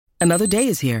Another day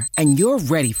is here, and you're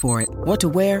ready for it. What to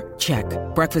wear? Check.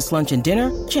 Breakfast, lunch, and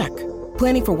dinner? Check.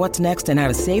 Planning for what's next and how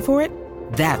to save for it?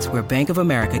 That's where Bank of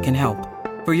America can help.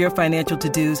 For your financial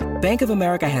to-dos, Bank of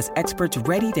America has experts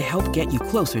ready to help get you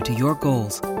closer to your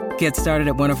goals. Get started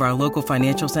at one of our local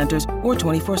financial centers or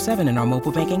 24/7 in our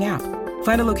mobile banking app.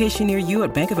 Find a location near you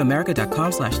at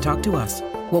bankofamerica.com/talktous.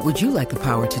 What would you like the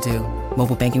power to do?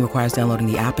 Mobile banking requires downloading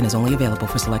the app and is only available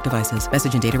for select devices.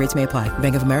 Message and data rates may apply.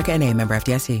 Bank of America N.A., member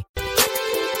FDIC.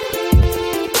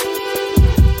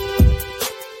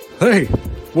 Hey,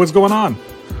 what's going on?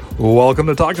 Welcome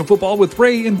to Talking Football with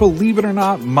Ray, and believe it or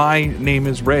not, my name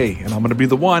is Ray, and I'm going to be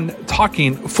the one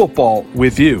talking football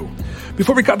with you.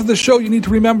 Before we cut to the show, you need to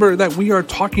remember that we are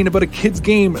talking about a kid's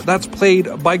game that's played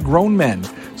by grown men.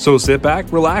 So sit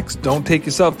back, relax, don't take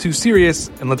yourself too serious,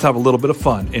 and let's have a little bit of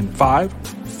fun in 5,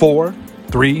 4,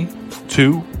 3,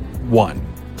 2, 1.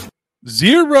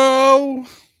 0.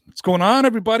 What's going on,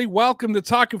 everybody? Welcome to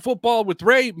Talking Football with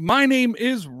Ray. My name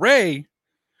is Ray,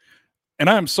 and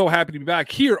I'm so happy to be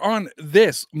back here on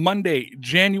this Monday,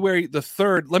 January the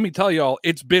 3rd. Let me tell y'all,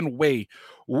 it's been way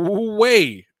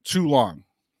too long.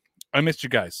 I missed you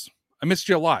guys. I missed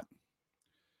you a lot.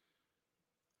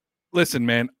 Listen,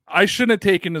 man, I shouldn't have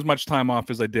taken as much time off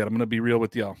as I did. I'm going to be real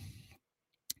with y'all.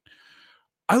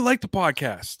 I like the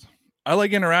podcast. I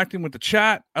like interacting with the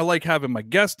chat. I like having my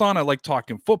guest on. I like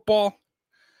talking football.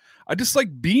 I just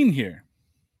like being here.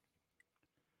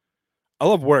 I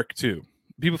love work too.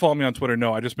 People follow me on Twitter.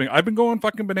 No, I've been going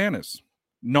fucking bananas,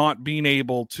 not being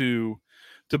able to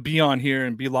be on here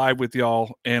and be live with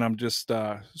y'all. And I'm just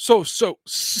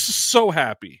so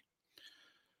happy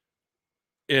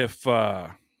if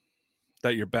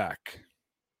that you're back.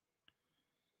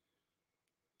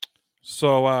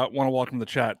 So want to welcome the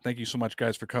chat. Thank you so much,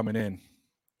 guys, for coming in.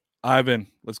 Ivan,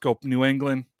 let's go New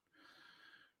England.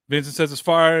 Vincent says, as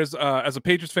far as a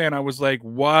Patriots fan, I was like,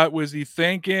 what was he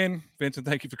thinking? Vincent,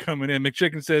 thank you for coming in.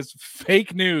 McChicken says,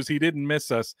 fake news. He didn't miss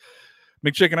us.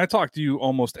 McChicken, I talk to you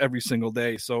almost every single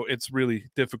day, so it's really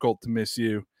difficult to miss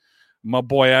you. My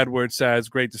boy Edward says,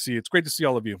 great to see you. It's great to see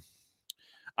all of you.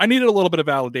 I needed a little bit of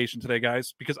validation today,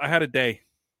 guys, because I had a day.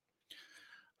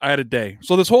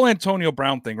 So this whole Antonio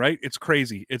Brown thing, right? It's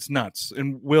crazy. It's nuts.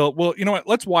 And we'll you know what?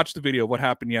 Let's watch the video of what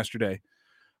happened yesterday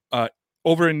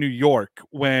over in New York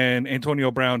when Antonio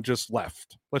Brown just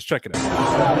left. Let's check it out.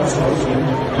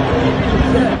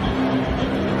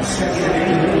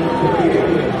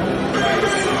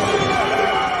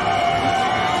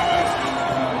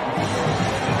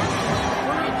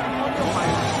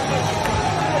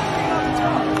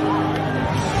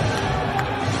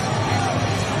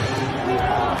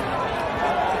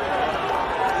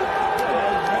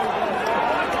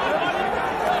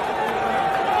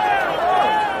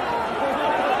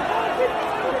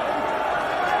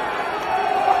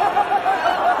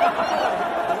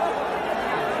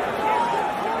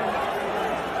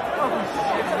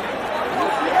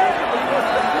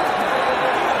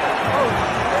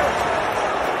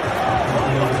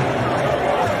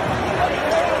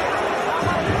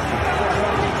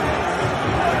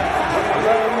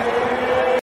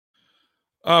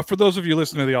 For those of you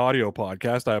listening to the audio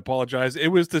podcast, I apologize. It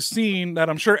was the scene that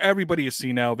I'm sure everybody has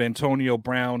seen now of Antonio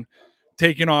Brown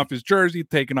taking off his jersey,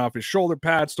 taking off his shoulder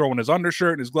pads, throwing his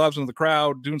undershirt and his gloves into the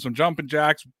crowd, doing some jumping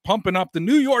jacks, pumping up the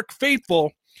New York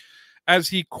faithful as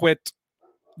he quit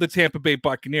the Tampa Bay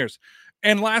Buccaneers.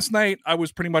 And last night, I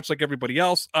was pretty much like everybody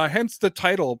else, hence the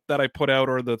title that I put out,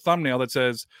 or the thumbnail that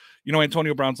says,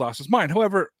 Antonio Brown's lost his mind.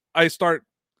 However, I start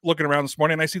looking around this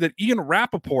morning and I see that Ian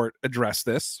Rappaport addressed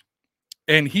this.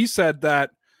 And he said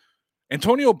that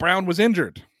Antonio Brown was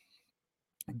injured,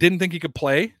 didn't think he could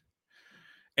play.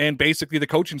 And basically the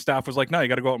coaching staff was like, no, you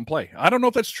got to go out and play. I don't know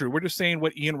if that's true. We're just saying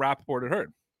what Ian Rappaport had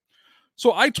heard.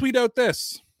 So I tweet out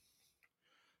this.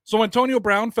 So Antonio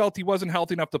Brown felt he wasn't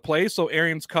healthy enough to play, so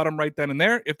Arians cut him right then and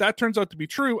there. If that turns out to be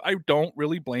true, I don't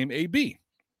really blame AB.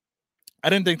 I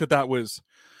didn't think that was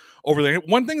over there.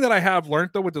 One thing that I have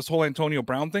learned, though, with this whole Antonio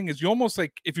Brown thing is you almost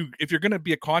like, if you're going to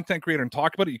be a content creator and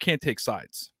talk about it, you can't take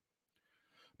sides.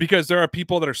 Because there are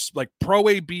people that are like pro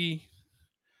AB,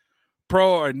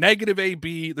 pro or negative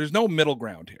AB. There's no middle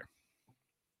ground here.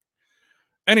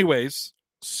 Anyways,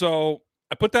 so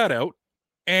I put that out,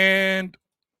 and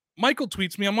Michael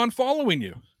tweets me, I'm unfollowing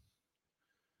you.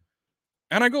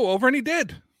 And I go over, and he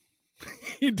did.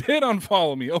 He did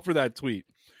unfollow me over that tweet.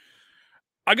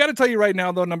 I got to tell you right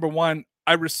now, though, number one,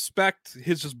 I respect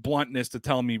his just bluntness to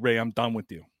tell me, Ray, I'm done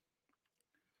with you.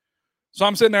 So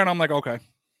I'm sitting there and I'm like, okay,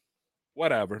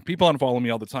 whatever. People unfollow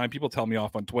me all the time. People tell me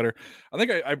off on Twitter. I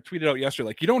think I tweeted out yesterday,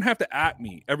 like, you don't have to at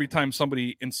me every time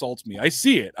somebody insults me. I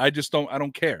see it. I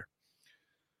don't care.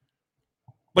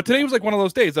 But today was like one of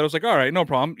those days that I was like, all right, no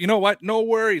problem. You know what? No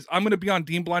worries. I'm going to be on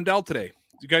Dean Blundell today.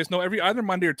 You guys know either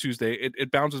Monday or Tuesday,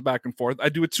 it bounces back and forth. I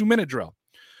do a 2-minute drill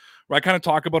where I kind of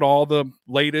talk about all the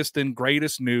latest and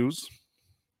greatest news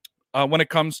when it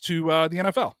comes to the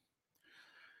NFL.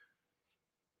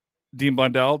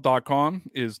 DeanBlundell.com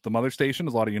is the mother station,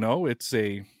 as a lot of you know. It's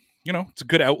a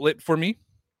good outlet for me.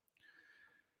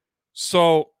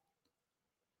 So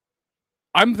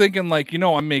I'm thinking like,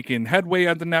 I'm making headway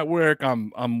at the network.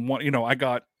 I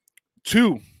got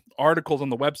 2 articles on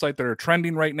the website that are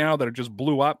trending right now that are just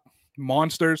blew up.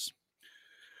 Monsters.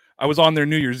 I was on their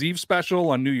New Year's Eve special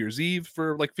on New Year's Eve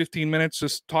for like 15 minutes,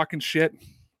 just talking shit.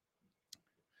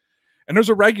 And there's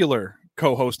a regular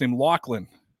co-host named Lachlan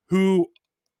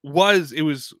it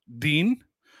was Dean,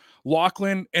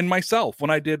 Lachlan, and myself when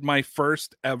I did my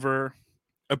first ever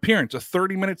appearance, a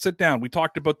 30-minute sit down. We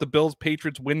talked about the Bills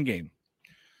Patriots win game.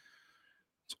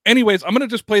 So anyways, I'm going to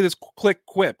just play this quick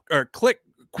clip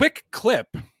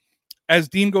as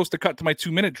Dean goes to cut to my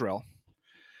 2-minute drill.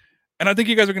 And I think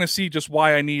you guys are going to see just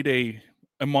why I need a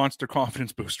monster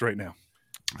confidence boost right now.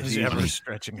 His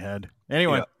ever-stretching head.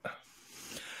 Anyway.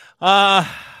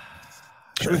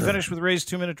 Should we finish with Ray's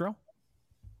 2-minute drill?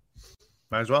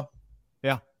 Might as well.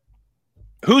 Yeah.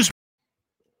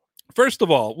 First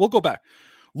of all, we'll go back.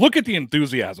 Look at the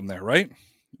enthusiasm there, right?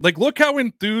 Like, look how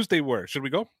enthused they were. Should we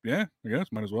go? Yeah, I guess.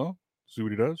 Might as well. See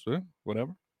what he does. Yeah,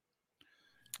 whatever.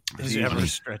 His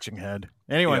ever-stretching head.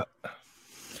 Anyway.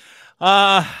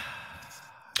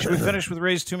 Should we finish with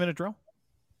Ray's 2-minute drill?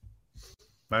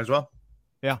 Might as well.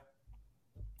 Yeah.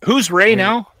 Who's Ray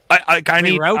now? I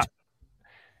need Route.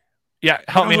 Yeah,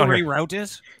 help me know on who Ray here. Route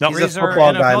is. No, He's Ray's a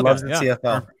football guy. NFL Loves the guy.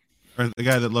 CFL. Or the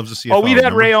guy that loves the CFL. Oh, we've had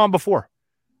remember? Ray on before.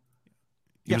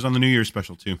 He was on the New Year's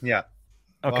special too. Yeah.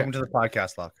 Okay. Welcome to the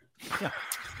podcast, Locke. Yeah.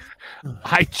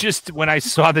 When I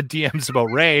saw the DMs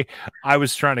about Ray, I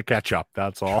was trying to catch up.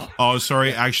 That's all. Oh,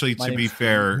 sorry. Actually, My to be name's-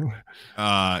 fair,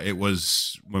 it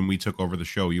was when we took over the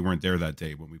show. You weren't there that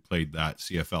day when we played that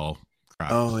CFL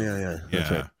crap. Oh, yeah. That's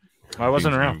yeah. right. I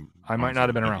wasn't around. I might not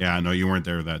have been around. Yeah, no, you weren't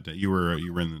there that day. You were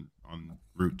en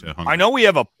route to Hungary. I know we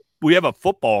have a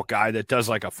football guy that does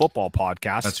like a football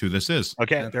podcast. That's who this is.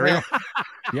 Okay, That's there we right. go.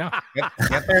 Yeah.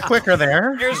 Get there quicker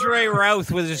there. Here's Ray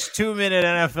Routh with his 2-minute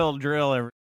NFL drill.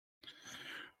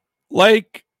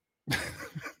 Like,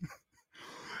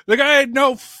 the guy had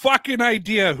no fucking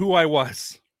idea who I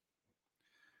was.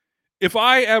 If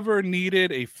I ever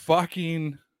needed a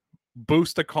fucking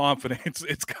boost of confidence,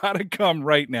 it's got to come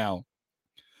right now.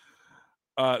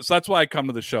 So that's why I come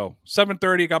to the show.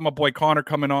 7:30, got my boy Connor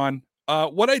coming on.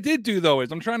 What I did do, though,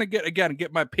 is I'm trying to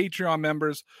get my Patreon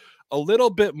members a little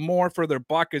bit more for their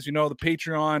buck. As you know, the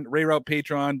Patreon, Ray Route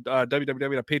Patreon,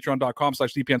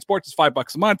 www.patreon.com/DPN Sports is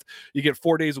 $5 a month. You get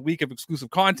 4 days a week of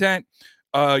exclusive content.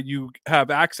 You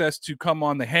have access to come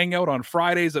on the Hangout on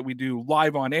Fridays that we do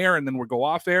live on air, and then we'll go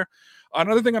off air.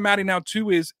 Another thing I'm adding now,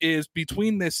 too, is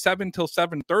between this 7 till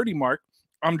 7:30 mark,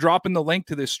 I'm dropping the link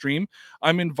to this stream.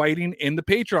 I'm inviting in the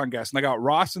Patreon guests. And I got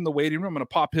Ross in the waiting room. I'm going to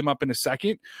pop him up in a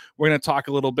second. We're going to talk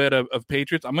a little bit of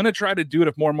Patriots. I'm going to try to do it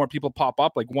if more and more people pop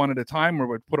up, like one at a time, where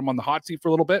we put them on the hot seat for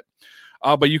a little bit.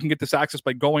 But you can get this access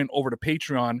by going over to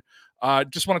Patreon.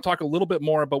 Just want to talk a little bit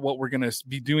more about what we're going to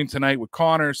be doing tonight with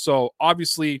Connor. So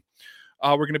obviously,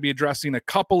 we're going to be addressing a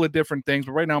couple of different things.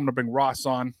 But right now, I'm going to bring Ross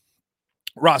on.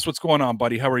 Ross, what's going on,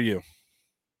 buddy? How are you?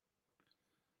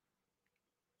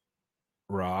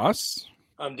 Ross?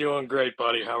 I'm doing great,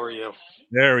 buddy. How are you?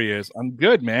 There he is. I'm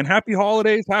good, man. Happy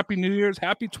holidays. Happy New Year's.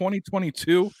 Happy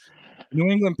 2022. New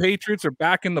England Patriots are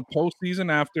back in the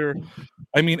postseason after,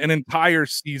 an entire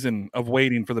season of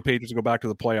waiting for the Patriots to go back to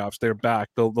the playoffs. They're back.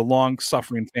 The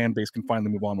long-suffering fan base can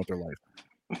finally move on with their life.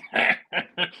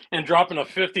 And dropping a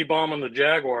 50 bomb on the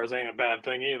Jaguars ain't a bad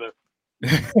thing either.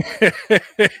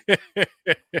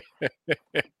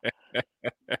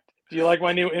 Do you like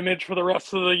my new image for the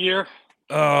rest of the year?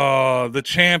 Oh, the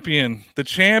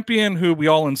champion who we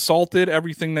all insulted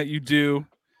everything that you do.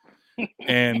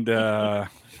 And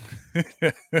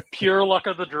Pure luck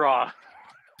of the draw.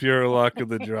 Pure luck of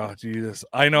the draw. Jesus.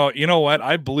 I know. You know what?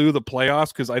 I blew the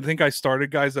playoffs because I think I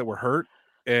started guys that were hurt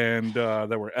and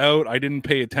that were out. I didn't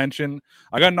pay attention.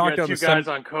 I got knocked out. You guys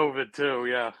on COVID too,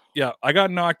 yeah. Yeah, I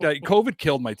got knocked out. COVID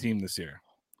killed my team this year,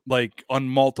 like on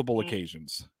multiple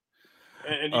occasions.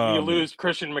 And you lose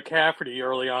Christian McCaffrey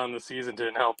early on in the season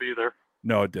didn't help either.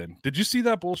 No, it didn't. Did you see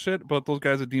that bullshit about those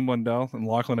guys at Dean Blundell? And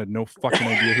Lachlan had no fucking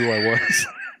idea who I was.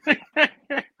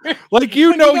 Like,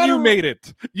 you made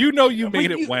it. You know you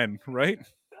made it when, right?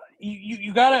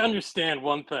 You got to understand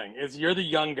one thing, is you're the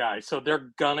young guy, so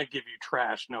they're going to give you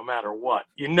trash no matter what.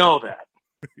 You know that.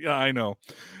 Yeah, I know.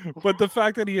 But the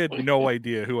fact that he had no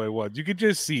idea who I was, you could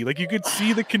just see, like, you could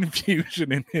see the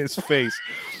confusion in his face.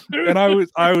 And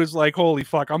I was like, holy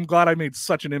fuck, I'm glad I made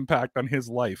such an impact on his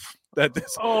life. That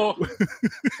this Oh,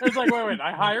 it's like, wait,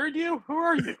 I hired you? Who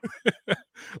are you?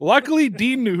 Luckily,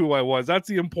 Dean knew who I was. That's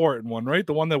the important one, right?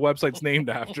 The one that website's named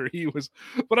after. He was,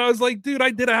 but I was like, dude,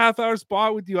 I did a half-hour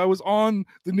spot with you. I was on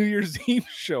the New Year's Eve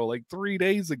show like 3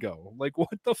 days ago. Like, what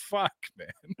the fuck,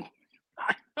 man?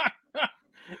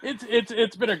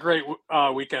 It's been a great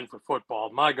weekend for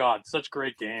football. My God, such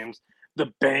great games.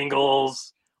 The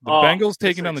Bengals. The Bengals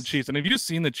taking on the Chiefs. And have you just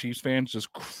seen the Chiefs fans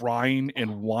just crying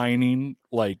and whining,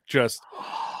 like just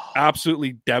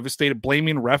absolutely devastated,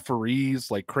 blaming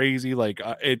referees like crazy? Like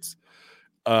it's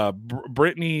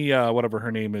Brittany, whatever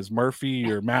her name is,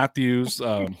 Murphy or Matthews,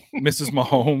 Mrs.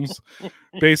 Mahomes,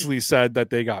 basically said that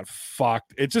they got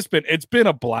fucked. It's been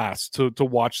a blast to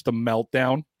watch the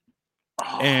meltdown.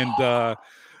 And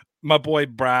my boy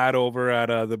Brad over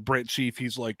at the Brit Chief,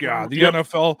 he's like, yeah, the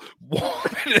NFL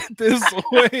wanted it this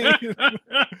way.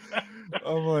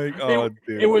 I'm like, oh,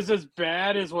 dude. It was as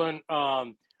bad as when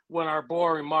our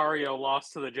boy Mario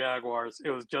lost to the Jaguars.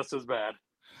 It was just as bad.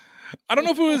 I don't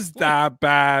know if it was that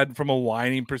bad from a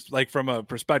whining from a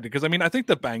perspective, because I mean, I think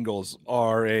the Bengals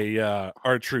are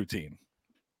a true team.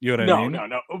 You know what I mean?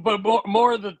 No. But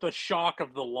more the shock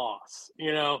of the loss.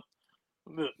 You know,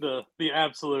 the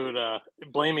absolute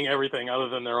blaming everything other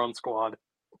than their own squad.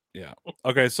 Yeah.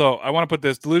 Okay, so I want to put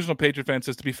this delusional Patriot fan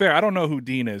says, to be fair, I don't know who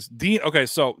Dean is. Okay,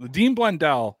 so Dean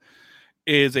Blundell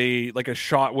is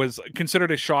was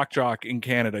considered a shock jock in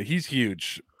Canada. He's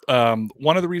huge.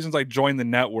 One of the reasons I joined the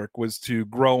network was to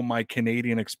grow my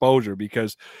Canadian exposure,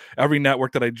 because every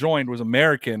network that I joined was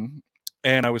American,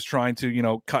 and I was trying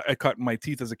to, cut my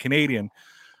teeth as a Canadian.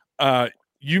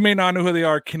 You may not know who they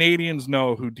are. Canadians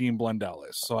know who Dean Blundell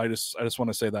is. So I just want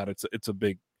to say that it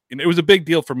was a big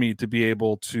deal for me to be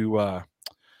able to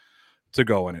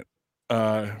go in it.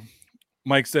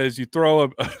 Mike says you throw a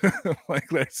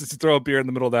beer in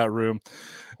the middle of that room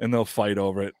and they'll fight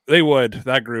over it. They would.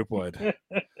 That group would.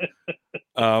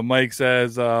 Mike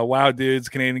says, wow, dudes,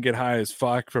 Canadian get high as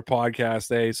fuck for podcast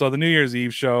day. So the New Year's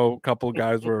Eve show, a couple of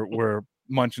guys were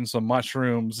munching some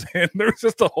mushrooms, and there's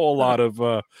just a whole lot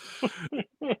of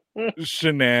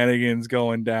shenanigans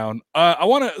going down.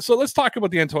 So let's talk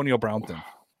about the Antonio Brown thing.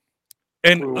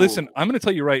 And listen, I'm going to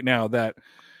tell you right now that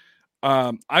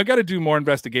I've got to do more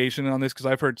investigation on this, because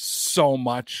I've heard so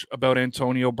much about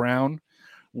Antonio Brown.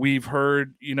 We've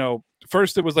heard,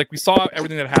 first it was like we saw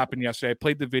everything that happened yesterday. I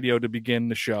played the video to begin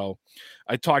the show.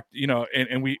 I talked,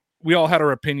 and we all had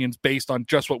our opinions based on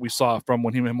just what we saw from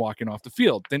him walking off the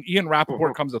field. Then Ian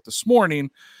Rappaport comes up this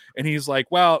morning and he's like,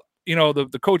 well,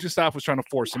 the coaching staff was trying to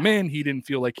force him in. He didn't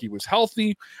feel like he was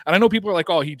healthy. And I know people are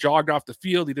like, oh, he jogged off the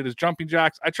field. He did his jumping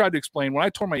jacks. I tried to explain, when I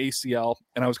tore my ACL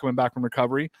and I was coming back from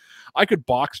recovery, I could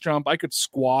box jump, I could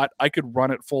squat, I could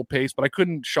run at full pace, but I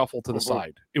couldn't shuffle to the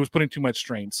side. It was putting too much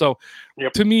strain. So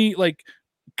to me, like,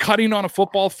 cutting on a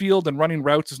football field and running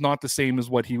routes is not the same as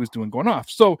what he was doing going off.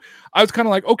 So I was kind of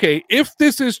like, okay, if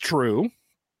this is true,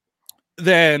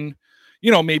 then,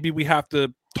 maybe we have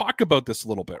to talk about this a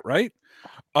little bit, right?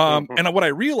 And what I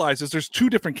realized is there's two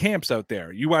different camps out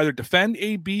there. You either defend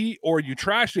AB or you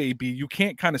trash AB. You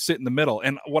can't kind of sit in the middle.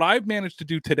 And what I've managed to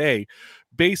do today,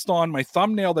 based on my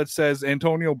thumbnail that says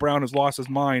Antonio Brown has lost his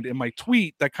mind, and my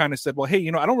tweet that kind of said, well, hey,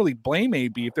 I don't really blame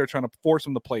AB if they're trying to force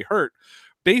him to play hurt.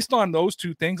 Based on those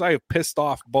two things, I have pissed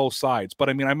off both sides. But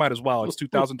I mean, I might as well. It's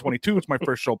 2022. It's my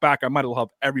first show back. I might as well have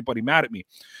everybody mad at me.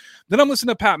 Then I'm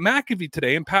listening to Pat McAfee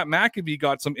today, and Pat McAfee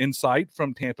got some insight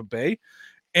from Tampa Bay,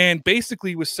 and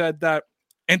basically was said that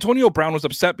Antonio Brown was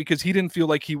upset because he didn't feel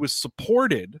like he was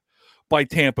supported by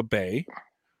Tampa Bay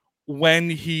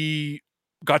when he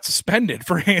got suspended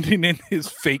for handing in his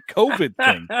fake COVID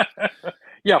thing.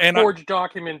 Yeah, forged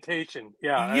documentation.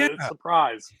 Yeah.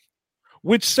 Surprise.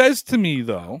 Which says to me,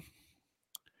 though,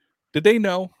 did they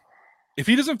know? If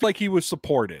he doesn't feel like he was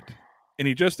supported and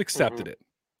he just accepted it,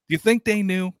 do you think they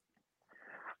knew?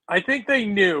 I think they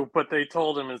knew, but they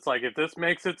told him, it's like, if this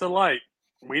makes it to light,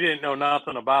 we didn't know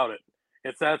nothing about it.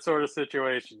 It's that sort of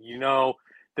situation.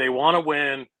 They want to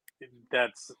win.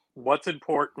 That's what's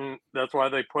important. That's why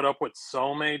they put up with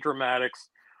so many dramatics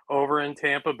over in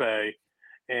Tampa Bay.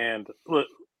 And look,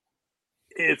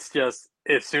 it's just,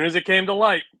 as soon as it came to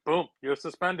light, boom, you're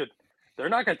suspended. They're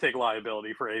not going to take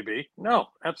liability for AB. No,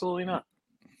 absolutely not.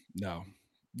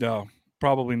 No,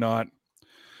 probably not.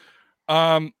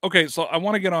 Okay, so I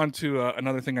want to get on to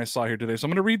another thing I saw here today. So I'm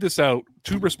going to read this out,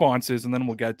 two responses, and then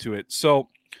we'll get to it. So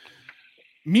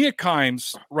Mia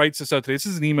Kimes writes this out today. This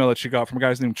is an email that she got from a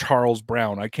guy named Charles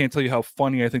Brown. I can't tell you how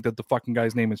funny I think that the fucking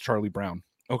guy's name is Charlie Brown.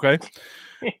 Okay.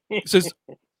 It says,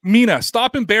 Mina,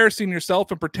 stop embarrassing yourself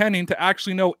and pretending to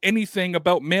actually know anything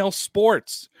about male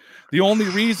sports. The only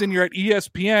reason you're at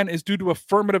ESPN is due to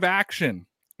affirmative action.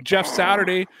 Jeff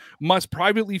Saturday must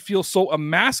privately feel so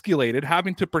emasculated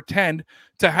having to pretend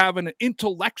to have an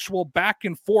intellectual back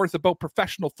and forth about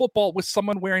professional football with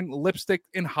someone wearing lipstick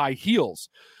and high heels.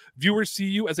 Viewers see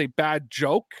you as a bad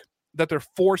joke that they're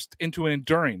forced into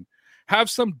enduring. Have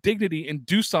some dignity and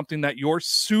do something that you're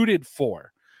suited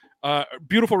for.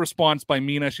 Beautiful response by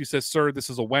Mina. She says, sir, this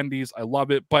is a Wendy's. I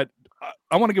love it. But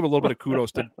I want to give a little bit of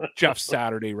kudos to Jeff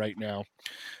Saturday right now.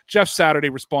 Jeff Saturday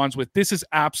responds with, this is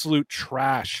absolute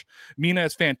trash. Mina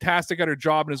is fantastic at her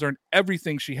job and has earned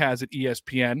everything she has at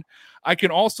ESPN. I can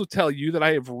also tell you that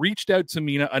I have reached out to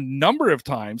Mina a number of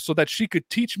times so that she could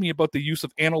teach me about the use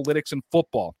of analytics in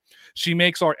football. She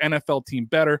makes our NFL team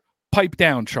better. Pipe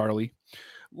down, Charlie.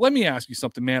 Let me ask you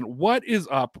something, man. What is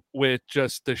up with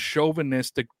just the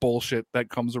chauvinistic bullshit that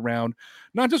comes around?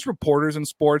 Not just reporters in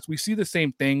sports. We see the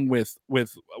same thing with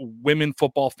women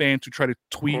football fans who try to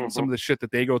tweet some of the shit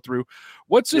that they go through.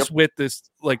 What's this with this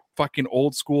like fucking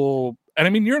old school? And I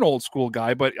mean, you're an old school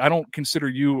guy, but I don't consider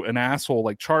you an asshole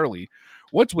like Charlie.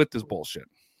 What's with this bullshit?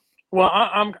 Well,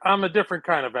 I'm a different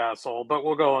kind of asshole, but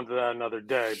we'll go into that another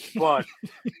day. But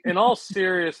in all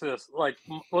seriousness, like,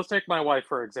 let's take my wife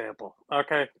for example.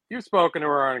 Okay, you've spoken to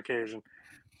her on occasion.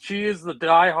 She is the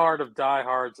diehard of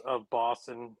diehards of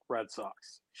Boston Red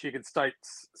Sox. She could cite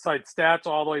stats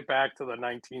all the way back to the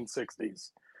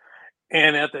 1960s.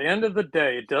 And at the end of the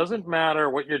day, it doesn't matter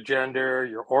what your gender,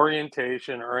 your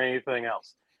orientation, or anything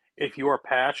else. If you are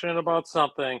passionate about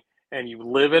something and you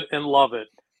live it and love it,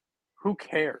 who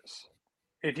cares?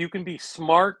 If you can be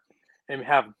smart and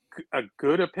have a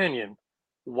good opinion,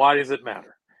 why does it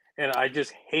matter? And I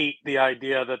just hate the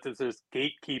idea that this is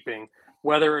gatekeeping,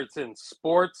 whether it's in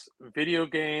sports, video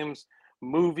games,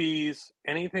 movies,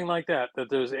 anything like that, that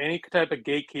there's any type of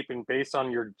gatekeeping based on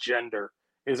your gender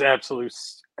is absolute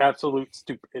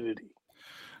stupidity.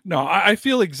 No, I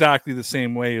feel exactly the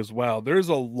same way as well. There's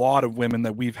a lot of women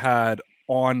that we've had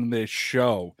on this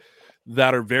show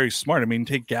that are very smart. I mean,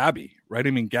 take Gabby, right?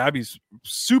 I mean, Gabby's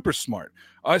super smart.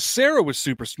 Sarah was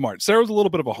super smart. Sarah was a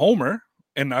little bit of a homer,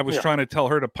 and I was trying to tell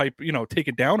her to take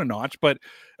it down a notch. But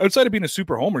outside of being a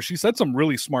super homer, she said some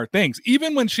really smart things,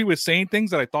 even when she was saying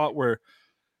things that I thought were.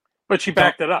 But she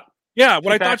backed it up. Yeah,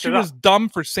 what I thought she was dumb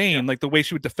for saying, like the way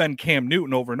she would defend Cam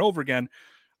Newton over and over again.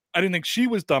 I didn't think she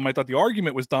was dumb. I thought the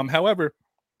argument was dumb. However,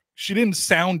 she didn't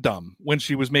sound dumb when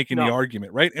she was making the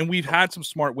argument, right? And we've had some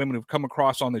smart women who've come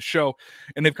across on this show,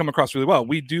 and they've come across really well.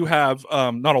 We do have,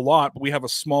 not a lot, but we have a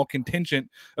small contingent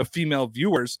of female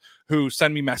viewers who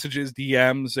send me messages,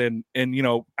 DMs, and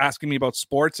asking me about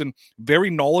sports and very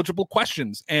knowledgeable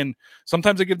questions. And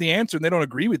sometimes I give the answer and they don't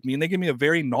agree with me, and they give me a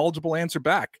very knowledgeable answer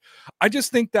back. I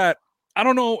just think that, I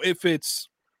don't know if it's,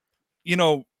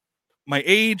 my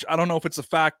age. I don't know if it's the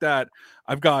fact that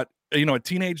I've got a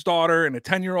teenage daughter and a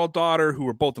 10-year-old daughter who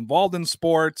are both involved in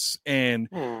sports. And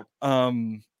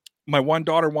my one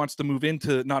daughter wants to move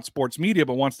into not sports media,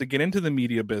 but wants to get into the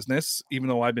media business, even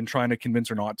though I've been trying to convince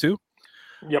her not to.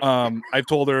 Yep. I've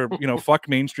told her, fuck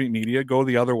Main Street media, go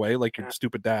the other way, like your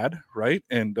stupid dad. Right.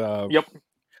 And,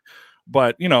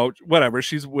 but whatever,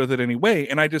 she's with it anyway.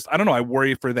 And I don't know. I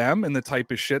worry for them and the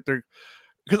type of shit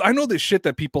because I know this shit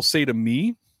that people say to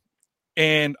me.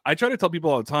 And I try to tell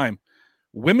people all the time,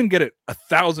 women get it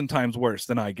 1,000 times worse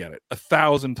than I get it.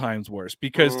 1,000 times worse,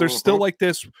 because there's still like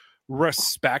this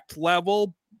respect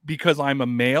level because I'm a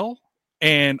male,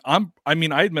 and I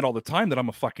admit all the time that I'm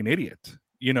a fucking idiot,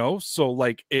 so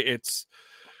like it's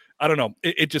I don't know,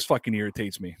 it just fucking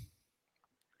irritates me.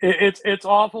 It's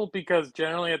awful because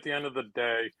generally at the end of the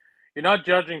day, you're not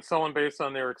judging someone based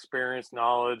on their experience,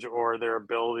 knowledge, or their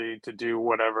ability to do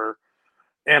whatever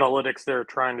analytics they're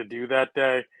trying to do that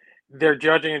day. They're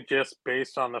judging it just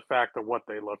based on the fact of what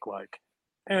they look like.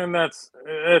 And it's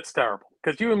terrible.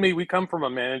 Because you and me, we come from a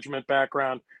management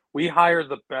background. We hire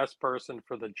the best person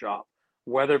for the job.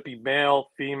 Whether it be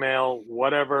male, female,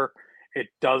 whatever, it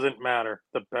doesn't matter.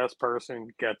 The best person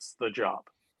gets the job.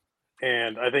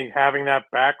 And I think having that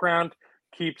background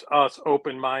keeps us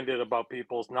open-minded about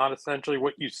people's not essentially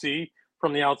what you see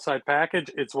from the outside package,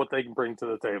 it's what they can bring to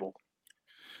the table.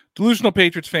 Delusional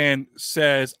Patriots fan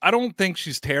says, I don't think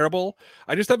she's terrible.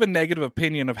 I just have a negative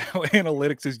opinion of how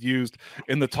analytics is used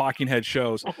in the talking head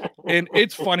shows. And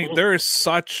it's funny. There is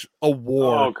such a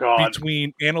war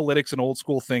between analytics and old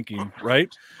school thinking,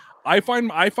 right? I find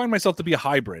myself to be a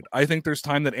hybrid. I think there's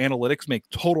time that analytics make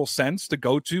total sense to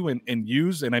go to and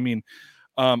use. And I mean,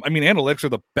 I mean, analytics are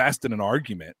the best in an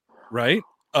argument, right?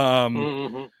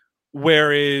 Mhm.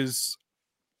 Whereas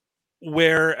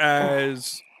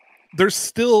there's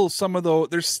still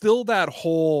there's still that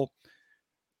whole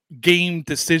game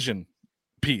decision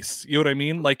piece. You know what I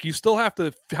mean? Like, you still have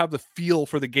to have the feel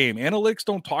for the game. Analytics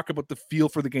don't talk about the feel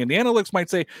for the game. The analytics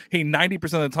might say, hey,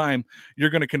 90% of the time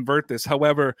you're going to convert this.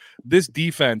 However, this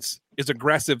defense is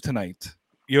aggressive tonight.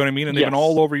 You know what I mean? And they've been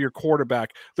all over your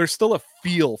quarterback. There's still a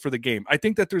feel for the game. I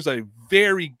think that there's a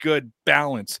very good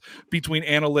balance between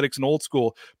analytics and old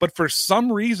school. But for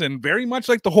some reason, very much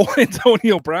like the whole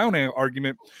Antonio Brown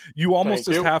argument, you almost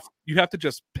have to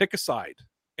just pick a side.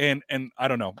 And I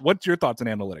don't know. What's your thoughts on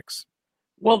analytics?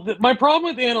 Well, my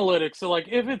problem with analytics, so like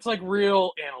if it's like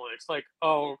real analytics, like,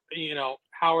 oh,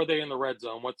 how are they in the red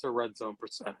zone? What's their red zone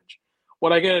percentage?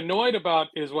 What I get annoyed about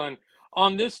is when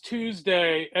on this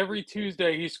Tuesday, every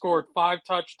Tuesday, he scored 5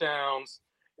 touchdowns.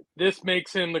 This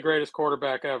makes him the greatest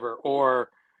quarterback ever. Or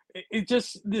it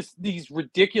just these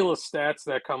ridiculous stats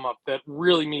that come up that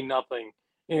really mean nothing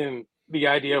in the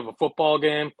idea of a football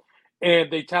game.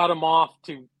 And they tout him off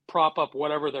to prop up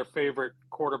whatever their favorite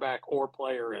quarterback or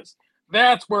player is.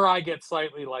 That's where I get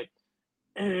slightly like,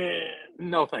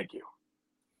 no, thank you.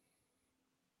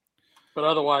 But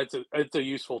otherwise, it's a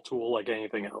useful tool like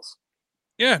anything else.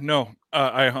 Yeah, no,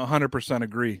 I 100%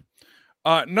 agree.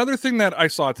 Another thing that I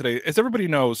saw today, as everybody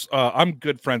knows, I'm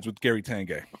good friends with Gary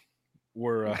Tanguay.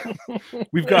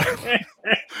 We've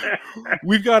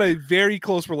got a very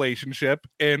close relationship,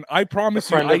 and I promise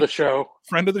friend of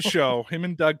the show, him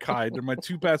and Doug Kide, they're my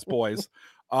two best boys.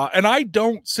 And I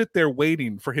don't sit there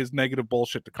waiting for his negative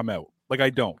bullshit to come out. Like,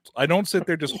 I don't sit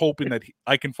there just hoping that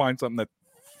I can find something that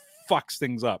fucks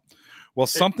things up. Well,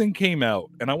 something came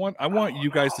out, and I want you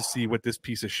guys to see what this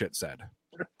piece of shit said.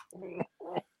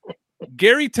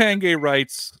 Gary Tanguay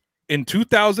writes in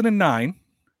 2009,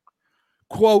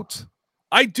 quote,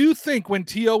 I do think when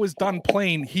T.O. is done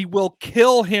playing, he will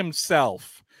kill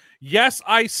himself. Yes,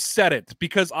 I said it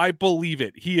because I believe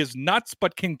it. He is nuts,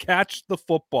 but can catch the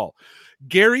football.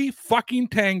 Gary fucking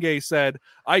Tanguay said,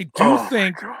 I do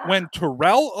think when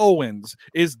Terrell Owens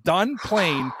is done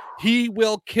playing, he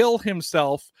will kill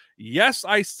himself. Yes,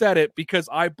 I said it because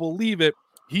I believe it.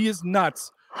 He is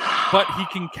nuts, but he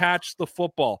can catch the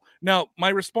football. Now, my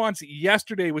response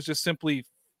yesterday was just simply,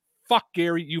 fuck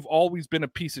Gary, you've always been a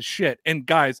piece of shit. And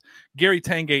guys, Gary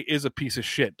Tanguay is a piece of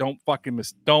shit. Don't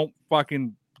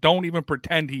even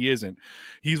pretend he isn't.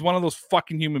 He's one of those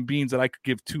fucking human beings that I could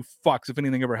give 2 fucks if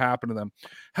anything ever happened to them.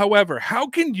 However, how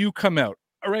can you come out?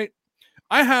 All right.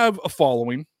 I have a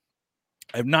following.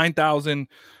 I have 9,000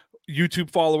 YouTube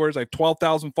followers. I have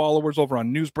 12,000 followers over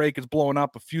on Newsbreak. It's blowing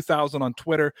up, a few thousand on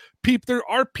Twitter. There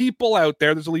are people out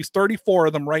there. There's at least 34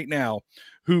 of them right now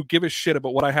who give a shit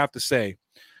about what I have to say.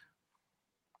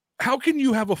 How can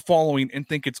you have a following and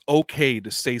think it's okay to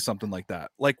say something like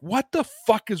that? Like, what the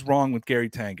fuck is wrong with Gary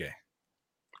Tanguay?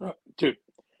 Dude,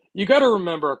 you got to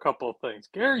remember a couple of things.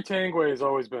 Gary Tanguay has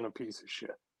always been a piece of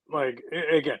shit. Like,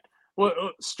 again,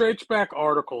 stretch back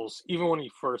articles, even when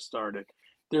he first started,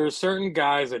 there are certain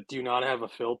guys that do not have a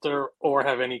filter or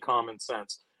have any common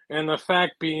sense. And the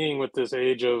fact being, with this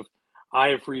age of I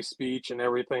have free speech and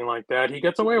everything like that, he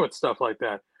gets away with stuff like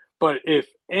that. But if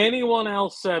anyone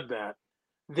else said that,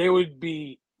 they would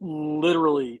be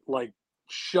literally like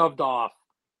shoved off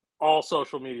all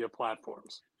social media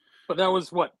platforms. But that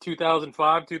was what,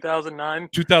 2005, 2009?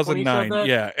 2009,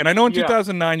 yeah. And I know in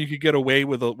 2009 you could get away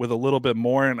with a little bit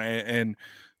more, and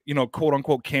quote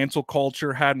unquote cancel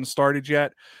culture hadn't started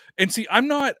yet. And see, I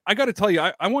got to tell you,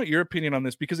 I want your opinion on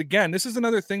this, because again, this is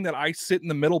another thing that I sit in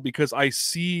the middle because I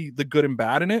see the good and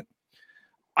bad in it.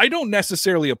 I don't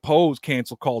necessarily oppose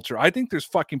cancel culture. I think there's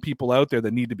fucking people out there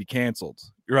that need to be canceled,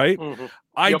 right? Mm-hmm.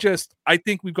 I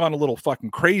think we've gone a little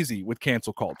fucking crazy with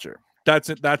cancel culture. That's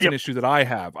an issue that I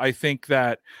have. I think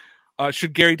that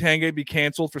should Gary Tanguay be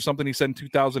canceled for something he said in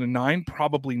 2009?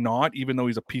 Probably not, even though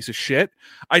he's a piece of shit.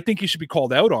 I think he should be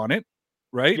called out on it,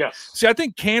 right? Yes. See, I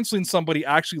think canceling somebody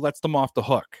actually lets them off the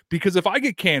hook, because if I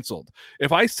get canceled,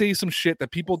 if I say some shit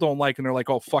that people don't like and they're like,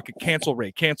 oh, fuck it, cancel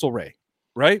Ray,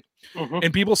 right? Mm-hmm.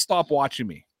 And people stop watching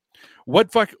me.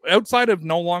 Outside of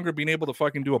no longer being able to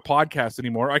fucking do a podcast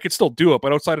anymore, I could still do it,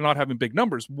 but outside of not having big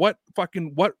numbers, what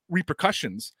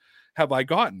repercussions have I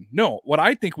gotten? No, what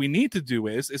I think we need to do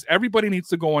is everybody needs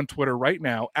to go on Twitter right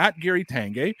now at Gary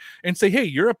Tanguay and say, hey,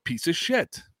 you're a piece of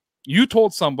shit. You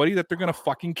told somebody that they're going to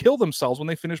fucking kill themselves when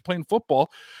they finish playing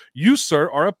football. You, sir,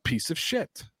 are a piece of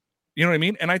shit. You know what I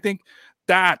mean? And I think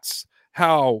that's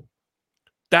how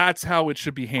That's how it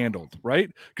should be handled, right?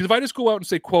 Because if I just go out and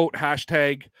say, quote,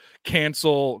 hashtag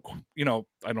cancel, I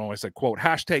don't know, I said, quote,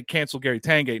 hashtag cancel Gary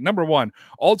Tangate. Number one,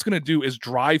 all it's going to do is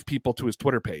drive people to his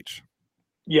Twitter page.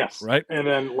 Yes. Right. And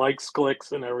then likes,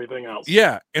 clicks, and everything else.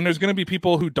 Yeah. And there's going to be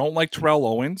people who don't like Terrell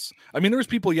Owens. I mean, there was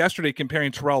people yesterday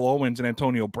comparing Terrell Owens and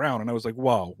Antonio Brown. And I was like,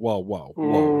 whoa.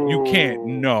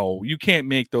 You can't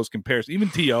make those comparisons. Even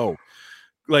T.O.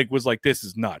 was like, this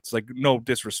is nuts. Like, no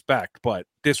disrespect, but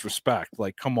disrespect.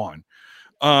 Like, come on.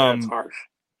 That's harsh.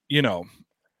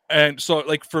 And so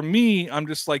like, for me, I'm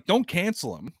just like, don't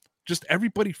cancel him. Just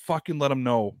everybody fucking let him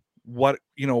know what,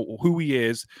 who he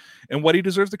is and what he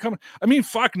deserves to come. I mean,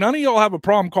 fuck, none of y'all have a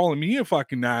problem calling me a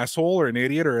fucking asshole or an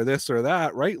idiot or this or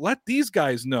that, right? Let these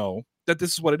guys know that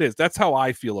this is what it is. That's how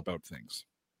I feel about things.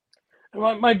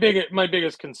 My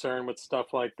biggest concern with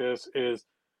stuff like this is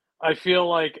I feel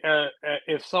like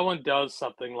if someone does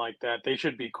something like that, they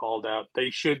should be called out. They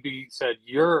should be said,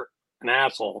 you're an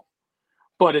asshole.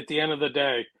 But at the end of the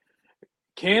day,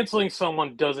 canceling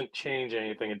someone doesn't change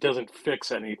anything. It doesn't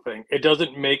fix anything. It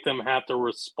doesn't make them have to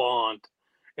respond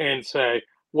and say,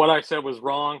 what I said was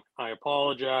wrong, I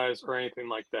apologize, or anything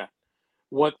like that.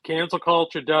 What cancel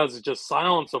culture does is just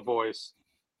silence a voice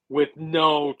with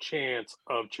no chance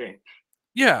of change.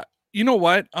 Yeah. You know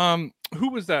what? Who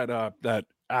was that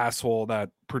asshole, that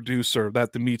producer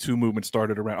that the Me Too movement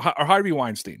started around? Harvey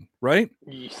Weinstein, right?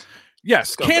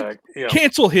 Yes.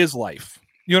 Cancel his life.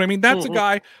 You know what I mean? That's a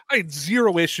guy, I had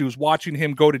zero issues watching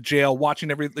him go to jail, watching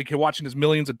his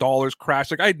millions of dollars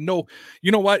crash. Like, I had no,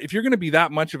 you know what? If you're going to be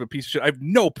that much of a piece of shit, I have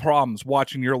no problems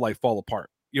watching your life fall apart.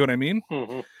 You know what I mean?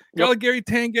 Like Gary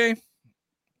Tangay,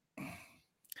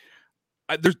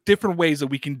 there's different ways that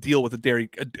we can deal with a Gary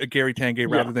Tangay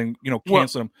rather than,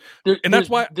 cancel him. And that's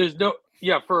why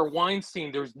for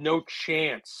Weinstein, there's no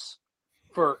chance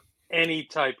for any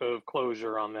type of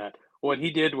closure on that. What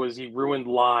he did was he ruined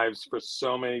lives for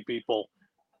so many people.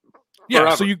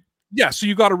 Yeah, forever. So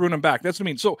you got to ruin him back. That's what I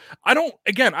mean. So I don't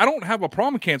have a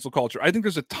problem with cancel culture. I think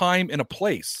there's a time and a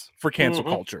place for cancel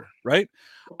culture, right?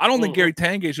 I don't think Gary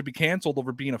Tangay should be canceled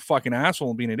over being a fucking asshole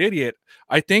and being an idiot.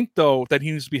 I think, though, that he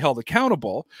needs to be held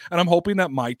accountable. And I'm hoping that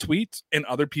my tweets and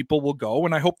other people will go.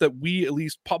 And I hope that we at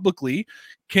least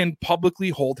can publicly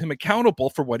hold him accountable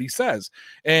for what he says.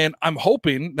 And I'm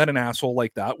hoping that an asshole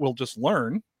like that will just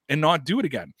learn and not do it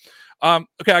again.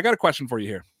 Okay, I got a question for you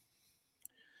here.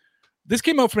 This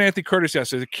came out from Anthony Curtis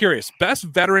yesterday. Curious. Best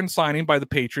veteran signing by the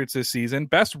Patriots this season,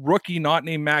 best rookie not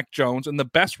named Mac Jones, and the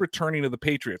best returning of the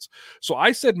Patriots. So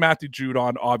I said Matthew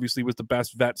Judon obviously was the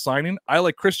best vet signing. I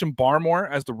like Christian Barmore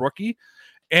as the rookie.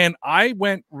 And I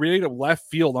went really to left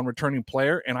field on returning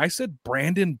player, and I said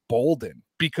Brandon Bolden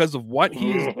because of what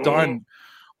he has done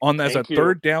as a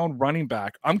third down running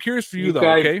back. I'm curious for you though.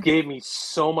 Guys okay, gave me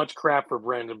so much crap for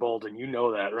Brandon Bolden. You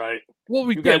know that, right?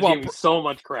 Well, you guys gave me so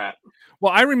much crap.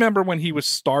 Well, I remember when he was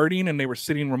starting and they were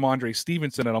sitting Ramondre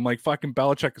Stevenson, and I'm like, fucking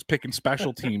Belichick is picking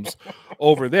special teams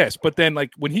over this. But then,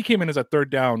 like, when he came in as a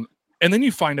third down, and then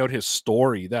you find out his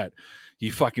story that he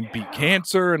fucking beat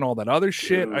cancer and all that other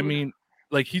shit. I mean,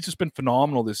 like, he's just been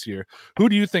phenomenal this year. Who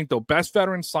do you think, though? Best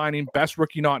veteran signing, best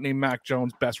rookie not named Mac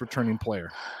Jones, best returning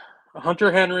player?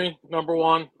 Hunter Henry, number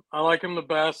one. I like him the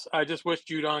best. I just wish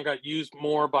Judon got used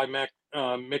more by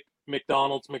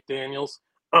McDaniels.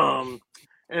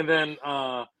 And then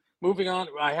moving on,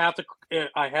 I have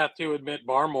to admit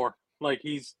Barmore. Like,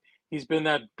 he's been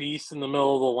that beast in the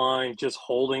middle of the line, just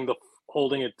holding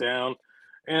it down.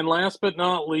 And last but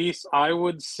not least, I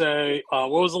would say,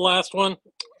 what was the last one?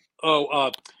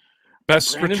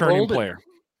 Best Brandon returning Bolden. player.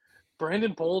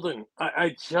 Brandon Bolden,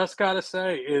 I just got to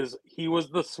say, he was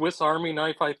the Swiss Army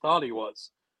knife I thought he was.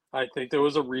 I think there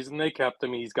was a reason they kept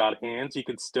him. He's got hands. He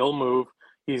can still move.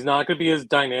 He's not going to be as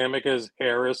dynamic as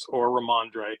Harris or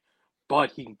Ramondre,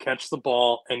 but he can catch the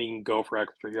ball and he can go for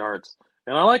extra yards.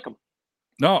 And I like him.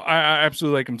 No, I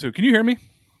absolutely like him too. Can you hear me?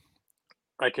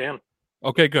 I can.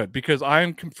 Okay, good, because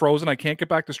I'm frozen. I can't get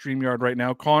back to StreamYard right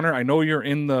now. Connor, I know you're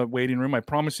in the waiting room. I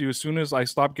promise you, as soon as I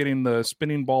stop getting the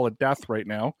spinning ball of death right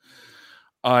now,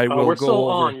 I will we're go still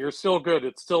over. on. You're still good.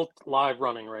 It's still live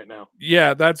running right now.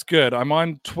 Yeah, that's good. I'm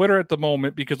on Twitter at the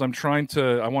moment because I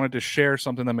wanted to share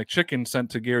something that McChicken sent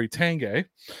to Gary Tangay.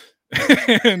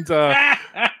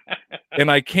 And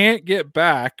I can't get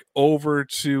back over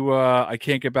to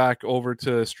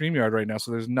StreamYard right now,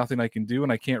 so there's nothing I can do,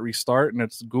 and I can't restart, and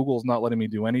Google's not letting me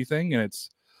do anything, and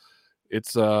it's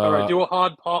all right. Do a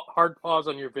hard pause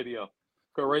on your video.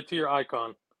 Go right to your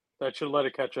icon. That should let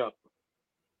it catch up.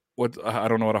 I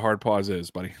don't know what a hard pause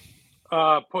is, buddy.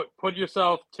 Put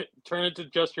yourself turn it to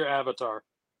just your avatar.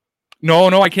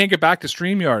 No, I can't get back to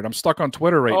StreamYard. I'm stuck on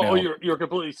Twitter right now. Oh, you're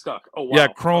completely stuck. Oh, wow. Yeah,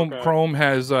 Chrome Okay. Chrome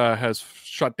has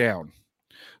shut down.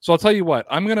 So I'll tell you what,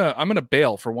 I'm gonna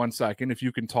bail for 1 second if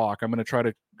you can talk. I'm gonna try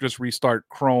to just restart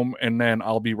Chrome and then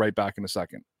I'll be right back in a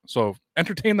second. So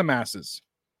entertain the masses.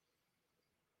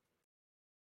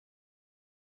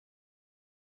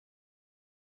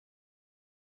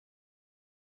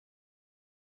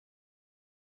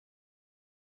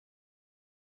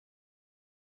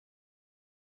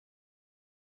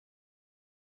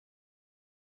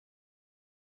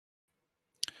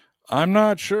 I'm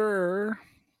not sure.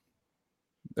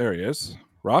 There he is.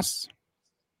 Russ?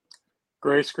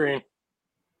 Gray screen.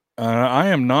 I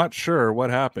am not sure what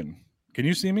happened. Can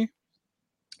you see me?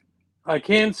 I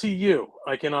can see you.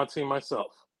 I cannot see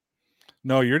myself.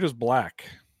 No, you're just black.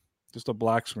 Just a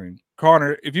black screen.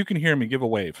 Connor, if you can hear me, give a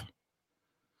wave.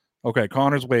 Okay,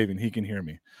 Connor's waving. He can hear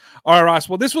me. All right, Ross.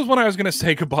 Well, this was when I was going to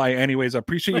say goodbye anyways. I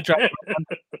appreciate you jumping on.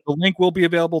 The link will be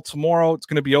available tomorrow. It's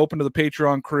going to be open to the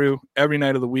Patreon crew every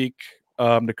night of the week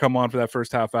to come on for that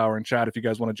first half hour and chat. If you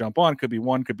guys want to jump on, could be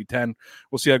 1, could be 10.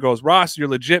 We'll see how it goes. Ross, you're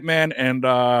legit, man, and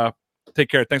take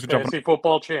care. Thanks for jumping on. Fantasy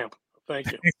football champ.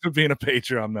 Thank you. Thanks for being a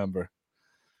Patreon member.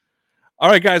 All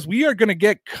right, guys, we are going to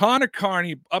get Connor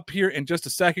Carney up here in just a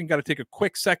second. Got to take a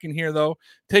quick second here, though.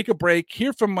 Take a break.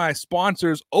 Hear from my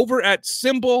sponsors over at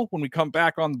Symbol. When we come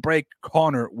back on the break,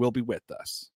 Connor will be with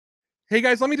us. Hey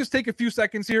guys, let me just take a few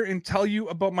seconds here and tell you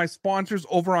about my sponsors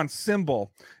over on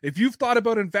Symbol. If you've thought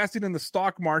about investing in the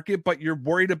stock market, but you're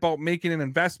worried about making an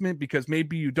investment because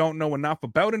maybe you don't know enough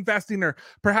about investing, or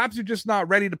perhaps you're just not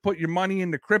ready to put your money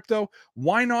into crypto,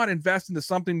 why not invest into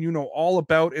something you know all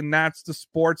about, and that's the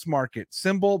sports market.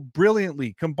 Symbol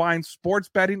brilliantly combines sports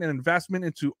betting and investment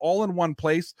into all in one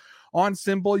place. On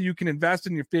Symbol, you can invest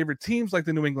in your favorite teams like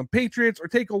the New England Patriots, or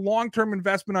take a long-term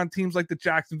investment on teams like the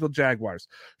Jacksonville Jaguars.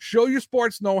 Show your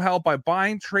sports know-how by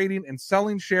buying, trading, and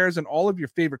selling shares in all of your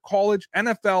favorite college,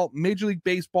 NFL, Major League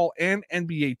Baseball, and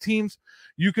NBA teams.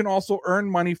 You can also earn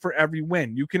money for every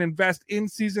win. You can invest in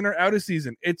season or out of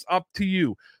season. It's up to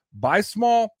you. Buy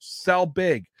small, sell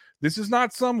big. This is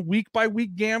not some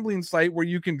week-by-week gambling site where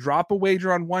you can drop a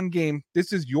wager on one game.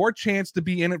 This is your chance to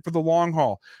be in it for the long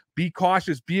haul. Be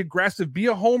cautious, be aggressive, be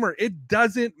a homer. It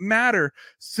doesn't matter.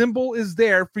 Symbol is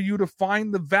there for you to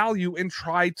find the value and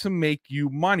try to make you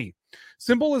money.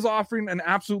 Symbol is offering an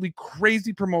absolutely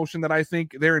crazy promotion that I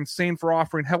think they're insane for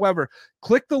offering. However,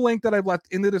 click the link that I've left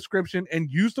in the description and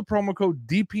use the promo code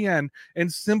DPN,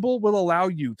 and Symbol will allow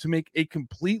you to make a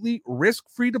completely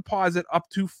risk-free deposit up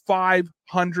to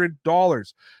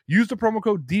 $500. Use the promo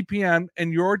code DPN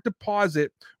and your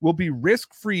deposit will be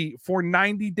risk-free for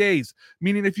 90 days,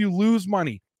 meaning if you lose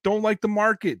money, don't like the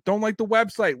market, don't like the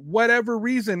website, whatever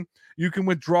reason, you can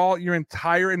withdraw your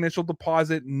entire initial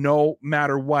deposit no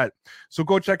matter what. So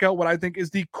go check out what I think is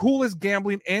the coolest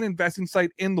gambling and investing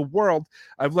site in the world.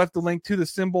 I've left the link to the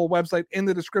Symbol website in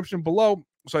the description below,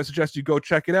 so I suggest you go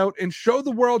check it out and show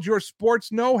the world your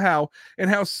sports know-how and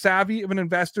how savvy of an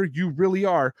investor you really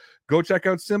are. Go check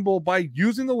out Symbol by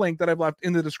using the link that I've left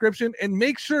in the description, and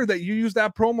make sure that you use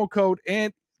that promo code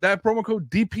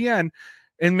DPN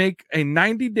and make a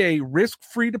 90-day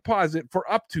risk-free deposit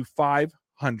for up to $500.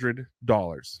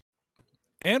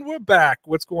 And we're back.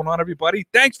 What's going on, everybody?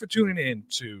 Thanks for tuning in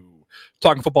to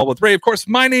Talking Football with Ray. Of course,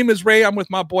 my name is Ray. I'm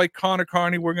with my boy Connor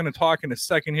Carney. We're going to talk in a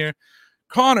second here.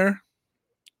 Connor,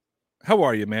 how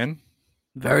are you, man?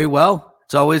 Very well.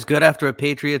 It's always good after a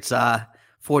Patriots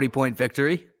 40-point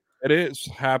victory. It is.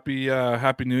 Happy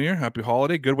New Year. Happy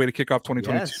holiday. Good way to kick off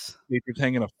 2022. Yes. Patriots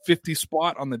hanging a 50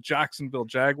 spot on the Jacksonville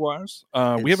Jaguars.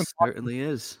 It certainly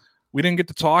is. We didn't get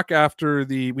to talk after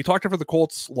we talked after the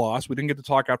Colts loss. We didn't get to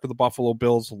talk after the Buffalo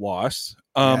Bills loss.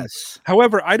 Yes.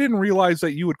 However, I didn't realize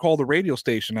that you would call the radio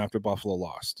station after Buffalo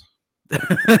lost.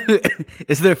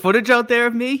 Is there footage out there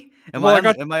of me? Am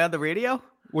I on the radio?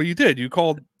 Well, you did. You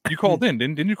called in.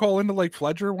 Didn't you call into like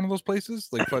Fledger, one of those places?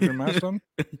 Like Fledger and Mastodon?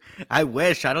 I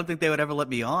wish. I don't think they would ever let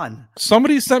me on.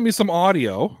 Somebody sent me some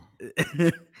audio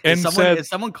and is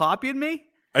someone copying me?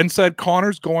 And said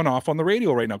Connor's going off on the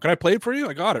radio right now. Can I play it for you?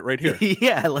 I got it right here.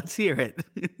 Yeah, let's hear it.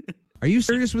 Are you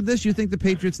serious with this? You think the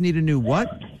Patriots need a new what?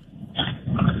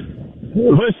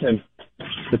 Listen,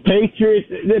 the Patriots,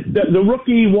 the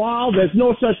rookie wall, there's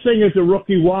no such thing as a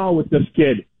rookie wall with this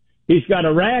kid. He's got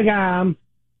a rag arm.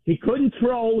 He couldn't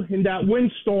throw in that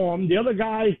windstorm. The other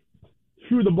guy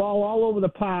threw the ball all over the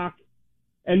park.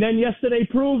 And then yesterday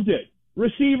proved it.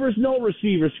 Receivers, no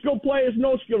receivers. Skill players,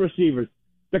 no skill receivers.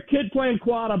 The kid playing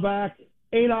quarterback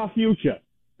ain't our future.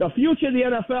 The future of the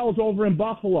NFL is over in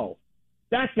Buffalo.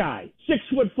 That guy,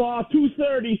 6'4",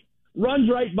 230, runs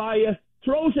right by you,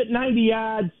 throws it 90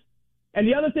 yards. And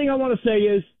the other thing I want to say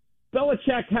is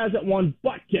Belichick hasn't won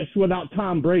butt kiss without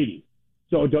Tom Brady.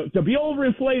 So to be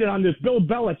overinflated on this Bill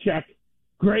Belichick,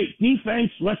 great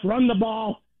defense, let's run the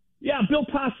ball. Yeah, Bill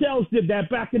Parcells did that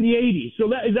back in the 80s.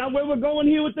 So is that where we're going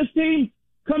here with this team?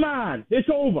 Come on, it's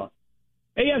over.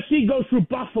 AFC goes through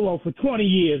Buffalo for 20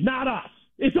 years, not us.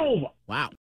 It's over. Wow.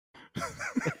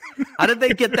 How did they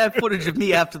get that footage of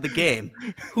me after the game?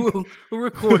 Who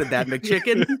recorded that,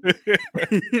 McChicken?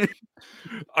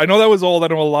 I know that was old. I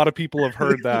know a lot of people have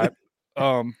heard that.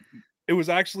 It was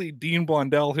actually Dean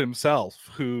Blundell himself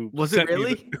who sent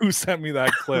me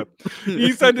that clip.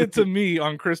 He sent it to me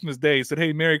on Christmas Day. He said,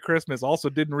 "Hey, Merry Christmas." Also,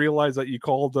 didn't realize you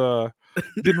called into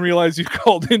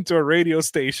a radio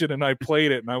station, and I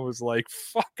played it, and I was like,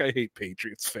 "Fuck, I hate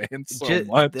Patriots fans so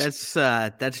much."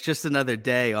 That's just another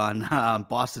day on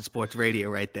Boston Sports Radio,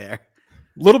 right there.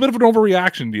 A little bit of an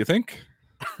overreaction, do you think?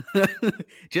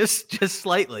 just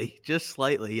slightly,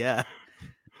 yeah.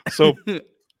 So.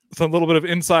 Some little bit of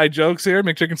inside jokes here.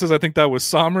 McChicken says, I think that was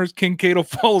Sommers. King Cato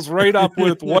falls right up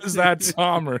with, was that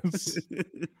Sommers?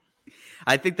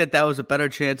 I think that was a better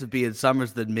chance of being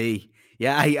Sommers than me.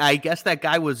 Yeah, I guess that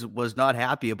guy was not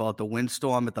happy about the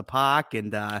windstorm at the park.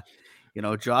 And,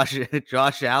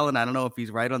 Josh Allen, I don't know if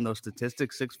he's right on those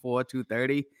statistics, 6'4",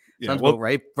 230. Yeah,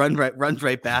 runs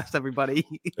right past everybody.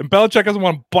 And Belichick hasn't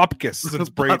won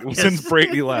Bupkis since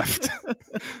Brady left.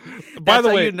 By the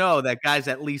way, you know that guy's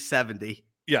at least 70.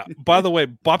 Yeah. By the way,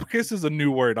 Bupkis is a new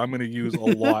word I'm going to use a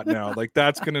lot now. Like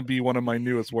that's going to be one of my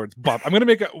newest words. I'm going to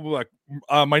make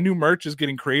my new merch is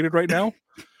getting created right now.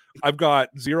 I've got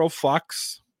zero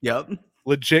fucks. Yep.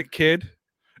 Legit kid.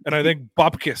 And I think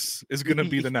Bupkis is going to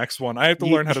be the next one. I have to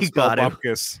learn how to spell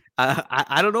Bupkis.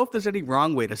 I don't know if there's any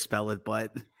wrong way to spell it,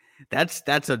 but that's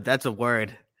a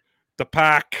word. The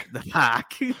pack.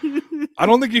 I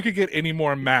don't think you could get any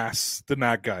more mass than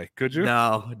that guy, could you?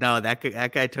 No,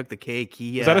 that guy took the cake.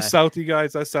 Is that a Southie guy?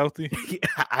 Is that Southie?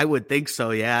 I would think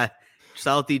so, yeah.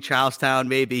 Southie, Charlestown,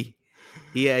 maybe.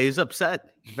 Yeah, he's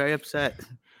upset. Very upset.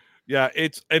 Yeah,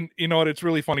 and you know what? It's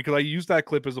really funny because I used that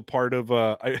clip as a part of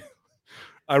I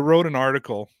wrote an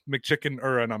article.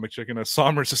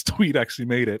 Sommers' tweet actually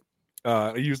made it.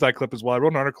 I used that clip as well. I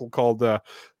wrote an article called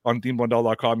on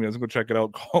DeanBlundell.com. You guys can go check it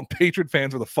out. Called "Patriot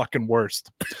Fans Are the Fucking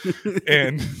Worst,"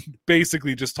 and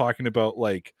basically just talking about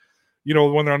when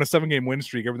they're on a 7-game win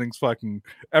streak, everything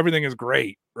is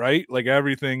great, right? Like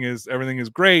everything is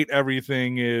great,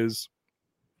 everything is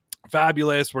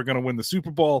fabulous. We're gonna win the Super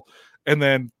Bowl, and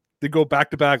then they go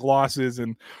back-to-back losses,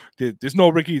 and there's no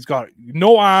Ricky. He's got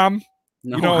no arm.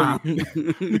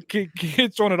 The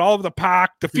kid's throwing it all over the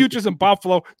park. The future's in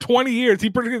Buffalo. 20 years.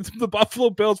 He predicted the Buffalo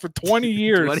Bills for 20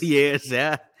 years. 20 years,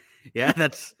 yeah. Yeah,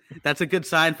 that's a good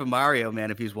sign for Mario,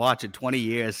 man, if he's watching. 20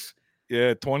 years.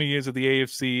 Yeah, 20 years of the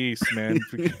AFC East, man.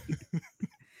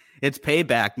 It's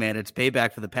payback, man. It's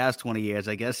payback for the past 20 years.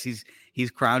 I guess he's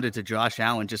crowned it to Josh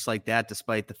Allen just like that,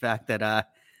 despite the fact that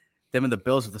them and the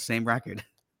Bills have the same record.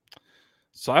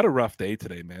 So I had a rough day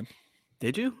today, man.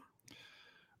 Did you?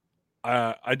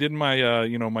 I did my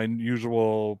my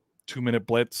usual 2-minute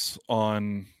blitz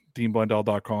on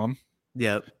DeanBlundell.com.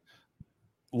 Yep.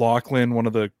 Lachlan, one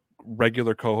of the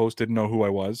regular co-hosts, didn't know who I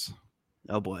was.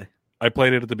 Oh boy. I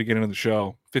played it at the beginning of the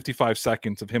show. 55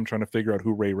 seconds of him trying to figure out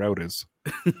who Ray Rout is.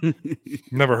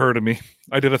 Never heard of me.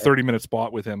 I did a 30-minute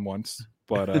spot with him once,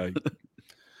 but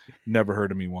never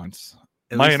heard of me once.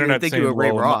 My internet saying low.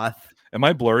 Ray Roth. Am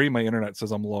I blurry? My internet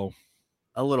says I'm low.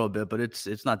 A little bit, but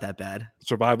it's not that bad.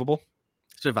 Survivable?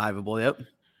 Survivable, yep.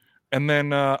 And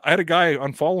then I had a guy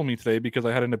unfollow me today because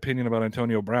I had an opinion about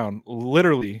Antonio Brown.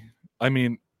 Literally, I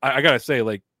mean, I got to say,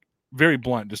 very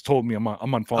blunt, just told me I'm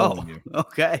unfollowing you.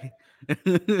 Okay.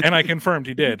 And I confirmed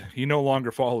he did. He no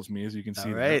longer follows me, as you can see.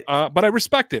 All right. But I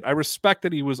respect it. I respect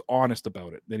that he was honest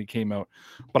about it, that he came out.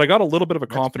 But I got a little bit of a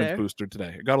confidence booster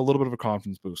today. I got a little bit of a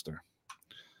confidence booster.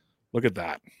 Look at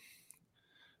that.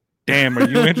 Damn, are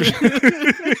you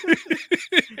interested?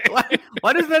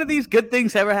 Why does none of these good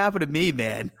things ever happen to me,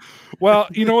 man? Well,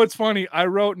 it's funny. I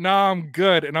wrote, "Nah, I'm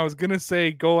good," and I was gonna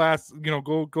say, go ask,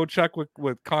 go check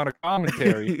with Connor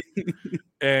commentary,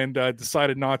 and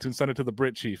decided not to and send it to the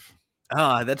Brit Chief.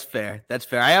 Oh, that's fair. That's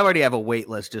fair. I already have a wait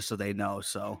list just so they know.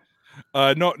 So,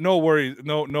 no worries.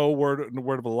 No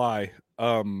word of a lie.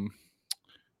 That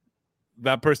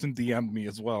person DM'd me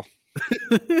as well.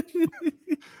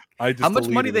 How much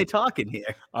money they talking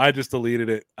here? I just deleted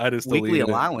it. Weekly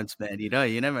allowance, man. You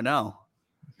never know.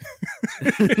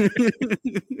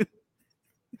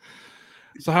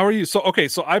 So how are you? So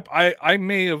I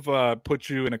may have put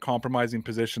you in a compromising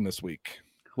position this week.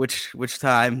 Which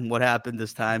time? What happened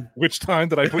this time? Which time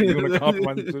did I put you in a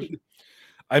compromising position?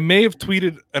 I may have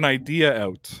tweeted an idea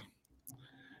out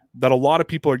that a lot of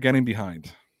people are getting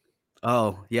behind.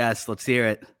 Oh, yes. Let's hear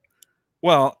it.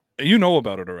 Well, you know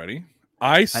about it already.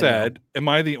 I know. said, am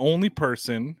I the only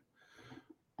person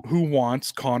who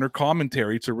wants Connor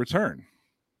commentary to return?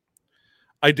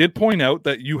 I did point out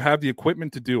that you have the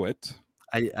equipment to do it.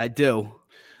 I do.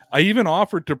 I even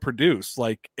offered to produce,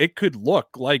 like, it could look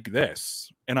like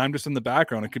this, and I'm just in the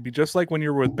background. It could be just like when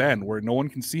you're with Ben, where no one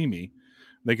can see me.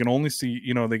 They can only see,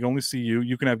 they can only see you.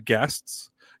 You can have guests.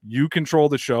 You control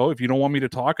the show. If you don't want me to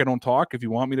talk, I don't talk. If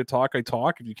you want me to talk, I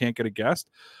talk. If you can't get a guest.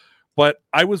 But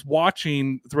I was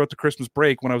watching throughout the Christmas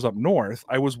break when I was up north,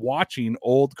 I was watching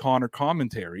old Connor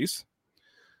commentaries.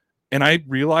 And I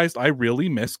realized I really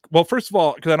miss, well, first of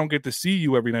all, because I don't get to see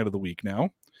you every night of the week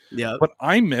now. Yeah. But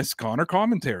I miss Connor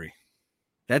commentary.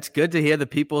 That's good to hear the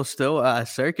people still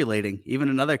circulating, even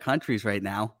in other countries right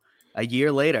now, a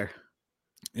year later.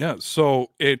 Yeah, so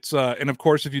it's and of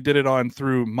course, if you did it on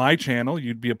through my channel,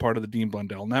 you'd be a part of the Dean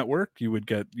Blundell network. You would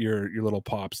get your little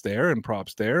pops there and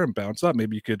props there and bounce up.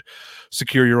 Maybe you could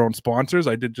secure your own sponsors.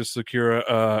 I did just secure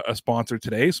a sponsor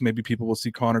today, so maybe people will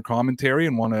see Connor commentary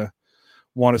and want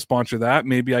to sponsor that.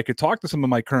 Maybe I could talk to some of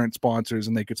my current sponsors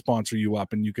and they could sponsor you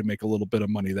up, and you could make a little bit of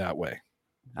money that way.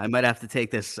 I might have to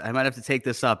take this.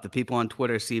 up. The people on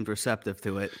Twitter seemed receptive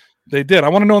to it. They did. I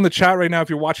want to know in the chat right now, if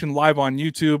you're watching live on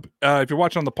YouTube, if you're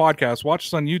watching on the podcast, watch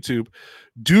this on YouTube.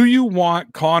 Do you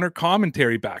want Connor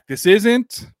commentary back? This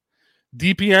isn't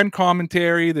DPN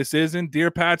commentary. This isn't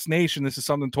Dear Pats Nation. This is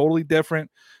something totally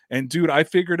different. And dude, I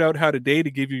figured out how today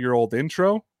to give you your old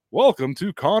intro. Welcome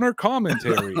to Connor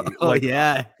commentary.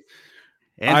 Yeah.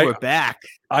 And we're back.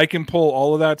 I can pull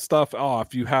all of that stuff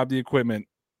off. You have the equipment.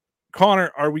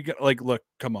 Connor, are we look,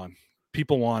 come on.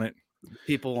 People want it.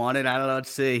 People want it. I don't know. Let's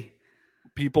see.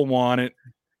 People want it.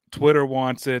 Twitter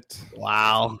wants it.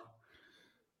 Wow.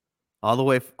 All the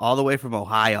way from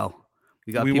Ohio.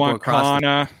 We got people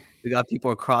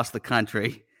across the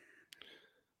country.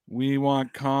 We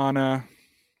want Connor.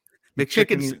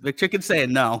 McChicken's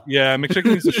saying no. Yeah,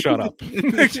 McChicken needs to shut up.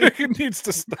 McChicken needs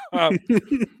to stop.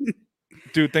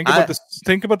 Dude, think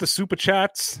about the super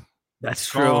chats. That's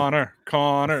true.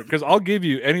 Connor. Because I'll give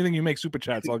you anything you make super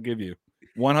chats, I'll give you.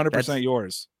 100%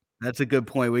 yours. That's a good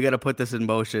point. We got to put this in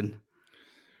motion.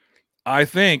 I'm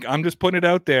just putting it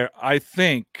out there. I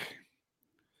think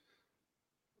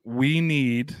we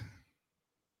need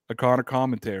a Connor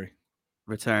commentary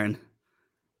return.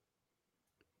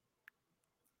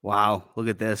 Wow, look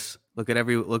at this. Look at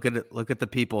the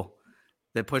people.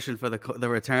 They're pushing for the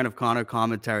return of Connor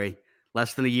commentary.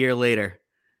 Less than a year later,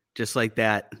 just like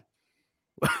that.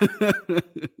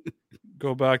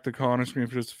 Go back to Connor screen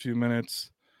for just a few minutes.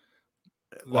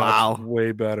 Wow, that's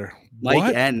way better.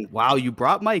 Mike N. Wow, you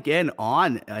brought Mike N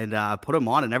on and put him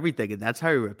on and everything, and that's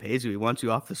how he repays you. He wants you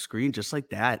off the screen just like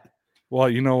that. Well,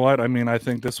 you know what? I mean, I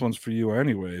think this one's for you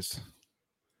anyways.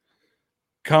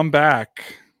 Come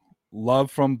back. Love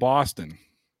from Boston.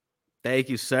 Thank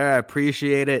you, sir. I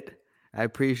appreciate it.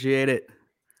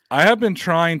 I have been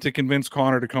trying to convince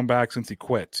Connor to come back since he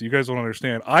quit. So you guys don't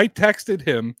understand. I texted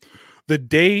him the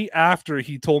day after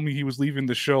he told me he was leaving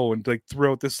the show and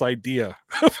threw out this idea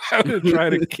of how to try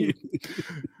to keep.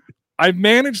 I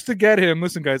managed to get him.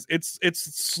 Listen, guys, it's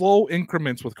slow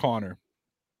increments with Connor.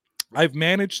 I've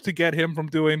managed to get him from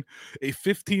doing a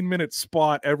 15-minute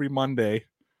spot every Monday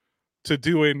to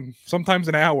doing sometimes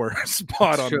an hour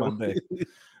spot on Monday.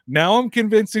 Now I'm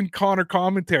convincing Connor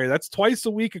commentary. That's twice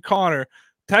a week of Connor.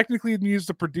 Technically, me as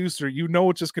the producer,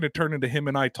 it's just going to turn into him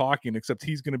and I talking, except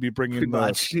he's going to be bringing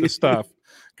the stuff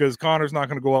because Connor's not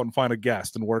going to go out and find a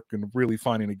guest and work and really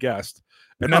finding a guest.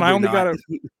 And then I only got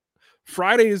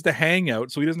Friday is the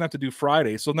hangout, so he doesn't have to do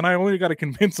Friday. So then I only got to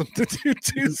convince him to do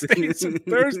Tuesdays and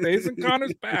Thursdays, and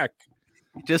Connor's back.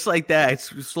 Just like that.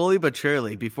 It's slowly but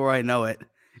surely. Before I know it,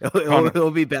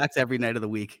 it'll be back to every night of the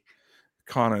week.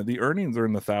 Connor, the earnings are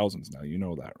in the thousands now. You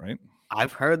know that, right?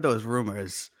 I've heard those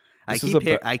rumors. I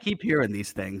keep hearing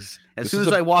these things. As soon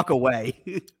as I walk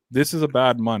away. This is a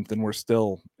bad month, and we're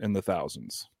still in the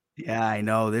thousands. Yeah, I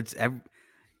know.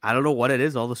 I don't know what it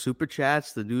is. All the super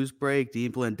chats, the news break,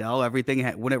 Dean Blundell, everything.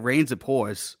 When it rains, it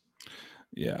pours.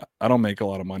 Yeah, I don't make a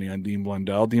lot of money on Dean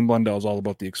Blundell. Dean Blundell is all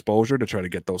about the exposure to try to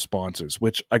get those sponsors,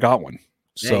 which I got one.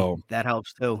 So that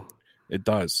helps too. It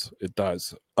does.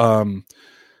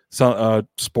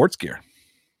 Sports gear,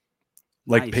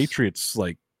 like nice. Patriots,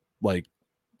 like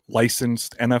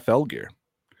licensed NFL gear.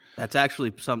 That's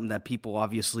actually something that people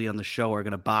obviously on the show are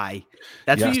going to buy.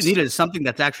 That's what you need, is something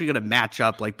that's actually going to match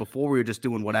up. Like before we were just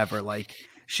doing whatever, like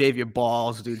shave your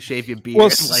balls, dude. Shave your beard. Well,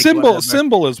 like,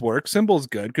 symbol is work. Symbol is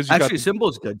good because actually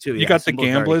symbol's good too. You Yeah, got the Symbol's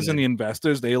very gamblers and good. the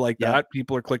investors. They like Yep. that.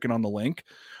 People are clicking on the link.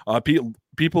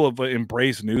 People have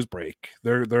embraced Newsbreak.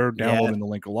 They're downloading the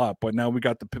link a lot. But now they've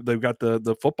got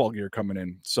the football gear coming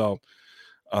in. So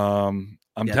I'm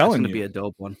telling it's you, be a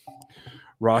dope one.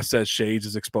 Ross says Shades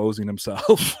is exposing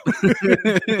himself.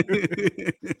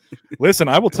 Listen,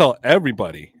 I will tell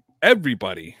everybody.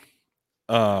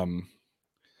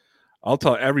 I'll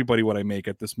tell everybody what I make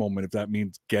at this moment if that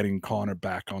means getting Connor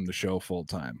back on the show full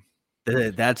time.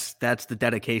 That's the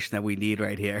dedication that we need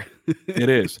right here. It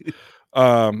is.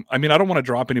 I mean, I don't want to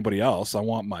drop anybody else. I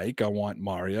want Mike. I want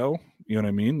Mario. You know what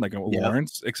I mean? Like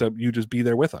Lawrence, except you just be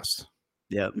there with us.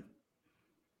 Yep.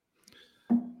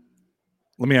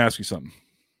 Let me ask you something.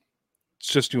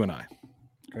 It's just you and I.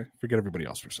 Okay? Forget everybody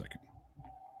else for a second.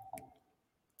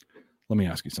 Let me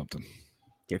ask you something.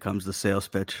 Here comes the sales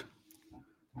pitch.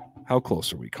 How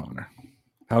close are we, Connor?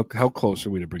 How close are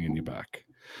we to bringing you back?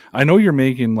 I know you're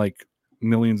making like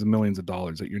millions and millions of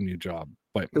dollars at your new job,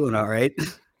 but doing all right.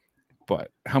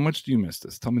 But how much do you miss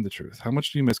this? Tell me the truth. How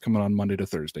much do you miss coming on Monday to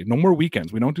Thursday? No more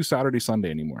weekends. We don't do Saturday,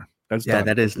 Sunday anymore. That's done.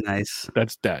 That is nice.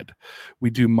 That's dead. We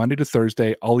do Monday to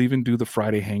Thursday. I'll even do the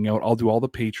Friday hangout. I'll do all the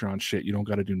Patreon shit. You don't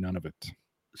got to do none of it.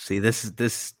 See, this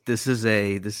is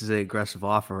a aggressive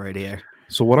offer right here.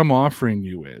 So what I'm offering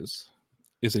you is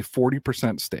a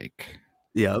 40% stake.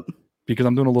 Yep. Because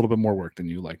I'm doing a little bit more work than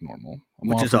you, like normal.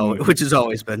 Which has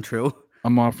always been true.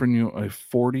 I'm offering you a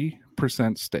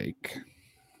 40% stake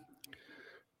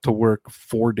to work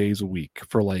 4 days a week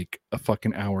for like a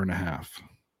fucking hour and a half.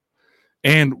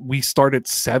 And we start at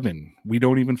 7. We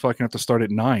don't even fucking have to start at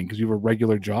 9 because you have a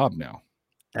regular job now.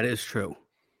 That is true.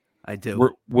 I do.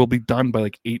 We'll be done by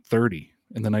like 8:30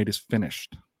 and the night is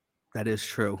finished. That is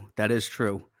true. That is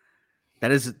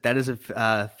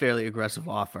a fairly aggressive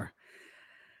offer.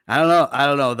 I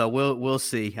don't know though. We'll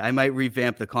see. I might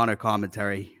revamp the Connor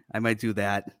commentary. I might do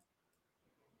that.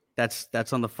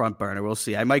 That's on the front burner. We'll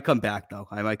see. I might come back though.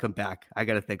 I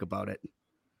got to think about it.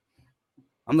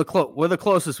 We're the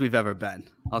closest we've ever been.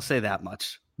 I'll say that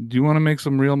much. Do you want to make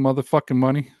some real motherfucking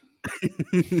money?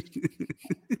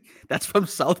 That's from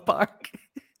South Park.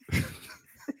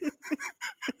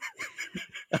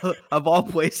 Of all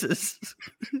places.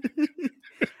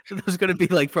 So there's going to be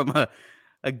like from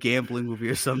a gambling movie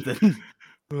or something.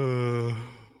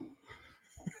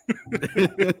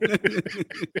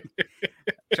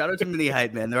 Shout out to Mini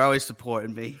Hype, man. They're always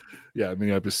supporting me. Yeah,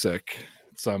 Mini Hype is sick.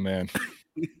 It's on, man.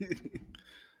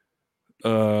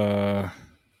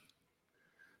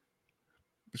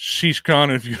 Sheesh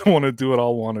Khan, if you don't want to do it,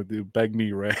 I'll want to do. Beg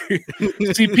me, Ray.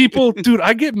 See, people, dude,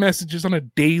 I get messages on a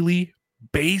daily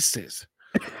basis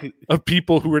of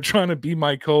people who are trying to be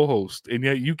my co-host, and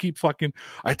yet you keep fucking.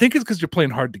 I think it's because you're playing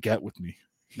hard to get with me.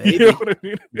 Maybe. You know what I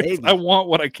mean? Maybe. I want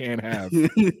what I can't have.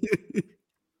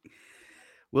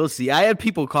 We'll see. I had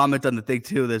people comment on the thing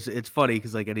too. It's funny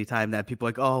because like anytime that people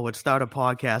are like, oh, let's start a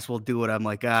podcast, we'll do it. I'm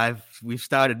like, we've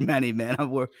started many, man.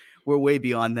 We're way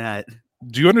beyond that.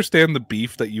 Do you understand the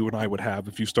beef that you and I would have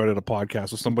if you started a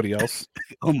podcast with somebody else?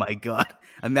 Oh my God.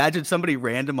 Imagine somebody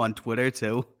random on Twitter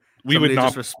too. We would not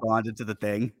just responded to the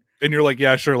thing. And you're like,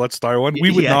 yeah, sure, let's start one.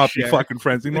 We would not be sure. fucking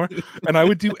friends anymore. And I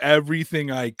would do everything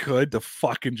I could to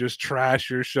fucking just trash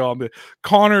your show. I'm like,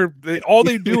 Connor, all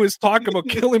they do is talk about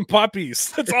killing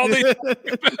puppies. That's all they do.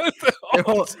 Their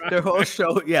whole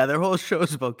show, their whole show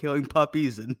is about killing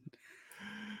puppies and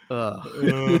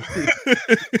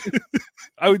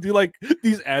I would do like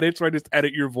these edits where I just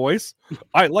edit your voice.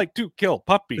 I like to kill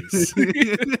puppies.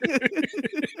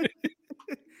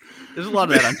 There's a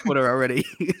lot of that on Twitter already.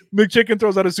 McChicken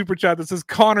throws out a super chat that says,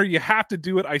 Connor, you have to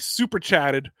do it. I super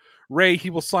chatted. Ray, he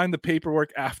will sign the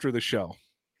paperwork after the show.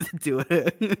 Do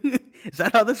it. Is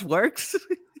that how this works?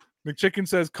 McChicken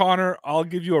says, Connor, I'll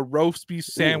give you a roast beef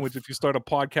sandwich if you start a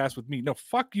podcast with me. No,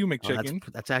 fuck you, McChicken.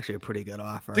 That's actually a pretty good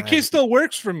offer. The kid still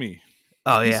works for me.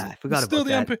 Oh, yeah. I forgot about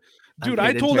that. Dude,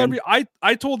 I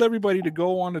told everybody to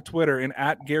go on to Twitter and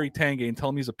at Gary Tange and tell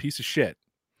him he's a piece of shit.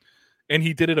 And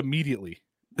he did it immediately.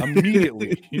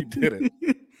 Immediately, he did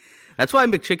it. That's why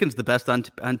McChicken's the best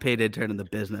unpaid intern in the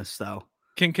business, though.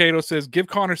 Kinkado says, give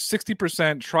Connor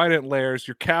 60%, Trident Layers,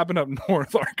 your cabin up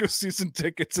north, Arco season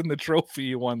tickets, and the trophy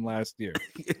you won last year.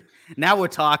 Now we're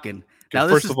talking. Now,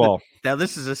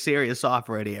 this is a serious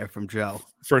offer right here from Joe.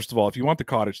 First of all, if you want the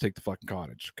cottage, take the fucking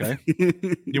cottage, okay?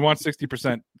 You want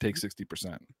 60%, take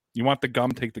 60%. You want the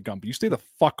gum, take the gum. But you stay the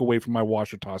fuck away from my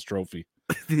washer toss trophy.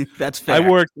 That's fair. I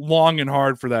worked long and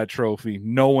hard for that trophy.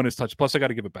 No one has touched. Plus, I got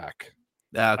to give it back.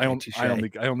 Okay,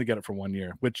 I only get it for 1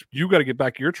 year, which you got to get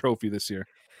back your trophy this year.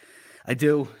 I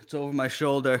do. It's over my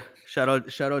shoulder. Shout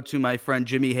out to my friend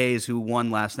Jimmy Hayes, who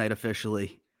won last night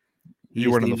officially.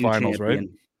 You weren't in the new finals, right?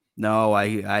 No,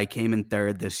 I came in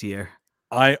third this year.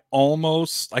 I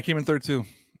came in third too.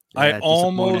 Yeah, I disappointing.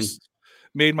 almost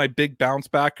made my big bounce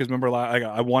back because remember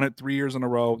I won it 3 years in a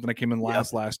row. Then I came in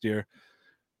last year,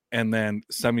 and then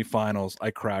semifinals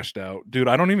I crashed out. Dude,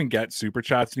 I don't even get super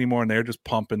chats anymore, and they're just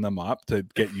pumping them up to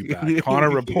get you back. Connor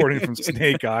reporting from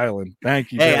Snake Island.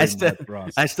 Thank you. Hey, very much,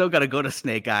 Ross. I still got to go to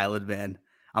Snake Island, man.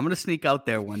 I'm gonna sneak out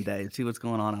there one day and see what's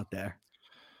going on out there.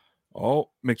 Oh,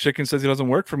 McChicken says he doesn't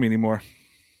work for me anymore.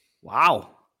 Wow.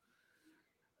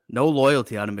 No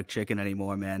loyalty out of McChicken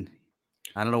anymore, man.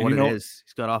 I don't know what it is.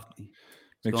 He's got off.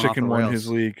 McChicken won his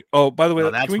league. Oh, by the way,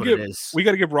 that's what it is. We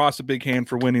got to give Ross a big hand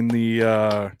for winning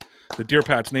the Deer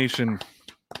Pats Nation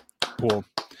pool.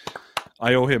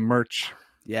 I owe him merch.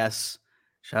 Yes.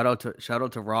 Shout out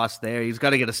to Ross there. He's got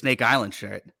to get a Snake Island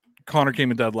shirt. Connor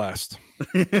came in dead last.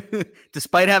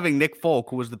 Despite having Nick Folk,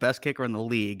 who was the best kicker in the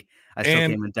league, I still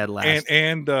came in dead last.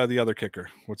 And the other kicker.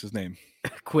 What's his name?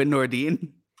 Quinn Nordine.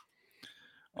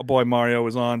 A boy Mario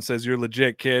was on, says you're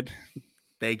legit, kid.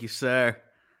 Thank you, sir.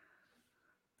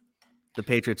 The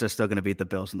Patriots are still going to beat the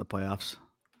Bills in the playoffs.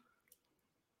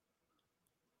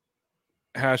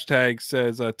 Hashtag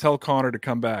says tell Connor to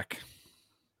come back.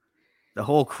 The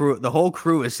whole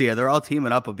crew is here. They're all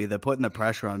teaming up with me. They're putting the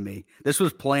pressure on me. This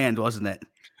was planned, wasn't it?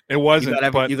 It wasn't.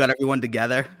 You got everyone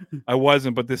together. I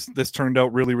wasn't, but this turned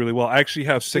out really, really well. I actually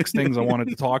have 6 things I wanted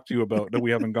to talk to you about that we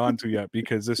haven't gone to yet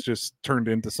because this just turned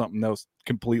into something else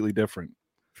completely different.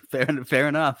 Fair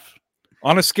enough.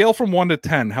 On a scale from 1 to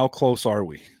 10, how close are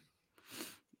we?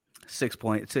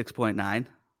 6.9.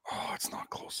 Oh, it's not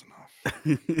close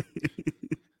enough.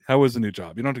 How was the new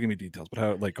job? You don't have to give me details, but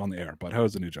how, like on the air, but how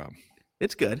is the new job?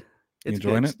 It's good. It's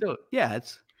enjoying it? Still, yeah,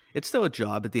 it's still a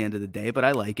job at the end of the day, but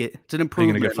I like it. It's an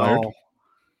improvement. Are you gonna get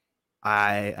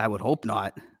fired? I would hope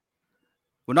not.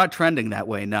 We're not trending that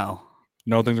way now.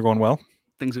 No, things are going well?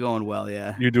 Things are going well,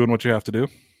 yeah. You're doing what you have to do?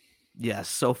 Yes,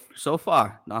 so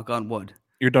far, knock on wood.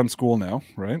 You're done school now,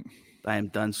 right? I am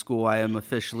done school. I am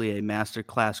officially a master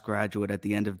class graduate at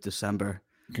the end of December.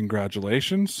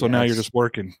 Congratulations. So now you're just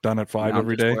working, done at 5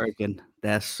 every day? Working.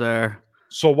 Yes, sir.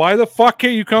 So why the fuck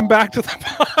can't you come back to the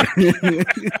pod?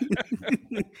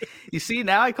 You see,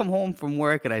 now I come home from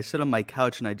work and I sit on my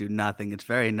couch and I do nothing. It's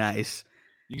very nice.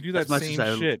 You can do that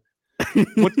same shit.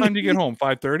 What time do you get home?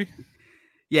 5:30?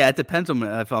 Yeah, it depends on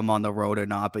if I'm on the road or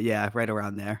not, but yeah, right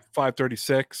around there.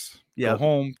 5:36. Yeah. Go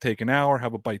home, take an hour,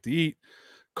 have a bite to eat.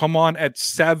 Come on at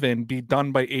 7, be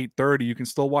done by 8:30. You can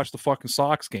still watch the fucking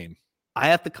Sox game. I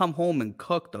have to come home and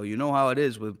cook, though. You know how it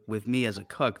is with me as a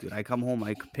cook, dude. I come home,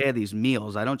 I prepare these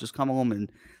meals. I don't just come home and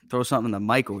throw something in the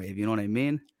microwave. You know what I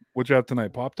mean? What'd you have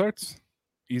tonight? Pop-Tarts?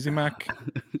 Easy Mac?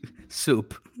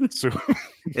 Soup. Soup.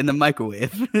 In the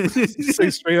microwave. Say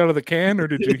straight out of the can, or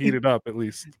did you heat it up at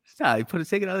least? No, you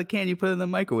take it out of the can, you put it in the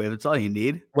microwave. That's all you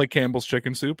need. Like Campbell's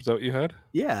chicken soup? Is that what you had?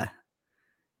 Yeah.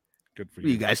 Good for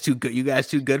you. You guys too good? You guys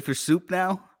too good for soup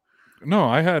now? No,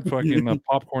 I had fucking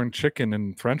popcorn chicken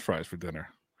and French fries for dinner.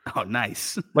 Oh,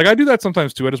 nice. Like I do that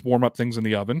sometimes too. I just warm up things in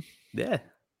the oven. Yeah,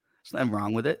 there's nothing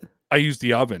wrong with it. I use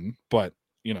the oven, but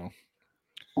you know.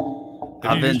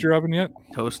 Have you used your oven yet?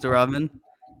 Toaster oven.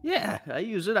 Yeah, I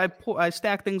use it. I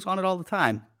stack things on it all the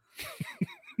time.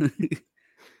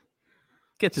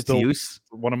 Gets its use.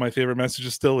 One of my favorite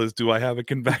messages still is, do I have a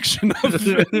convection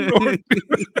oven?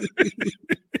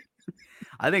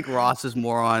 I think Ross is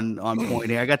more on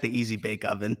point here. I got the Easy Bake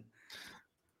Oven.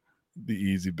 The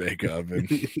Easy Bake Oven.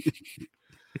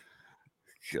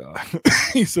 God.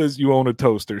 He says you own a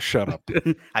toaster. Shut up.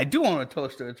 I do own a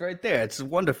toaster. It's right there. It's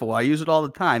wonderful. I use it all the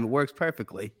time. It works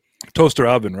perfectly. Toaster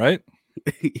oven, right?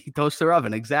 Toaster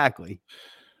oven, exactly.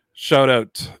 Shout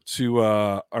out to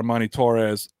Armani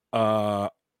Torres.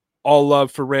 All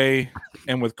love for Ray,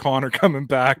 and with Connor coming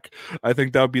back, I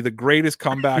think that would be the greatest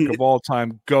comeback of all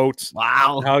time. Goats.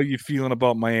 Wow. How are you feeling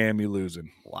about Miami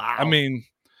losing? Wow. I mean,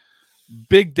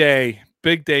 big day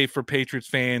for Patriots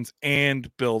fans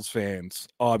and Bills fans,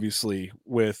 obviously,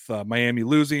 with Miami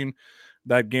losing.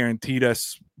 That guaranteed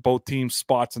us both teams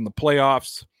spots in the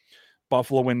playoffs.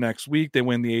 Buffalo win next week. They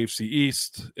win the AFC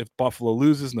East. If Buffalo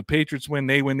loses and the Patriots win,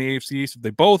 they win the AFC East. If they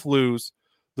both lose,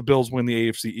 the Bills win the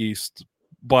AFC East.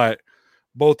 But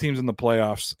both teams in the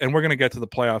playoffs, and we're going to get to the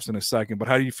playoffs in a second, but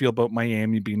how do you feel about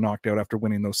Miami being knocked out after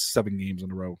winning those 7 games in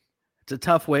a row? It's a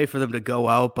tough way for them to go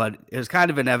out, but it was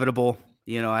kind of inevitable.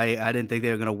 You know, I didn't think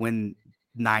they were going to win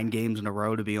 9 games in a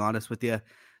row, to be honest with you.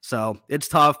 So it's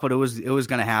tough, but it was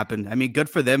going to happen. I mean, good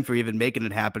for them for even making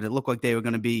it happen. It looked like they were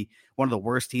going to be one of the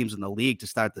worst teams in the league to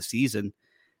start the season.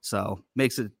 So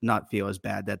makes it not feel as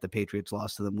bad that the Patriots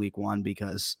lost to them week 1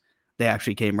 because they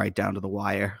actually came right down to the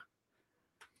wire.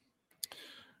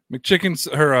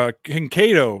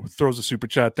 Kincaid throws a super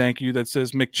chat, thank you, that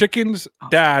says McChicken's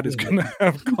dad is going to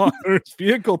have Connor's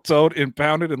vehicle towed,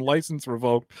 impounded, and license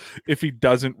revoked if he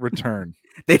doesn't return.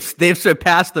 They've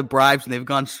surpassed the bribes and they've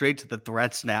gone straight to the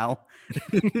threats now.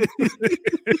 They're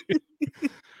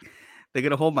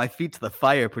going to hold my feet to the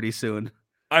fire pretty soon.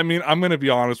 I mean, I'm going to be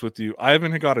honest with you. I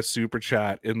haven't got a super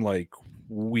chat in like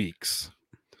weeks.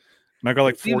 And I got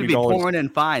like $40. Be pouring in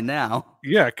fine now.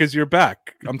 Yeah, because you're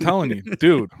back. I'm telling you,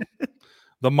 dude,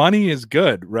 the money is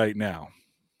good right now.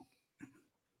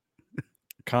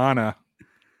 Kana.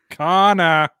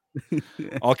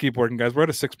 I'll keep working, guys. We're at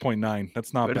a 6.9.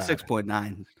 That's not bad. We're at a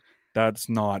 6.9. That's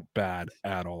not bad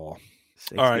at all.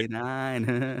 69.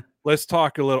 All right. Let's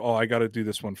talk a little. Oh, I got to do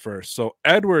this one first. So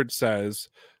Edward says,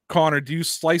 Connor, do you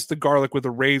slice the garlic with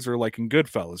a razor like in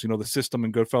Goodfellas? You know, the system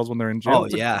in Goodfellas when they're in jail?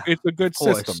 Oh, yeah. It's a good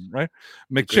system, right?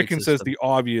 McChicken says the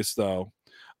obvious, though.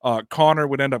 Connor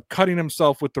would end up cutting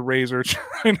himself with the razor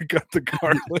trying to cut the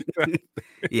garlic.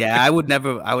 Yeah, I would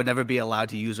never be allowed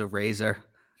to use a razor.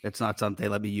 It's not something they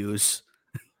let me use.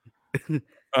 No,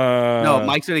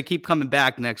 Mike's going to keep coming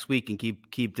back next week and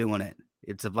keep doing it.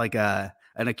 It's like an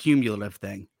accumulative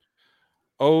thing.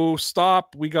 Oh,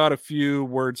 stop. We got a few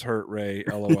words hurt, Ray.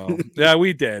 LOL. Yeah,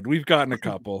 we did. We've gotten a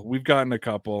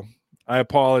couple. I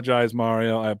apologize,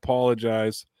 Mario. I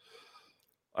apologize.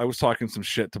 I was talking some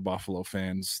shit to Buffalo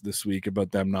fans this week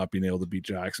about them not being able to beat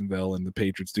Jacksonville and the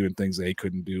Patriots doing things they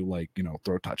couldn't do, like, you know,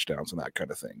 throw touchdowns and that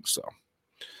kind of thing. So,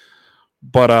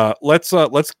 but let's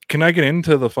can I get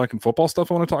into the fucking football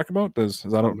stuff I want to talk about? Does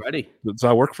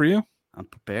that work for you? I'm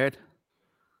prepared.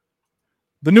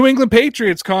 The New England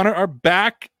Patriots, Connor, are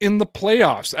back in the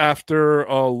playoffs after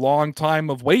a long time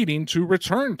of waiting to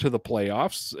return to the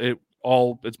playoffs.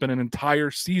 It's been an entire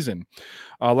season.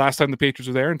 Last time the Patriots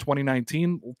were there in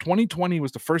 2019. 2020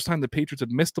 was the first time the Patriots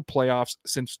had missed the playoffs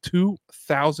since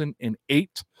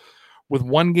 2008, with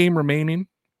one game remaining.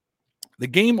 The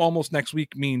game almost next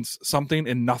week means something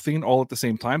and nothing all at the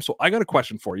same time. So I got a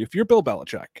question for you. If you're Bill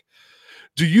Belichick,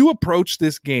 do you approach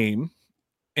this game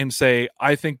and say,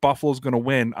 I think Buffalo's going to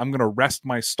win, I'm going to rest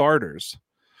my starters?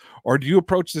 Or do you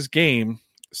approach this game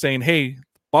saying, hey,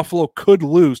 Buffalo could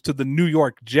lose to the New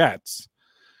York Jets,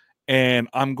 and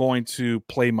I'm going to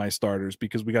play my starters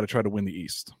because we got to try to win the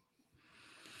East?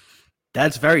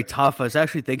 That's very tough. I was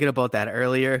actually thinking about that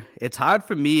earlier. It's hard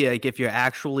for me, like, if you're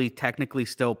actually technically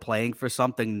still playing for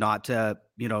something, not to,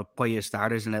 play your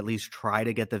starters and at least try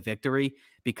to get the victory,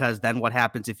 because then what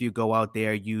happens if you go out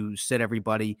there, you sit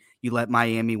everybody, you let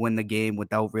Miami win the game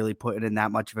without really putting in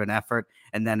that much of an effort,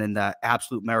 and then in the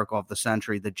absolute miracle of the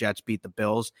century, the Jets beat the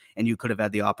Bills, and you could have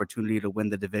had the opportunity to win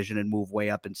the division and move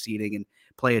way up in seeding and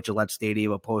play at Gillette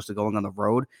Stadium opposed to going on the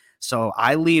road. So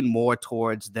I lean more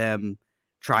towards them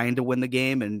trying to win the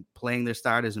game and playing their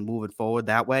starters and moving forward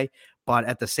that way. But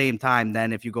at the same time,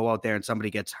 then if you go out there and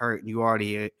somebody gets hurt and you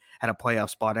already had a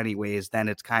playoff spot anyways, then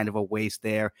it's kind of a waste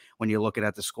there when you're looking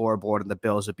at the scoreboard and the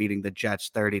Bills are beating the Jets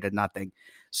 30-0.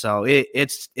 So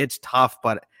it's tough,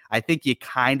 but I think you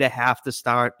kind of have to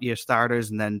start your starters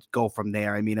and then go from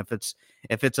there. I mean, if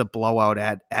it's a blowout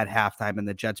at halftime in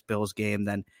the Jets-Bills game,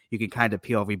 then you can kind of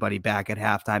peel everybody back at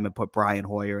halftime and put Brian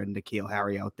Hoyer and N'Keal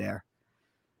Harry out there.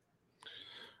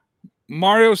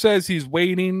 Mario says he's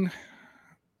waiting.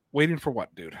 Waiting for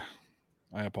what, dude?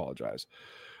 I apologize.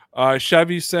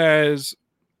 Chevy says,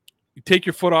 you take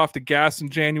your foot off the gas in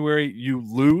January, you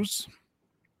lose.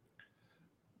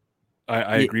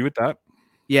 I agree with that.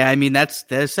 Yeah, I mean,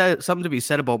 there's something to be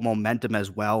said about momentum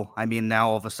as well. I mean, now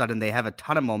all of a sudden they have a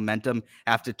ton of momentum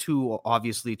after two of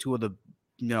the,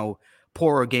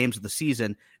 poorer games of the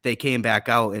season. They came back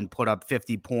out and put up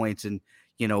 50 points and,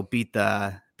 beat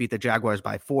the Jaguars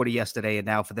by 40 yesterday, and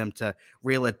now for them to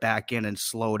reel it back in and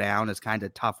slow down is kind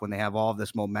of tough when they have all of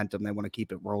this momentum. They want to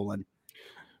keep it rolling.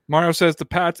 Mario says the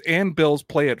Pats and Bills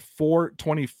play at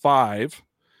 4:25.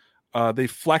 They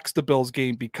flexed the Bills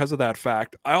game because of that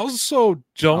fact. I also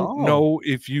don't know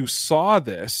if you saw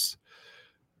this.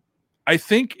 I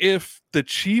think if the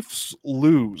Chiefs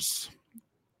lose,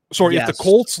 if the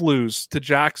Colts lose to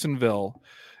Jacksonville,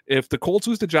 if the Colts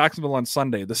lose to Jacksonville on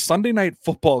Sunday, the Sunday night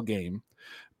football game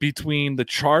between the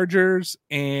Chargers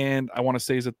and I want to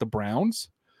say, is it the Browns?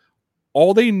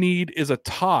 All they need is a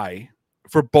tie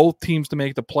for both teams to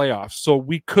make the playoffs. So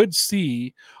we could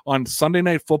see on Sunday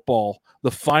Night Football, the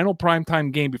final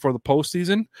primetime game before the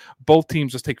postseason, both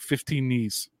teams just take 15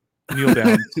 knees kneel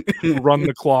down, run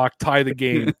the clock, tie the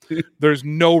game. There's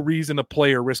no reason to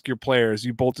play or risk your players.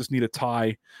 You both just need a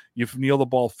tie. You kneel the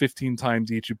ball 15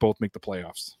 times each. You both make the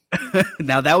playoffs.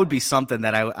 Now that would be something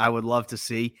that I would love to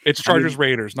see. It's Chargers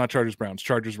Raiders, not Chargers Browns.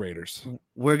 Chargers Raiders.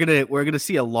 We're gonna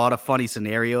see a lot of funny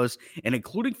scenarios, and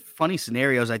including funny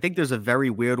scenarios, I think there's a very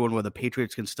weird one where the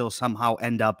Patriots can still somehow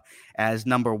end up as the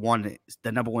number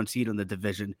one seed in the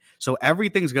division. So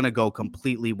everything's gonna go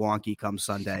completely wonky come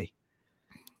Sunday.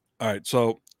 All right.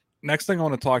 So next thing I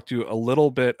want to talk to you a little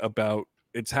bit about.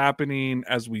 It's happening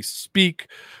as we speak.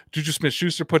 Juju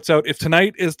Smith-Schuster puts out, if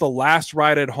tonight is the last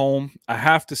ride at home, I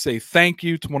have to say thank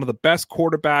you to one of the best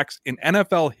quarterbacks in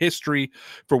NFL history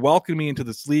for welcoming me into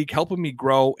this league, helping me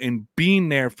grow, and being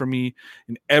there for me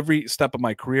in every step of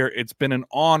my career. It's been an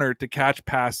honor to catch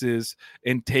passes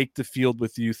and take the field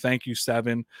with you. Thank you,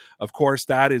 Seven. Of course,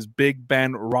 that is Big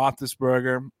Ben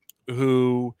Roethlisberger,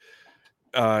 who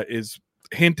is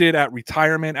hinted at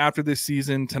retirement after this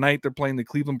season. Tonight, they're playing the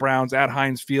Cleveland Browns at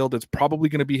Heinz Field. It's probably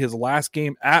going to be his last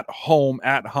game at home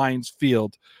at Heinz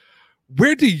Field.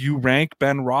 Where do you rank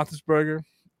Ben Roethlisberger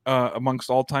amongst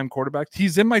all-time quarterbacks?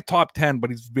 He's in my top 10, but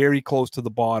he's very close to the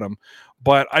bottom.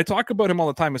 But I talk about him all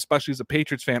the time, especially as a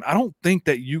Patriots fan. I don't think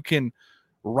that you can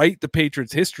write the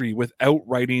Patriots history without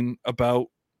writing about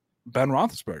Ben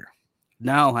Roethlisberger.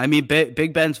 No, I mean,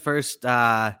 Big Ben's first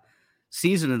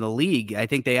season in the league, I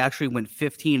think they actually went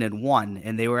 15-1,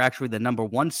 and they were actually the number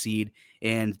one seed.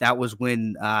 And that was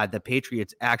when the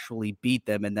Patriots actually beat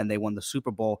them, and then they won the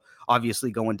Super Bowl. Obviously,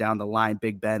 going down the line,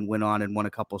 Big Ben went on and won a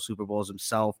couple of Super Bowls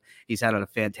himself. He's had a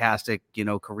fantastic,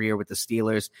 career with the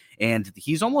Steelers, and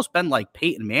he's almost been like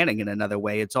Peyton Manning in another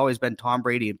way. It's always been Tom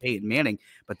Brady and Peyton Manning,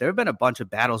 but there have been a bunch of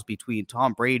battles between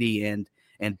Tom Brady and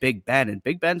Big Ben, and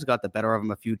Big Ben's got the better of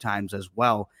him a few times as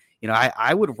well.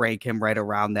 I would rank him right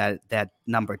around that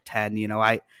number 10.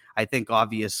 I think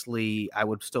obviously I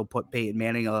would still put Peyton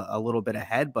Manning a little bit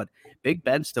ahead, but Big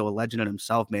Ben's still a legend in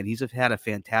himself, man. He's had a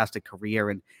fantastic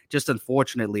career, and just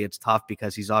unfortunately it's tough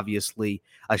because he's obviously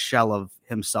a shell of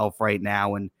himself right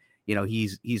now, and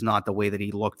he's not the way that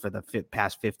he looked for the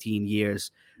past 15 years.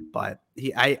 But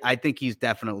I think he's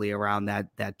definitely around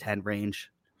that 10 range.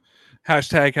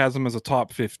 Hashtag has him as a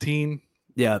top 15.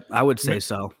 Yeah, I would say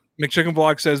so. McChicken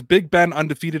Vlog says Big Ben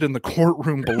undefeated in the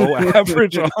courtroom, below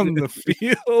average on the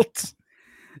field.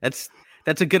 That's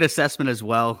a good assessment as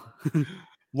well.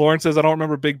 Lauren says, I don't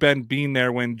remember Big Ben being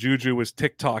there when Juju was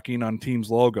TikToking on teams'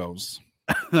 logos.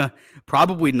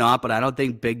 Probably not, but I don't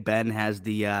think Big Ben has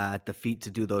the feet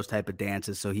to do those type of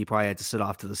dances, so he probably had to sit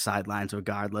off to the sidelines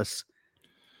regardless.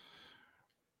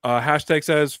 Hashtag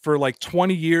says, for like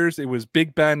 20 years, it was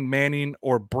Big Ben, Manning,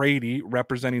 or Brady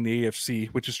representing the AFC,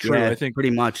 which is true. Yeah, I think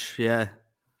pretty much, yeah.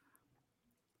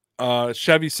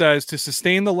 Chevy says, to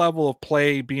sustain the level of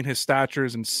play, being his stature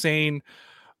is insane.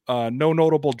 No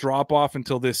notable drop-off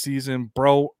until this season.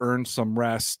 Bro earned some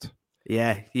rest.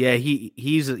 Yeah,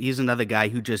 he's another guy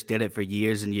who just did it for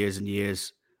years and years and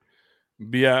years.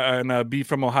 Yeah, and B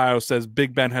from Ohio says,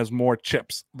 Big Ben has more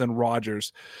chips than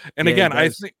Rodgers. And Yeah,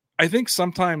 again, I think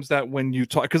sometimes that when you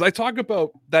talk, because I talk about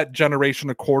that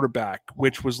generation of quarterback,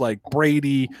 which was like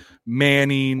Brady,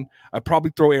 Manning, I'd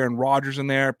probably throw Aaron Rodgers in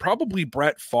there. Probably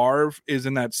Brett Favre is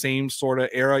in that same sort of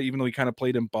era, even though he kind of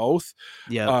played in both.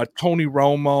 Yeah. Tony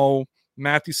Romo,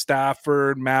 Matthew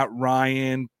Stafford, Matt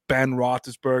Ryan, Ben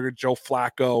Roethlisberger, Joe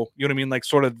Flacco, you know what I mean? Like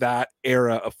sort of that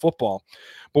era of football.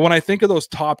 But when I think of those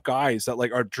top guys that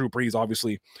like are Drew Brees,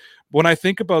 obviously, when I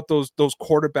think about those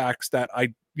quarterbacks that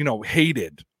I,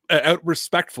 hated,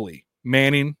 respectfully,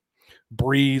 Manning,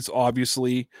 Breeze,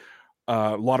 obviously,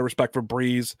 a lot of respect for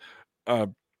Breeze.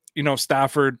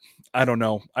 Stafford, I don't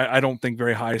know. I don't think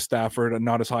very high of Stafford, and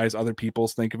not as high as other people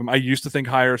think of him. I used to think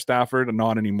higher of Stafford, and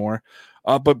not anymore.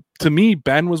 But to me,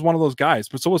 Ben was one of those guys.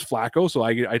 But so was Flacco, so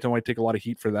I don't want to take a lot of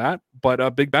heat for that.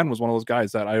 But Big Ben was one of those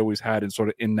guys that I always had in sort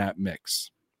of in that mix.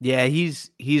 Yeah, he's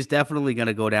definitely going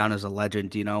to go down as a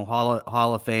legend. Hall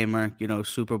of Famer.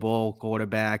 Super Bowl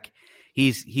quarterback.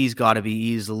 He's got to be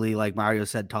easily, like Mario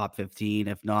said, top 15,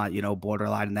 if not,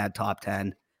 borderline in that top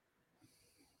 10.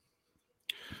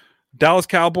 Dallas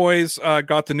Cowboys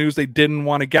got the news they didn't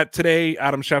want to get today.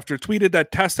 Adam Schefter tweeted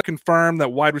that tests confirmed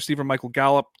that wide receiver Michael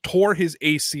Gallup tore his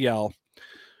ACL.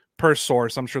 Per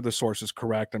source, I'm sure the source is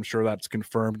correct. I'm sure that's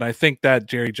confirmed. And I think that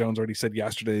Jerry Jones already said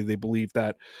yesterday they believe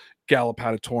that Gallup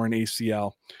had a torn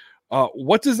ACL.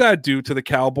 What does that do to the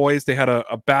Cowboys? They had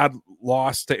a bad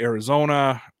loss to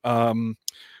Arizona.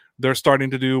 They're starting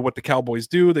to do what the Cowboys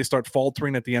do. They start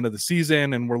faltering at the end of the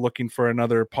season, and we're looking for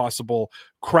another possible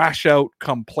crash out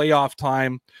come playoff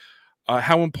time.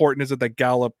 How important is it that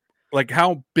Gallup Like,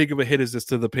 how big of a hit is this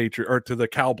to the Patriot or to the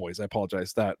Cowboys? I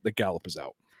apologize that the Gallup is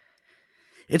out.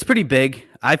 It's pretty big.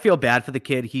 I feel bad for the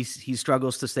kid. He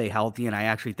struggles to stay healthy, and I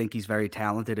actually think he's very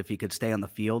talented if he could stay on the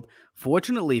field.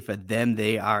 Fortunately for them,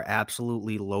 they are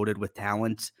absolutely loaded with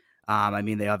talent. I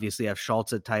mean, they obviously have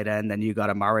Schultz at tight end. Then you got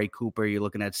Amari Cooper. You're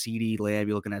looking at CeeDee Lamb.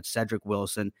 You're looking at Cedric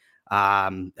Wilson. I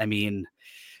mean,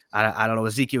 I don't know.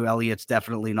 Ezekiel Elliott's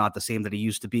definitely not the same that he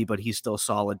used to be, but he's still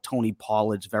solid. Tony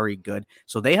Pollard's very good.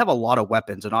 So they have a lot of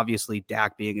weapons, and obviously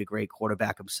Dak being a great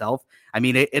quarterback himself. I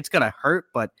mean, it's going to hurt,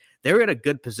 but they're in a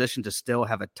good position to still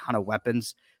have a ton of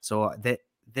weapons. So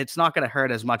that's not going to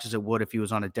hurt as much as it would if he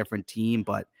was on a different team,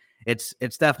 but it's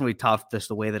definitely tough just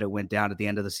the way that it went down at the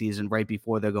end of the season, right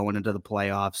before they're going into the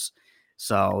playoffs.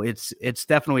 So it's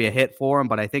definitely a hit for him,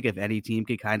 but I think if any team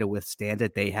can kind of withstand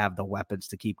it, they have the weapons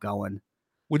to keep going.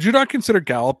 Would you not consider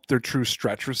Gallup their true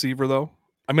stretch receiver, though?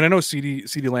 I mean, I know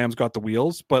CeeDee Lamb's got the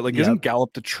wheels, but isn't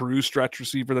Gallup the true stretch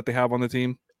receiver that they have on the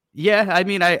team? Yeah, I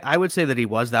mean, I would say that he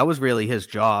was. That was really his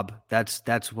job.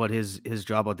 That's what his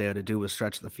job out there to do was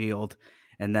stretch the field.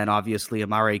 And then obviously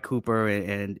Amari Cooper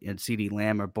and CeeDee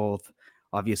Lamb are both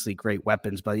obviously great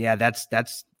weapons. But yeah,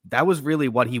 that was really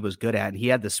what he was good at. And he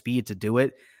had the speed to do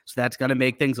it. So that's going to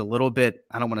make things a little bit,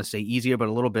 I don't want to say easier, but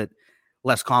a little bit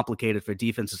less complicated for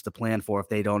defenses to plan for if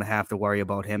they don't have to worry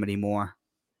about him anymore.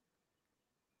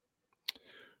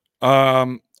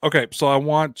 Okay, so I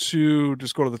want to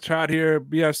just go to the chat here.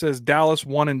 BF says Dallas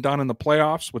one and done in the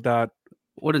playoffs. Would that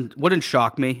wouldn't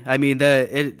shock me? I mean,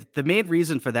 the main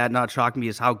reason for that not shocking me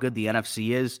is how good the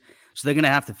NFC is. So they're going to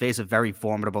have to face a very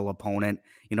formidable opponent.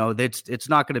 You know, it's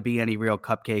not going to be any real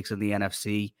cupcakes in the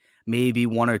NFC. Maybe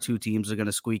one or two teams are going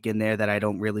to squeak in there that I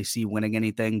don't really see winning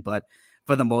anything, but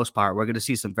for the most part, we're going to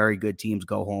see some very good teams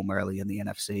go home early in the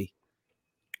NFC.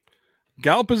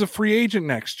 Gallup is a free agent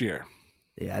next year.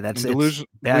 Yeah, that's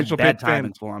bad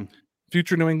timing for him.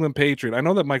 Future New England Patriot. I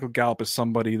know that Michael Gallup is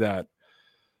somebody that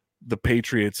the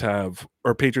Patriots have,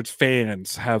 or Patriots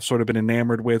fans have sort of been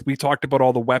enamored with. We talked about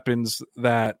all the weapons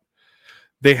that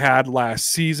they had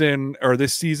last season or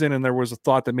this season, and there was a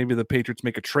thought that maybe the Patriots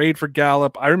make a trade for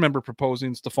Gallup. I remember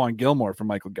proposing Stephon Gilmore for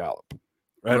Michael Gallup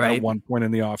right. At one point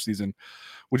in the offseason.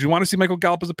 Would you want to see Michael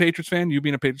Gallup as a Patriots fan? You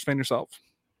being a Patriots fan yourself?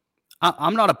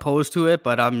 I'm not opposed to it,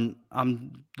 but I'm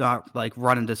not like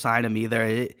running to sign him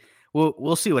either.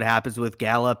 We'll see what happens with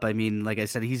Gallup. I mean, like I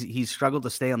said, he's struggled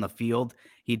to stay on the field.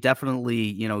 He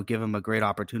definitely, give him a great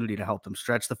opportunity to help them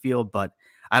stretch the field, but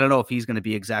I don't know if he's going to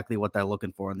be exactly what they're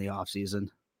looking for in the offseason.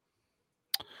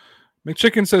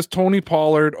 McChicken says Tony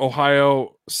Pollard,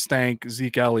 Ohio stank,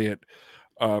 Zeke Elliott.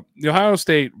 The Ohio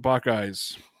State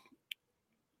Buckeyes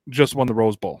just won the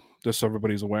Rose Bowl, just so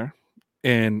everybody's aware.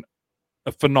 And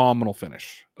a phenomenal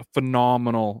finish.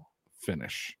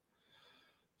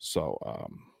 So,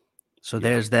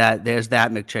 there's that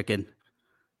McChicken.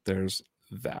 There's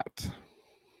that.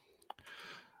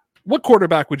 What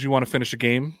quarterback would you want to finish a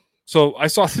game? So I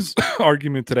saw this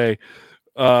argument today,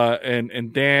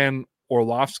 and Dan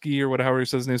Orlovsky or whatever he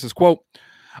says his name says, quote,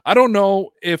 I don't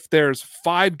know if there's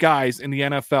 5 guys in the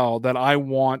NFL that I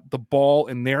want the ball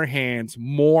in their hands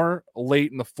more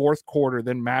late in the fourth quarter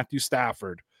than Matthew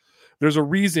Stafford. There's a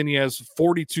reason he has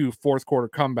 42 fourth quarter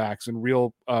comebacks, and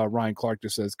real Ryan Clark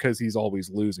just says because he's always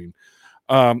losing.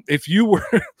 If you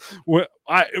were,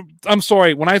 I'm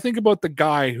sorry, when I think about the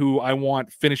guy who I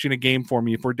want finishing a game for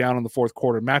me, if we're down in the fourth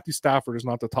quarter, Matthew Stafford is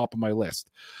not the top of my list.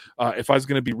 If I was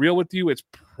going to be real with you, it's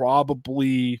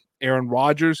probably Aaron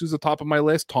Rodgers who's the top of my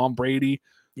list. Tom Brady,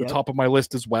 the top of my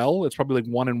list as well. It's probably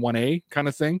like 1 and 1A kind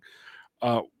of thing.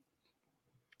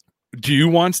 Do you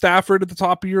want Stafford at the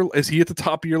top of is he at the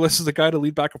top of your list as a guy to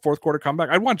lead back a fourth quarter comeback?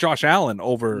 I'd want Josh Allen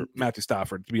over Matthew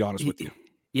Stafford, to be honest with you.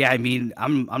 Yeah, I mean,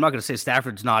 I'm not going to say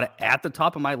Stafford's not at the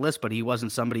top of my list, but he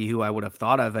wasn't somebody who I would have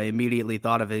thought of. I immediately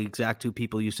thought of the exact 2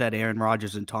 people you said, Aaron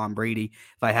Rodgers and Tom Brady.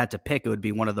 If I had to pick, it would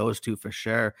be one of those 2 for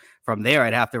sure. From there,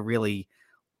 I'd have to really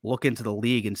look into the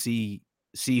league and see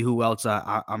who else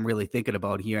I'm really thinking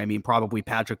about here. I mean, probably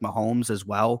Patrick Mahomes as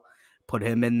well. Put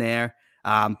him in there.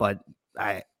 But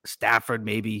Stafford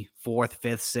maybe 4th,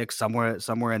 5th, 6th,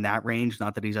 somewhere in that range.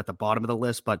 Not that he's at the bottom of the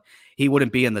list, but he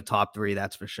wouldn't be in the top 3,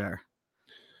 that's for sure.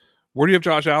 Where do you have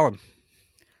Josh Allen?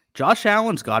 Josh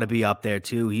Allen's got to be up there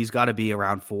too. He's got to be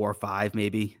around 4 or 5,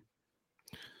 maybe.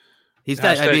 He's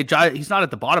not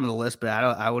at the bottom of the list, but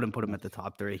I wouldn't put him at the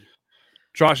top 3.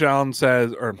 Josh Allen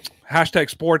says, or hashtag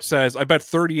sports says, I bet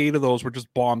 38 of those were just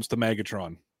bombs to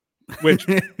Megatron. Which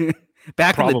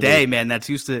back in the day, man, that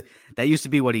used to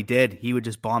be what he did. He would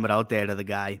just bomb it out there to the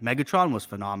guy. Megatron was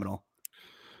phenomenal.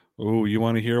 Oh, you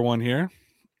want to hear one here?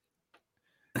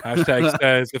 Hashtag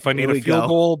says, if I need Here a we field go.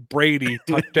 goal, Brady,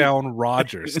 touchdown,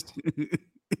 Rogers.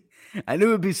 I knew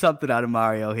it'd be something out of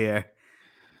Mario here.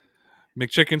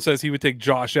 McChicken says he would take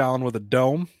Josh Allen with a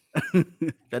dome.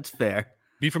 That's fair.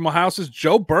 B from my house is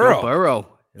Joe Burrow. Joe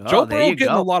Burrow. Oh, Joe there Burrow you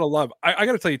getting go. a lot of love. I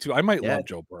got to tell you too. I might Yeah. love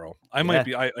Joe Burrow. I Yeah. might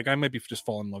be. I might be just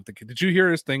falling in love with the kid. Did you hear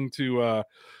his thing to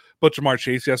Jamar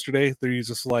Chase yesterday? That he's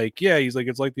just like, yeah, he's like,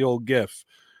 it's like the old GIF.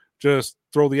 Just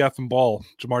throw the effing ball.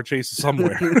 Jamar Chase is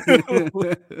somewhere.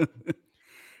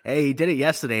 Hey, he did it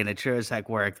yesterday, and it sure as heck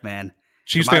worked, man.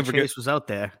 Chiefs Jamar fans were Chase was out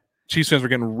there. Chiefs fans were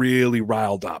getting really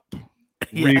riled up.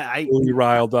 Yeah, really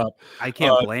riled up. I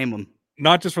can't blame him.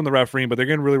 Not just from the refereeing, but they're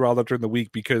getting really riled up during the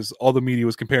week because all the media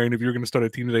was comparing, if you're going to start a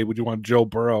team today, would you want Joe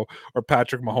Burrow or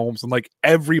Patrick Mahomes? And like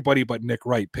everybody but Nick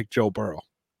Wright picked Joe Burrow.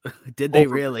 Did they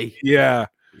really? Yeah.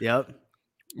 Yep.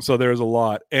 So there's a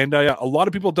lot. And a lot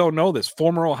of people don't know this.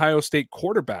 Former Ohio State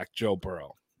quarterback Joe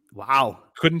Burrow. Wow.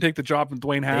 Couldn't take the job from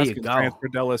Dwayne Haskins,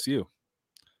 transferred to LSU.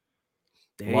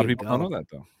 A lot of people don't know that,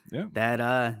 though.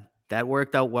 Yeah. That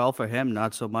worked out well for him,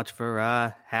 not so much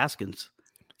for Haskins.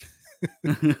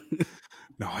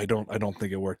 No, I don't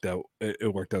think it worked out.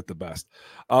 It worked out the best.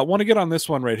 I want to get on this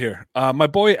one right here. My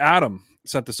boy Adam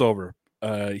sent this over.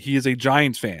 He is a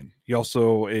Giants fan. He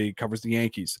also covers the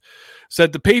Yankees.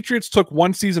 Said the Patriots took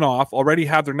one season off, already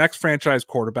have their next franchise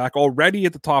quarterback, already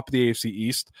at the top of the AFC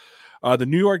East. The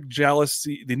New York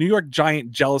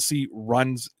Giant jealousy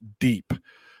runs deep.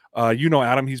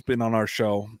 Adam, he's been on our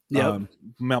show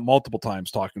multiple times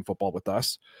talking football with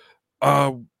us.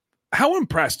 How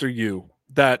impressed are you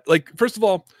that, like, first of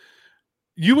all,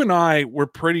 you and I were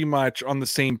pretty much on the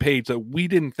same page that we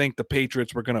didn't think the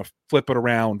Patriots were going to flip it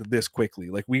around this quickly.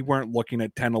 Like, we weren't looking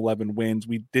at 10, 11 wins.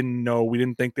 We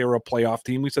didn't think they were a playoff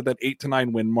team. We said that 8 to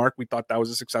 9 win mark. We thought that was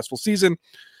a successful season.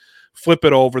 Flip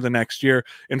it over the next year.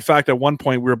 In fact, at one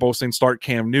point, we were both saying start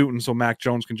Cam Newton so Mac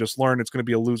Jones can just learn it's going to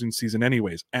be a losing season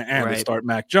anyways. And They start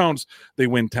Mac Jones. They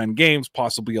win 10 games,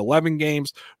 possibly 11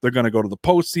 games. They're going to go to the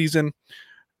postseason.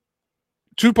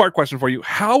 Two-part question for you.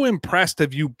 How impressed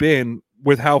have you been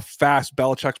with how fast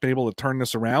Belichick's been able to turn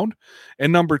this around?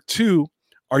 And number two,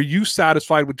 are you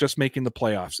satisfied with just making the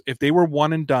playoffs? If they were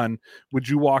one and done, would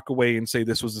you walk away and say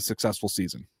this was a successful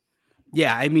season?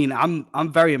 Yeah, I mean,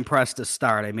 I'm very impressed to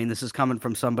start. I mean, this is coming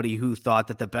from somebody who thought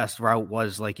that the best route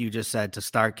was, like you just said, to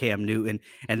start Cam Newton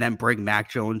and then bring Mac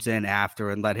Jones in after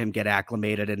and let him get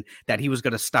acclimated, and that he was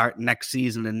going to start next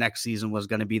season, and next season was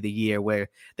going to be the year where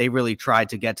they really tried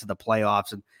to get to the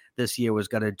playoffs, and this year was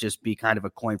going to just be kind of a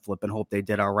coin flip and hope they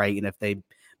did all right. And if they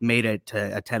made it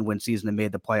to a 10-win season and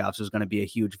made the playoffs, it was going to be a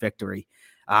huge victory.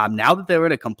 Now that they're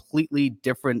in a completely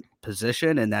different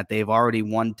position and that they've already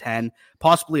won 10,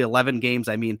 possibly 11 games,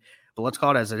 I mean, but let's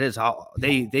call it as it is. How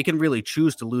they can really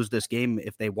choose to lose this game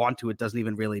if they want to. It doesn't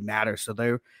even really matter. So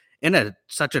they're in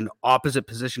such an opposite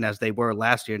position as they were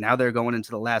last year. Now they're going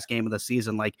into the last game of the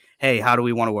season like, hey, how do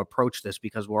we want to approach this?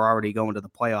 Because we're already going to the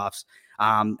playoffs.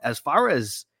 As far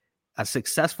as a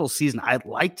successful season, I'd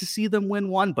like to see them win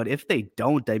one, but if they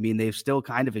don't, I mean, they've still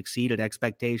kind of exceeded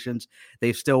expectations.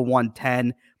 They've still won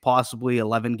 10, possibly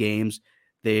 11 games.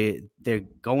 They're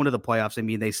going to the playoffs. I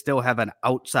mean, they still have an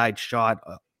outside shot,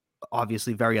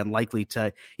 obviously very unlikely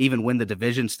to even win the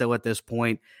division still at this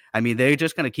point. I mean, they're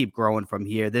just going to keep growing from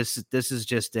here. This is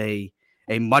just a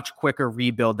much quicker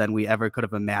rebuild than we ever could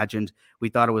have imagined. We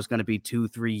thought it was going to be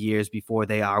 2-3 years before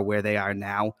they are where they are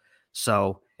now.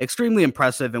 So extremely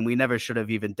impressive, and we never should have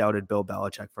even doubted Bill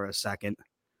Belichick for a second.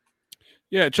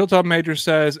 Yeah, Chilltop Major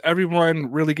says everyone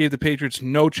really gave the Patriots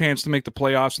no chance to make the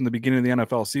playoffs in the beginning of the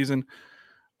NFL season.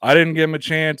 I didn't give them a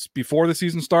chance before the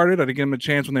season started. I didn't give them a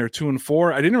chance when they were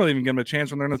 2-4. I didn't really even give them a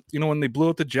chance when they're when they blew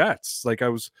out the Jets. Like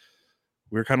we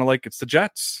were kind of like, it's the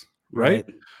Jets, right?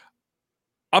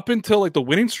 Up until like the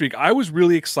winning streak, I was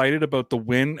really excited about the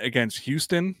win against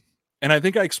Houston. And I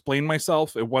think I explained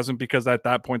myself. It wasn't because at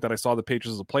that point that I saw the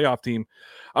Patriots as a playoff team.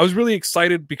 I was really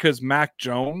excited because Mac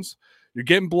Jones, you're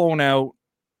getting blown out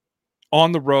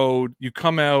on the road. You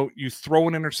come out, you throw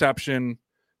an interception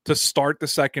to start the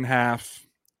second half.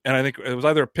 And I think it was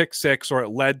either a pick six or it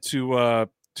led to a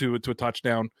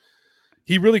touchdown.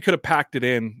 He really could have packed it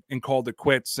in and called it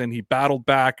quits. And he battled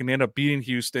back and ended up beating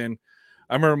Houston.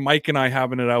 I remember Mike and I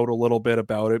having it out a little bit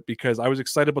about it because I was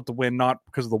excited about the win, not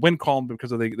because of the win column, but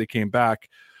because they came back.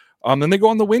 Then they go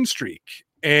on the win streak.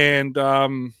 And,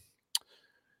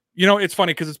 it's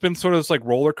funny because it's been sort of this like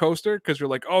roller coaster because you're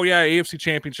like, oh, yeah, AFC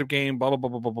championship game, blah, blah,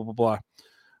 blah, blah, blah, blah,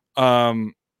 blah.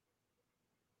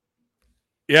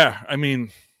 Yeah, I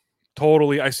mean,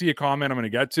 totally. I see a comment I'm going to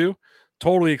get to.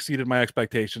 Totally exceeded my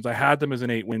expectations. I had them as an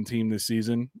 8-win team this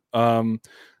season.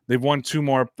 They They've won 2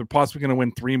 more. They're possibly going to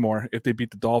win 3 more. If they beat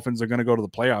the Dolphins, they're going to go to the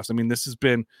playoffs. I mean, this has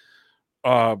been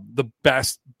the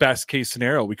best case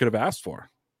scenario we could have asked for.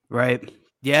 Right.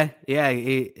 Yeah.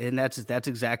 And that's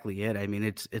exactly it. I mean,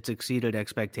 it's exceeded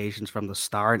expectations from the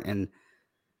start, and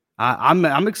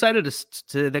I'm excited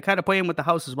to they're kind of playing with the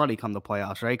house's money come the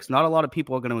playoffs, right? Because not a lot of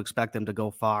people are going to expect them to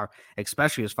go far,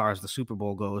 especially as far as the Super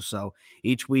Bowl goes. So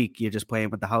each week you're just playing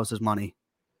with the house's money.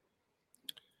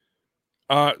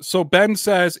 So Ben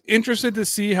says, interested to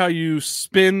see how you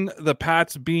spin the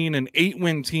Pats being an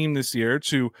 8-win team this year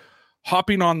to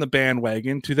hopping on the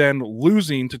bandwagon to then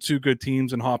losing to 2 good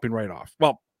teams and hopping right off.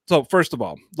 Well, so first of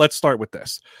all, let's start with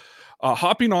this.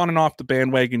 Hopping on and off the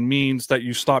bandwagon means that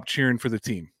you stop cheering for the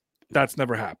team. That's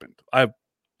never happened. I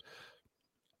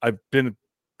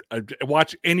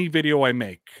watch any video I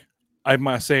make. I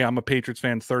must say I'm a Patriots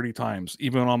fan 30 times,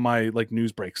 even on my like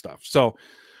news break stuff. So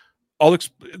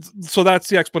so that's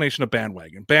the explanation of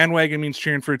bandwagon. Bandwagon means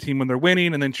cheering for a team when they're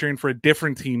winning and then cheering for a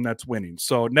different team that's winning.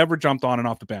 So never jumped on and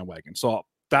off the bandwagon. So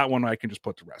that one I can just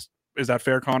put to rest. Is that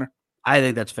fair, Connor? I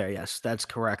think that's fair. Yes, that's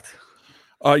correct.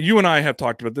 You and I have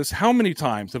talked about this. How many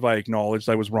times have I acknowledged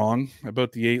I was wrong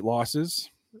about the 8 losses?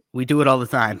 We do it all the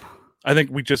time. I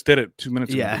think we just did it 2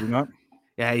 minutes ago. Did we not?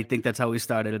 Yeah, I think that's how we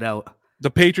started it out. The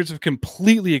Patriots have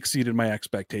completely exceeded my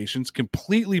expectations,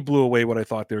 completely blew away what I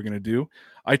thought they were going to do.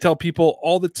 I tell people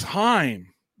all the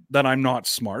time that I'm not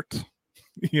smart,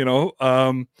 you know?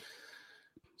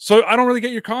 So I don't really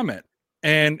get your comment.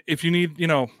 And if you need,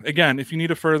 again, if you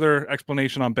need a further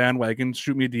explanation on bandwagon,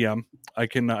 shoot me a DM. I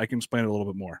can explain it a little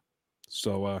bit more.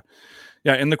 So,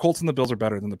 yeah, and the Colts and the Bills are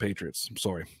better than the Patriots. I'm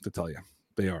sorry to tell you.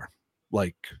 They are.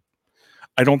 Like,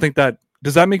 I don't think that –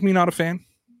 does that make me not a fan?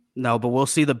 No, but we'll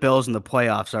see the Bills in the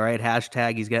playoffs, all right?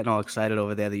 Hashtag he's getting all excited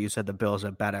over there that you said the Bills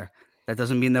are better. That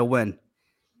doesn't mean they'll win.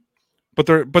 But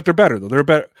they're better, though. They're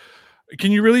better.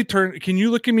 Can you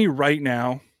look at me right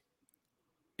now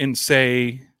and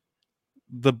say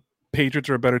the Patriots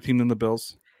are a better team than the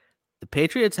Bills? The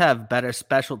Patriots have better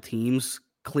special teams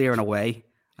clearing away.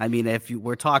 I mean,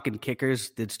 we're talking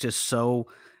kickers, it's just so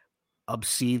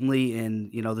obscenely,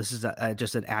 and, this is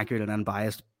just an accurate and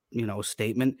unbiased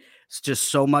statement. It's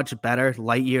just so much better,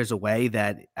 light years away,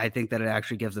 that I think that it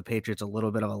actually gives the Patriots a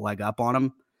little bit of a leg up on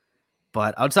them.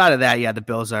 But outside of that, yeah, the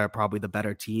Bills are probably the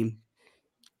better team.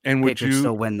 And would Patriots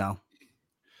still win, though?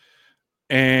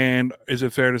 And is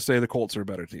it fair to say the Colts are a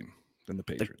better team than the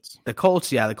Patriots? The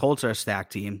Colts, yeah, the Colts are a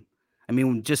stacked team. I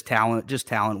mean, just talent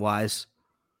wise.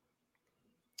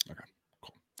 Okay,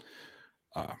 cool.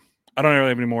 I don't really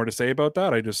have any more to say about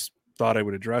that. I just thought I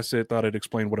would address it, thought I'd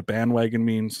explain what a bandwagon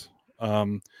means.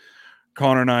 Connor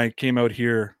and I came out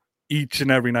here each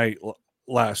and every night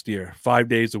last year, 5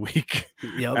 days a week.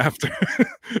 Yep.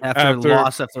 after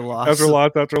loss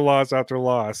after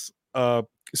loss.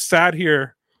 Sat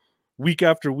here week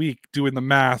after week doing the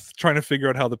math, trying to figure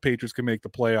out how the Patriots can make the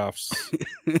playoffs.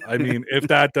 I mean, if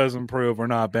that doesn't prove we're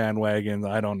not bandwagons,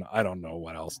 I don't know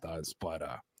what else does. But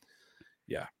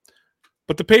yeah.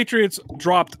 But the Patriots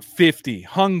dropped 50,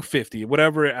 hung 50,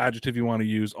 whatever adjective you want to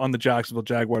use, on the Jacksonville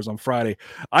Jaguars on Friday.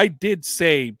 I did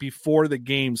say before the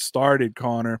game started,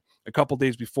 Connor, a couple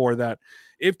days before that,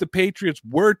 if the Patriots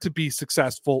were to be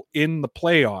successful in the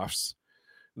playoffs,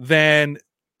 then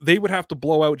they would have to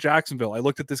blow out Jacksonville. I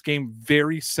looked at this game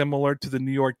very similar to the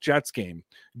New York Jets game.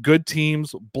 Good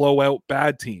teams blow out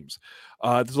bad teams.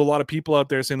 There's a lot of people out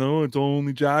there saying, oh, it's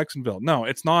only Jacksonville. No,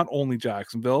 it's not only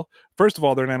Jacksonville. First of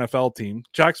all, they're an NFL team.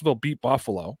 Jacksonville beat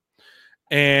Buffalo.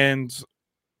 And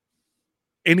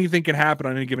anything can happen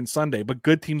on any given Sunday, but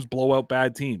good teams blow out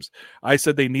bad teams. I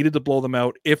said they needed to blow them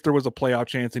out. If there was a playoff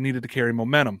chance, they needed to carry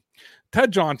momentum.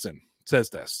 Ted Johnson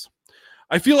says this: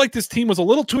 I feel like this team was a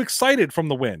little too excited from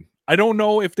the win. I don't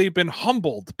know if they've been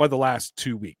humbled by the last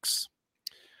 2 weeks.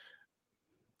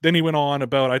 Then he went on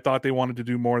about, I thought they wanted to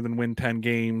do more than win 10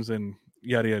 games and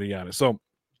yada, yada, yada. So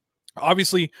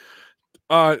obviously,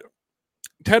 Ted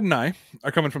and I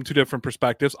are coming from 2 different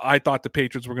perspectives. I thought the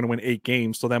Patriots were going to win 8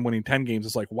 games. So them winning 10 games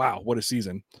is like, wow, what a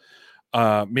season.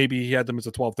 Maybe he had them as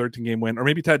a 12-13 game win, or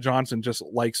maybe Ted Johnson just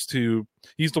likes to,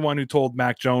 he's the one who told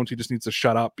Mac Jones he just needs to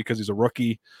shut up because he's a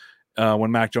rookie.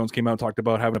 When Mac Jones came out and talked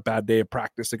about having a bad day of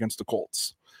practice against the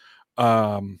Colts.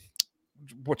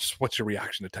 What's your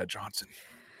reaction to Ted Johnson?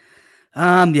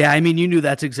 Yeah, I mean, you knew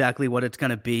that's exactly what it's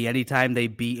going to be. Anytime they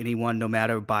beat anyone, no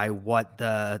matter by what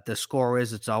the score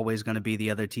is, it's always going to be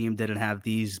the other team didn't have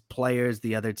these players.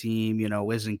 The other team,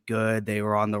 isn't good. They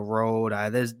were on the road.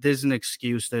 There's an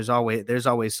excuse. There's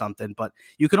always something. But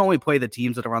you can only play the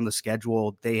teams that are on the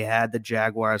schedule. They had the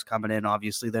Jaguars coming in.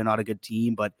 Obviously, they're not a good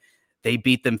team, but they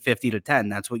beat them 50-10.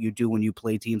 That's what you do when you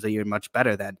play teams that you're much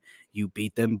better than. You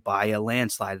beat them by a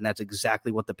landslide, and that's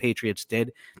exactly what the Patriots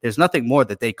did. There's nothing more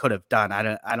that they could have done.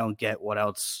 I don't get what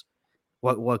else.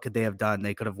 What could they have done?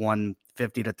 They could have won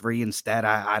 50-3 instead.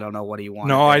 I don't know what he wanted.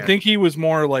 No, I there. think he was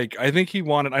more like, I think he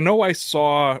wanted, I know I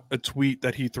saw a tweet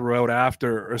that he threw out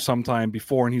after or sometime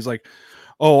before, and he's like,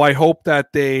 oh, I hope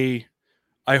that they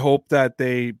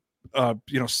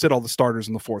sit all the starters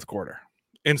in the fourth quarter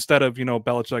instead of,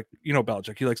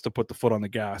 Belichick, he likes to put the foot on the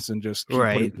gas and just keep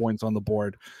putting points on the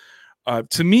board.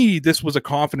 To me, this was a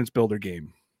confidence builder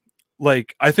game.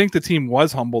 Like, I think the team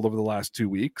was humbled over the last 2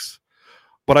 weeks,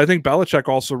 but I think Belichick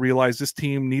also realized this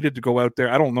team needed to go out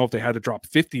there. I don't know if they had to drop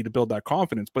 50 to build that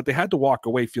confidence, but they had to walk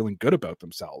away feeling good about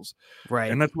themselves.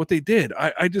 Right. And that's what they did.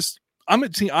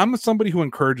 I'm somebody who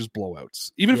encourages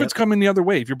blowouts, even if it's coming the other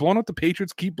way. If you're blowing out the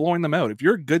Patriots, keep blowing them out. If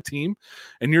you're a good team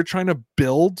and you're trying to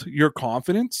build your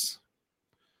confidence,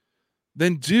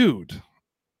 then dude,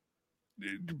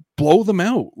 blow them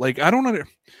out. Like, I don't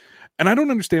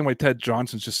understand why Ted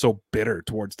Johnson's just so bitter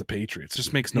towards the Patriots. It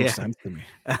just makes no sense to me.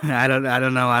 I don't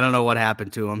know. I don't know what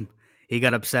happened to him. He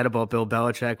got upset about Bill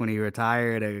Belichick when he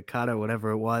retired or cut or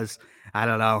whatever it was. I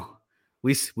don't know.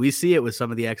 We see it with some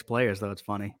of the ex-players, though. It's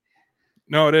funny.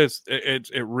 No, it is.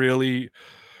 It really,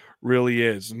 really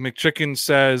is. McChicken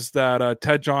says that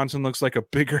Ted Johnson looks like a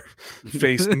bigger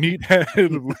faced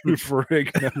meathead Lou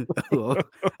Ferrigno. Oh,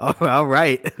 all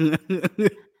right.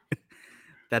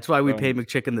 That's why we pay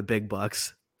McChicken the big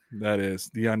bucks. That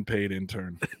is the unpaid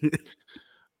intern.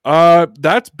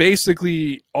 That's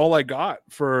basically all I got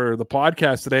for the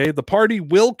podcast today. The party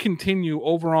will continue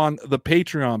over on the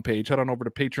Patreon page. Head on over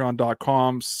to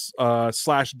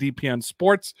patreon.com/DPN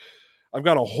Sports. I've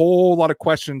got a whole lot of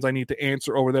questions I need to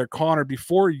answer over there. Connor,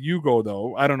 before you go,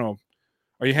 though, I don't know.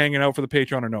 Are you hanging out for the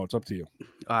Patreon or no? It's up to you.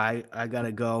 I got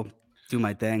to go do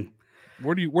my thing.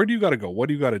 Where do you got to go? What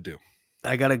do you got to do?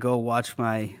 I got to go watch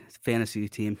my fantasy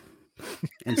team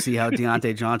and see how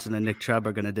Deontay Johnson and Nick Chubb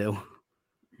are going to do.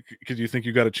 Because you think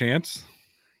you got a chance?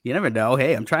 You never know.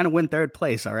 Hey, I'm trying to win third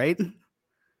place, all right?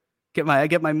 I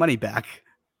get my money back.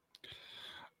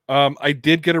 I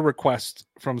did get a request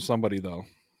from somebody, though.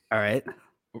 All right.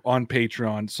 On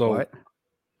Patreon. So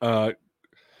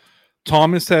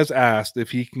Thomas has asked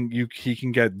if he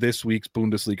can get this week's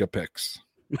Bundesliga picks.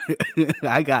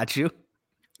 I got you.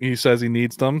 He says he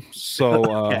needs them.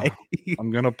 So okay.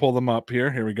 I'm going to pull them up here.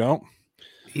 Here we go.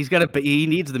 He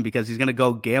needs them because he's going to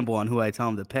go gamble on who I tell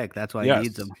him to pick. That's why he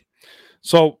needs them.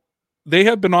 So they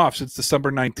have been off since December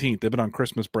 19th. They've been on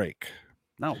Christmas break.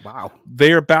 Oh, wow.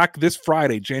 They are back this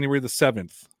Friday, January the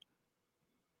 7th.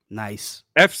 Nice.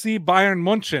 FC Bayern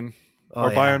München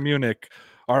Bayern Munich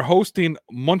are hosting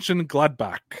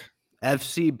Mönchengladbach.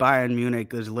 FC Bayern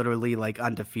Munich is literally like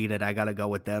undefeated. I got to go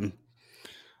with them.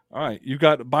 All right. You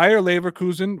got Bayer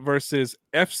Leverkusen versus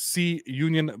FC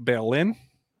Union Berlin.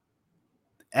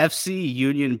 FC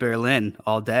Union Berlin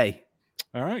all day.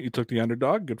 All right. You took the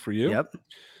underdog. Good for you. Yep.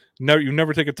 No, you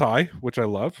never take a tie, which I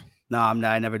love. No,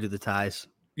 I never do the ties.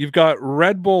 You've got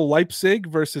Red Bull Leipzig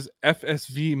versus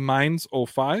FSV Mainz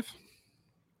 05.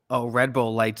 Oh, Red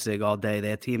Bull Leipzig all day.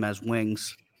 Their team has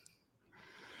wings.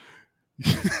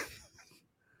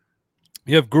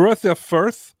 You have Greuther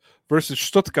Fürth versus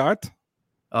Stuttgart.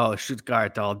 Oh,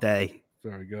 Stuttgart all day.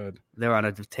 Very good. They're on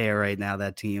a tear right now,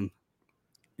 that team.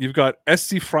 You've got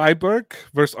SC Freiburg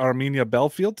versus Arminia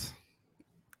Belfield.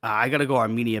 I got to go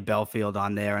Arminia Belfield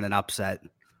on there in an upset.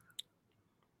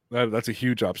 That's a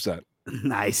huge upset.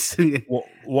 Nice. Well,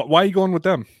 why are you going with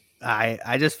them?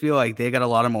 I just feel like they got a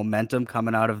lot of momentum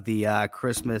coming out of the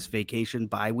Christmas vacation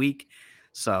bye week.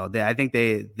 So I think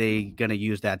they're going to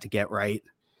use that to get right.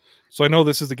 So I know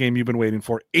this is the game you've been waiting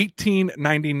for.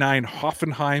 1899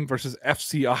 Hoffenheim versus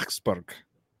FC Augsburg.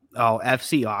 Oh,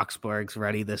 FC Augsburg's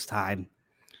ready this time.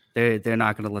 They're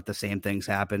not going to let the same things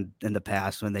happen in the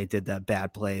past when they did the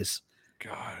bad plays.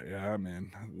 God, yeah,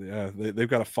 man. Yeah, they've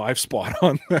got a 5 spot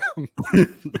on them.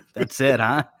 That's it,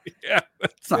 huh? Yeah.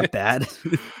 It's not bad.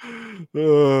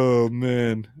 Oh,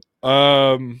 man.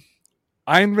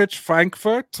 Eintracht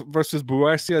Frankfurt versus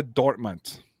Borussia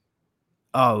Dortmund.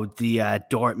 Oh, the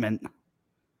Dortmund.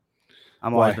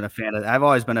 I've always been a fan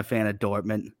of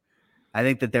Dortmund. I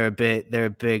think that they're a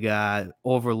big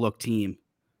overlooked team.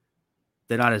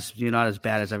 They're not as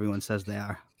bad as everyone says they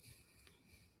are.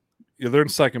 Yeah, they're in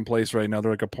second place right now. They're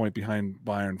like a point behind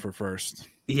Bayern for first.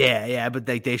 Yeah, but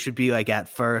they should be like at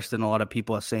first, and a lot of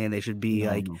people are saying they should be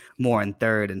more in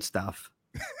third and stuff.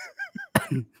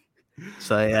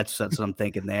 So that's what I'm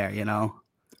thinking there, you know.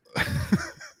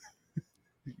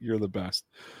 You're the best.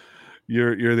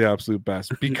 You're the absolute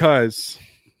best because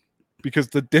because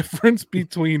the difference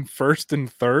between first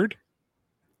and third.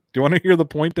 Do you want to hear the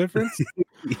point difference?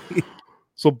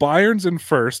 So Bayern's in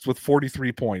first with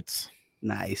 43 points.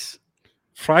 Nice.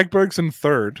 Freiburg's in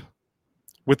third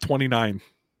with 29.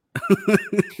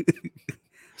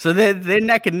 So they're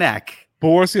neck and neck.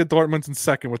 Borussia Dortmund's in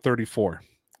second with 34.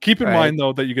 Keep in All mind,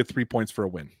 though, that you get 3 points for a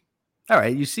win. All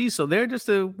right, you see, so they're just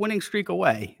a winning streak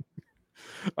away.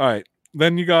 All right.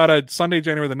 Then you got a Sunday,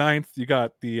 January the 9th. You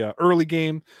got the early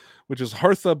game, which is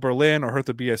Hertha Berlin or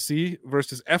Hertha BSC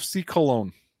versus FC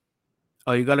Cologne.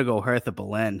 Oh, you got to go Hertha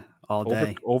Berlin all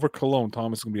day. Over Cologne.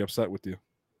 Thomas is going to be upset with you.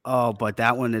 Oh, but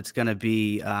that one, it's going to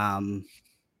be,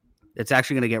 it's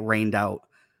actually going to get rained out.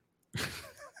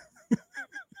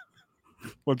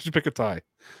 Why don't you pick a tie?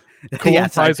 Cologne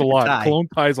ties a lot. Cologne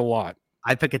ties a lot.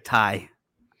 I pick a tie.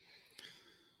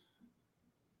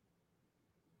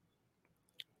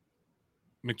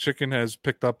 McChicken has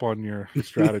picked up on your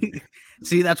strategy.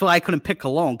 See, that's why I couldn't pick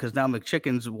Cologne, because now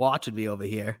McChicken's watching me over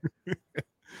here.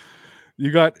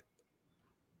 You got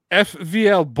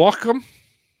FVL Bochum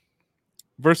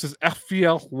versus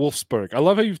FVL Wolfsburg. I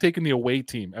love how you've taken the away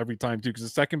team every time, too, because the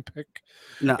second pick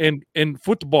in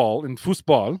football,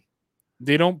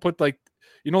 they don't put like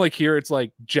here it's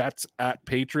like Jets at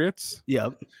Patriots.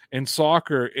 Yep. In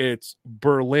soccer, it's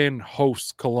Berlin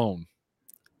hosts Cologne.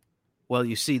 Well,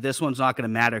 you see, this one's not going to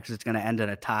matter because it's going to end in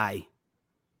a tie.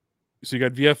 So you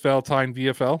got VFL tying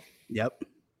VFL? Yep.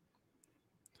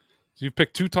 So you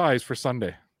picked 2 ties for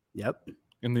Sunday. Yep.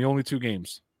 In the only 2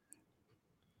 games.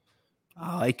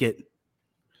 I like it.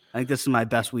 I think this is my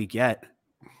best week yet.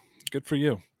 Good for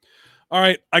you. All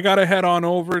right, I got to head on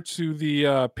over to the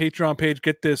Patreon page.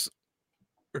 Get this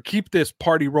or keep this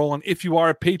party rolling. If you are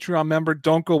a Patreon member,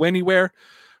 don't go anywhere.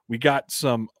 We got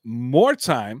some more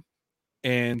time.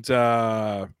 And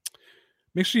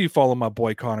make sure you follow my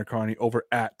boy Connor Carney over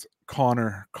at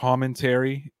Connor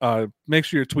Commentary. Make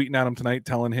sure you're tweeting at him tonight,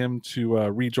 telling him to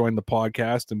rejoin the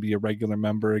podcast and be a regular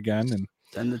member again. And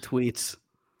send the tweets.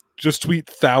 Just tweet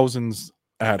thousands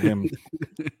at him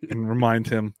and remind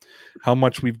him how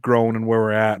much we've grown and where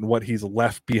we're at and what he's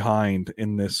left behind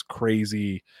in this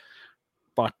crazy,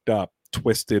 fucked up,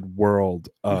 twisted world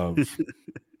of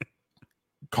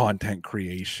content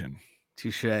creation.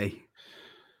 Touché.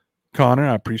 Connor,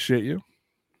 I appreciate you.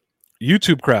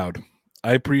 YouTube crowd,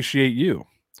 I appreciate you.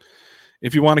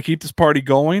 If you want to keep this party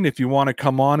going, if you want to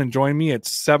come on and join me at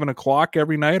 7 o'clock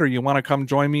every night, or you want to come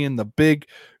join me in the big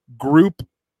group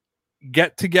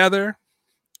get together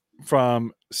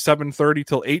from 7:30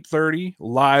 till 8:30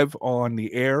 live on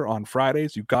the air on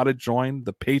Fridays, you've got to join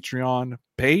the Patreon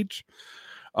page.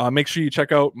 Make sure you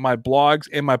check out my blogs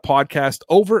and my podcast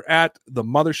over at the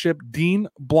mothership,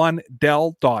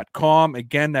 deanblundell.com.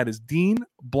 Again, that is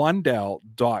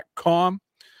deanblundell.com.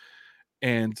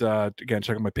 And again,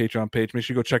 check out my Patreon page. Make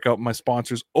sure you go check out my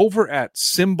sponsors over at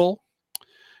Symbol.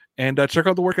 And check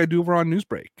out the work I do over on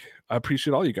Newsbreak. I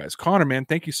appreciate all you guys. Connor, man,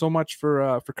 thank you so much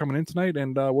for coming in tonight.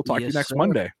 And we'll talk to you next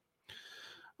Monday.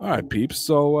 All right, peeps.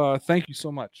 So thank you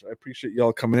so much. I appreciate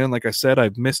y'all coming in. Like I said,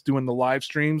 I've missed doing the live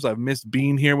streams. I've missed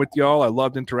being here with y'all. I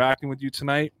loved interacting with you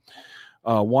tonight.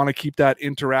 Want to keep that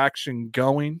interaction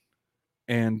going.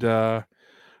 And I'll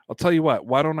tell you what,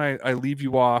 why don't I leave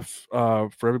you off for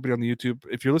everybody on the YouTube.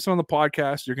 If you're listening on the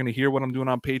podcast, you're going to hear what I'm doing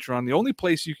on Patreon. The only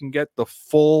place you can get the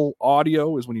full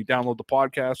audio is when you download the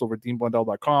podcast over at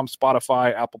deanblundell.com,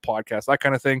 Spotify, Apple Podcasts, that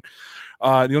kind of thing.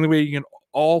 The only way you can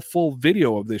all full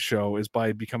video of this show is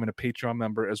by becoming a Patreon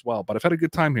member as well. But I've had a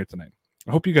good time here tonight.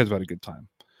 I hope you guys have had a good time.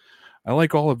 I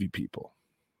like all of you people.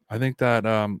 I think that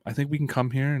I think we can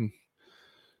come here and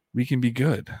we can be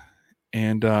good.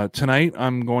 And tonight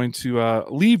I'm going to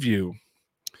leave you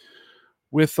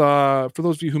with, for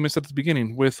those of you who missed at the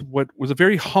beginning, with what was a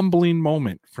very humbling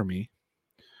moment for me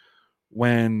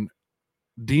when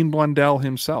Dean Blundell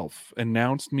himself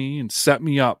announced me and set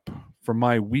me up for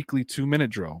my weekly 2-minute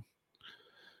drill.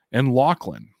 And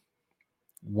Lachlan,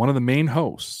 one of the main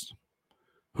hosts,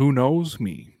 who knows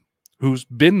me, who's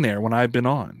been there when I've been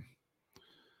on,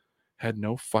 had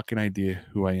no fucking idea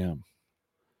who I am.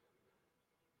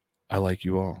 I like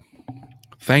you all.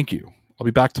 Thank you. I'll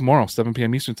be back tomorrow, 7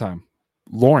 p.m. Eastern Time.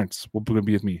 Lawrence will be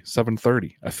with me,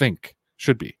 7:30, I think.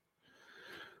 Should be.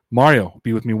 Mario will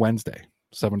be with me Wednesday,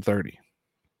 7:30.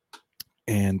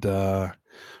 And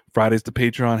Friday's the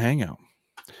Patreon Hangout.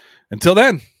 Until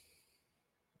then,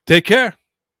 take care.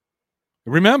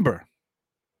 Remember,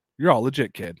 you're all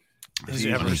legit, kid. His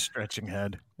ever-stretching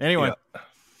head. Anyway.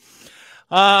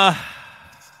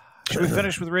 Should we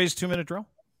finish with Ray's 2-minute drill?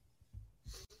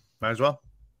 Might as well.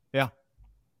 Yeah.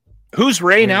 Who's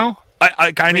Ray now?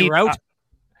 I need route.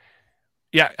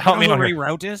 Yeah, help me who out Ray here.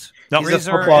 Rout is? No, He's Ray's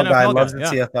a our football guy, NFL loves the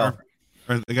yeah. CFL.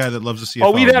 Or the guy that loves the CFL.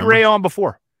 Oh, we've had remember? Ray on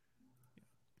before.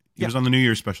 He was on the New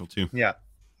Year's special too. Yeah.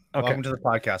 Okay. Welcome to the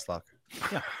podcast, Locke.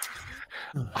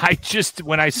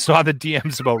 When I saw the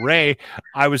DMs about Ray,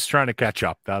 I was trying to catch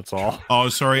up. That's all. Oh,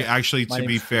 sorry. Actually, My to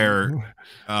be name's fair,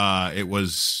 it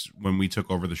was when we took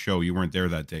over the show. You weren't there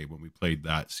that day when we played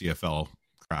that CFL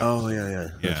crap. Oh yeah.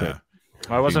 That's yeah. right.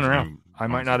 I wasn't around. I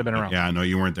might not have been around. Yeah, no,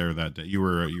 you weren't there that day. You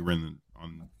were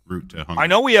on route to Hungary. I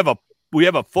know we have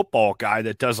a football guy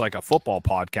that does like a football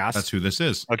podcast. That's who this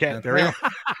is. Okay, there we go.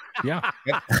 Yeah.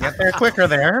 Get there quicker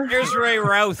there. Here's Ray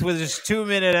Routh with his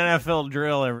 2-minute NFL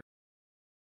drill.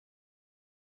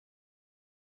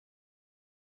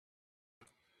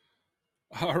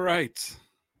 All right.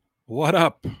 What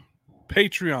up?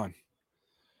 Patreon.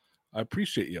 I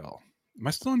appreciate y'all. Am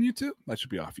I still on YouTube? I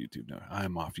should be off YouTube now. I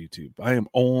am off YouTube. I am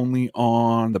only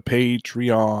on the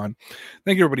Patreon.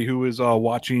 Thank you, everybody who is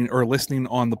watching or listening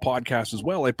on the podcast as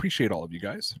well. I appreciate all of you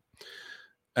guys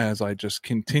as I just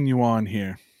continue on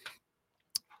here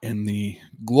in the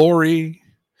glory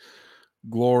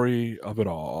of it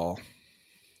all.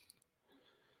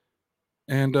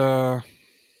 And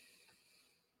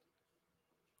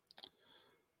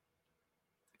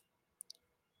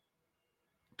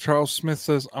Charles Smith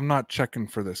says, I'm not checking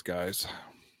for this, guys.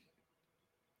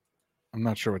 I'm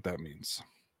not sure what that means.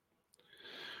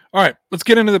 All right, let's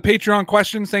get into the Patreon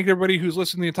questions. Thank you, everybody who's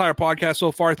listened to the entire podcast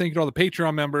so far. Thank you to all the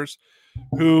Patreon members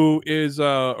who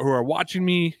are watching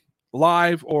me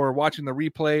live or watching the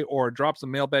replay or drop some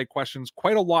mailbag questions.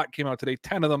 Quite a lot came out today,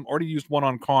 10 of them. Already used one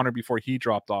on Connor before he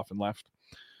dropped off and left.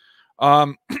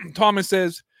 Thomas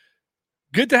says,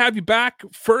 good to have you back.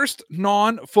 First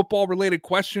non-football related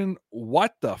question.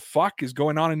 What the fuck is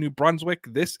going on in New Brunswick?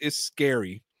 This is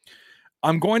scary.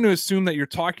 I'm going to assume that you're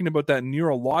talking about that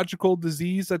neurological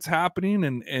disease that's happening.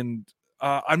 And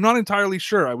I'm not entirely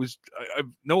sure. I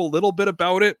know a little bit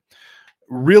about it.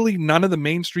 Really, none of the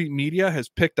mainstream media has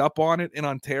picked up on it in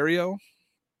Ontario,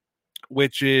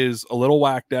 which is a little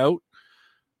whacked out.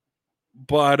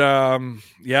 But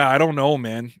yeah, I don't know,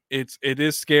 man. It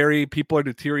is scary. People are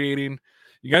deteriorating.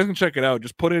 You guys can check it out.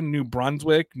 Just put in New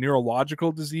Brunswick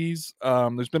neurological disease.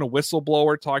 There's been a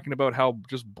whistleblower talking about how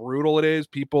just brutal it is.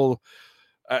 People,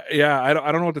 I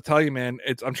don't know what to tell you, man.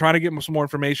 I'm trying to get some more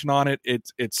information on it.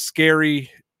 It's scary.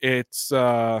 It's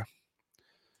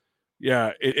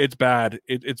it's bad.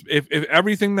 If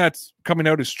everything that's coming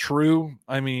out is true,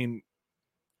 I mean,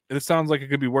 it sounds like it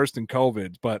could be worse than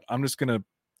COVID. But I'm just gonna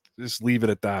leave it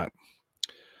at that.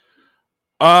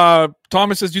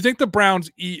 Thomas says, do you think the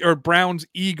Browns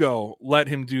ego let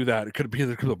him do that? It could be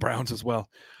the Browns as well.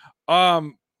 I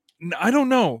don't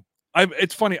know.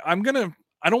 It's funny. I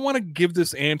don't want to give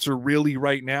this answer really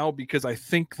right now because I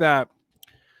think that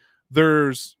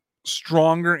there's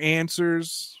stronger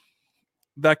answers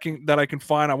that I can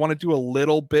find. I want to do a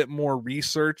little bit more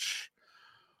research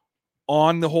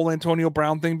on the whole Antonio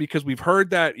Brown thing because we've heard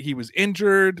that he was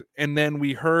injured and then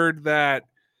we heard that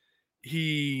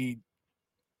he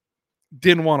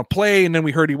didn't want to play, and then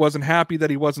we heard he wasn't happy that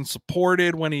he wasn't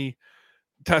supported when he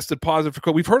tested positive for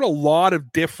COVID. We've heard a lot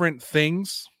of different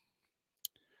things.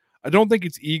 I don't think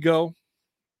it's ego.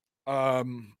 I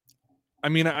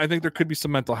mean, I think there could be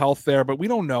some mental health there, but we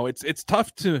don't know. It's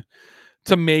tough to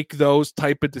make those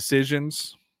type of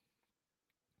decisions.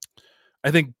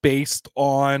 I think based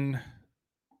on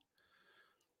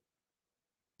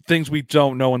things we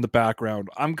don't know in the background.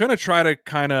 I'm going to try to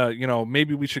kind of,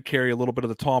 maybe we should carry a little bit of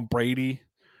the Tom Brady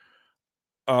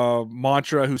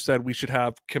mantra who said we should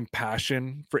have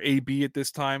compassion for AB at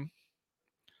this time.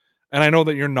 And I know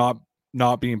that you're not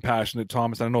being passionate,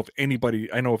 Thomas. I know if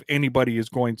anybody is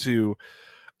going to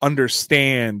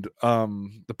understand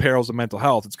the perils of mental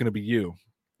health, it's going to be you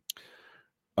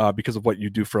because of what you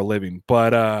do for a living.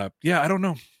 But I don't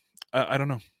know. I don't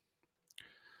know.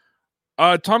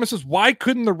 Thomas says, why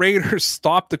couldn't the Raiders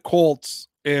stop the Colts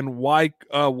and why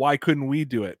couldn't we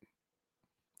do it?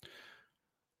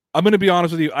 I'm going to be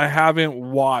honest with you. I haven't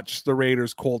watched the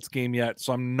Raiders Colts game yet,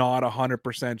 so I'm not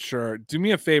 100% sure. Do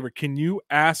me a favor. Can you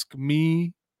ask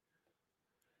me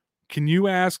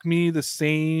the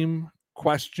same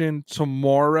question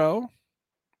tomorrow?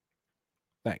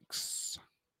 Thanks.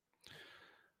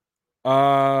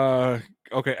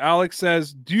 Okay. Alex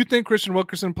says, do you think Christian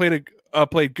Wilkerson played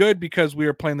good because we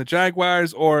were playing the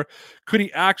Jaguars, or could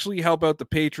he actually help out the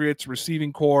Patriots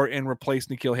receiving core and replace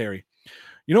N'Keal Harry?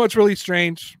 You know what's really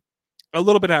strange? A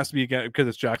little bit has to be again because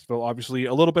it's Jacksonville. Obviously,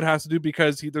 a little bit has to do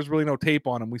because there's really no tape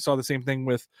on him. We saw the same thing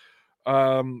with,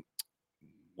 when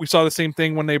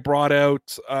they brought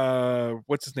out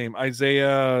what's his name,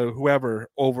 Isaiah, whoever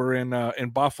over in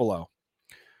Buffalo.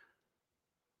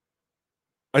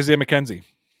 Isaiah McKenzie.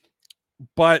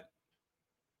 But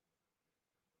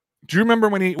do you remember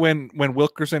when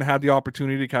Wilkerson had the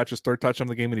opportunity to catch his third touchdown of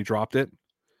the game and he dropped it?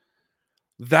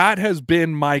 That has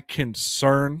been my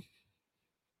concern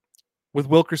with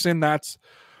Wilkerson. That's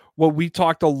what we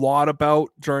talked a lot about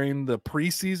during the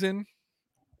preseason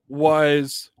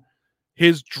was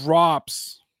his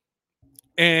drops,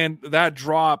 and that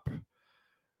drop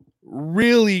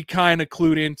really kind of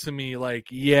clued into me like,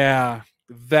 yeah,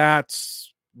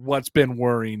 that's what's been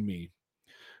worrying me.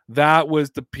 That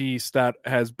was the piece that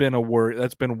has been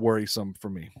that's been worrisome for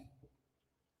me.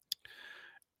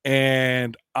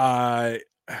 And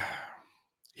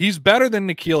he's better than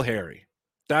N'Keal Harry.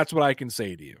 That's what I can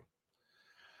say to you.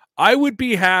 I would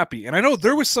be happy, and I know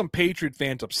there was some Patriot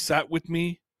fans upset with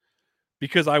me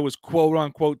because I was quote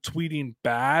unquote tweeting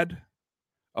bad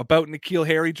about N'Keal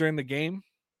Harry during the game.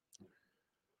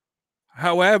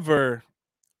 However,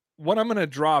 what I'm going to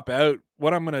drop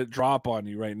on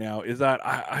you right now is that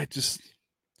I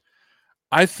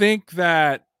think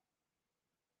that,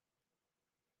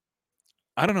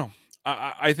 I don't know.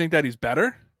 I think that he's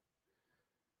better.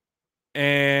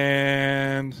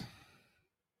 And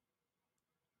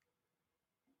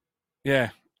yeah,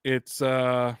 it's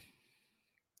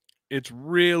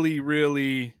really,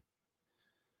 really,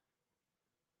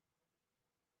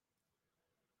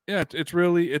 yeah, it's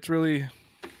really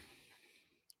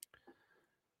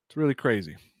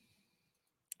crazy.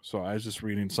 So I was just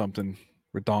reading something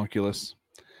redonkulous.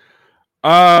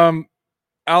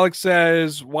 Alex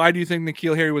says, why do you think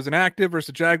N'Keal Harry was inactive versus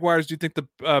the Jaguars? Do you think the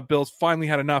Bills finally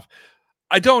had enough?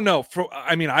 I don't know.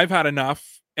 I've had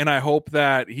enough, and I hope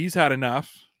that he's had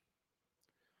enough.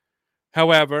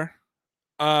 However,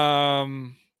 I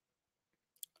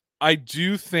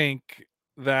do think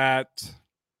that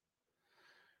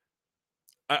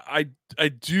I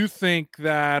do think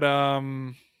that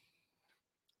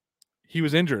he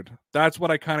was injured. That's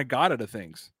what I kind of got out of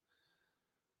things.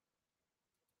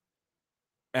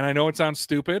 And I know it sounds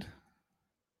stupid,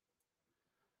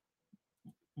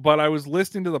 but I was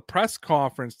listening to the press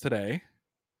conference today,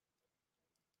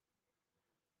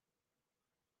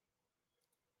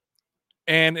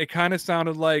 and it kind of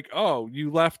sounded like, oh, you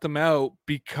left him out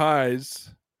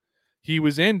because he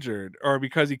was injured or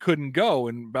because he couldn't go.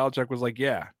 And Belichick was like,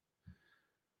 yeah.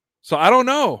 So I don't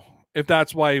know if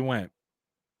that's why he went.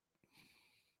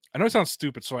 I know it sounds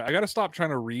stupid, so I got to stop trying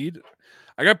to read.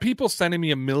 I got people sending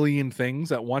me a million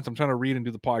things at once. I'm trying to read and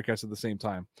do the podcast at the same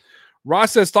time.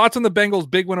 Ross says, thoughts on the Bengals'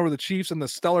 big win over the Chiefs and the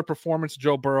stellar performance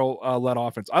Joe Burrow led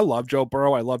offense. I love Joe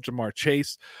Burrow. I love Jamar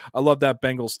Chase. I love that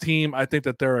Bengals team. I think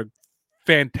that they're a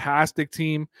fantastic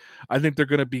team. I think they're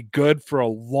going to be good for a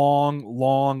long,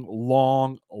 long,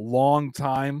 long, long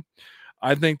time.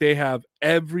 I think they have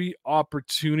every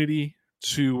opportunity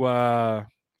to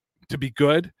be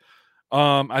good.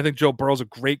 I think Joe Burrow's a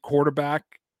great quarterback.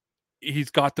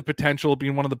 He's got the potential of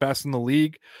being one of the best in the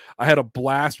league. I had a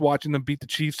blast watching them beat the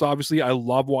Chiefs. Obviously, I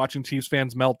love watching Chiefs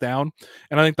fans melt down.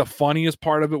 And I think the funniest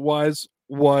part of it was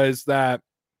that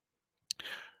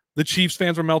the Chiefs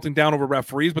fans were melting down over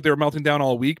referees, but they were melting down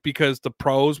all week because the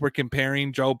pros were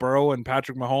comparing Joe Burrow and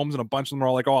Patrick Mahomes, and a bunch of them were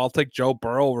all like, oh, I'll take Joe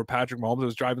Burrow over Patrick Mahomes. It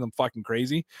was driving them fucking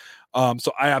crazy.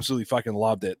 So I absolutely fucking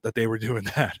loved it that they were doing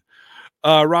that.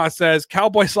 Ross says,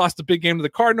 Cowboys lost a big game to the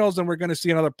Cardinals, and we're going to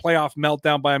see another playoff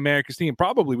meltdown by America's team.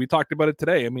 Probably. We talked about it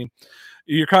today. I mean,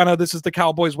 you're kind of, this is the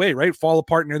Cowboys way, right? Fall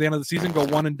apart near the end of the season, go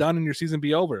one and done, and your season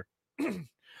be over.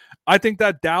 I think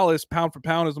that Dallas, pound for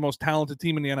pound, is the most talented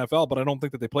team in the NFL, but I don't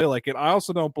think that they play like it. I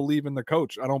also don't believe in their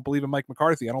coach. I don't believe in Mike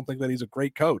McCarthy. I don't think that he's a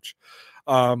great coach.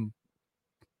 I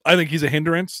think he's a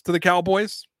hindrance to the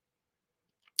Cowboys.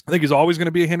 I think he's always going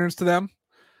to be a hindrance to them.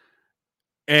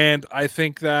 And I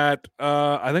think that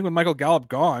with Michael Gallup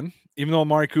gone, even though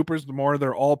Amari Cooper's more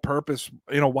their all-purpose,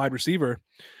 wide receiver,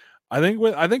 I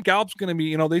think Gallup's going to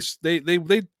be,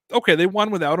 they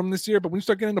won without him this year, but when you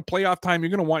start getting into playoff time, you're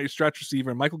going to want your stretch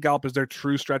receiver, and Michael Gallup is their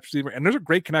true stretch receiver, and there's a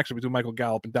great connection between Michael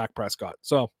Gallup and Dak Prescott.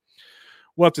 So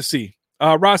we'll have to see.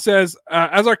 Ross says,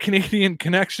 as our Canadian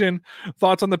connection,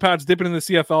 thoughts on the Pats dipping in the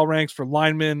CFL ranks for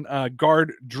lineman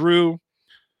guard Drew.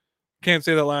 Can't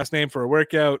say that last name for a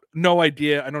workout. No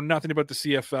idea. I know nothing about the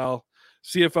CFL.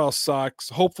 CFL sucks.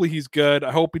 Hopefully he's good.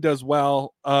 I hope he does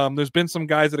well. There's been some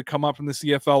guys that have come up from the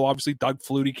CFL. Obviously, Doug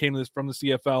Flutie came from the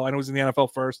CFL. I know he was in the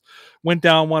NFL first. Went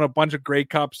down, won a bunch of Grey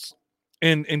Cups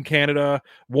in Canada.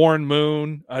 Warren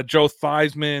Moon, Joe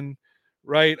Theismann,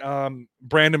 right?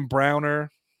 Brandon Browner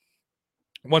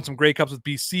won some Grey Cups with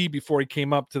BC before he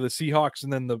came up to the Seahawks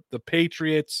and then the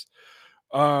Patriots.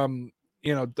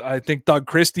 I think Doug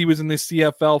Christie was in the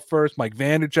CFL first. Mike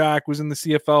Vanderjack was in the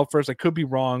CFL first. I could be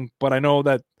wrong, but I know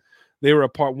that They were a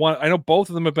part one. I know both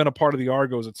of them have been a part of the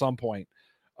Argos at some point.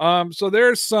 So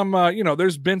there's some,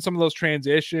 there's been some of those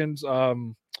transitions.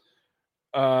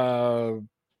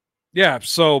 Yeah.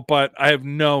 So, but I have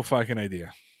no fucking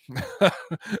idea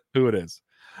who it is.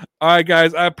 All right,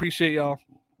 guys. I appreciate y'all.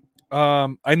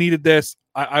 I needed this.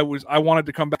 I wanted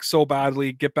to come back so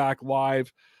badly, get back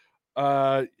live.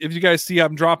 If you guys see,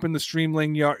 I'm dropping the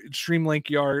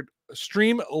StreamYard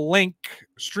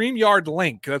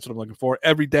link. That's what I'm looking for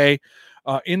every day.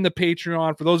 In the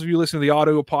Patreon. For those of you listening to the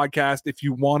audio podcast, if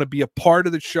you want to be a part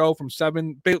of the show from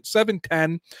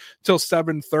 7:10 till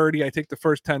 7:30, I take the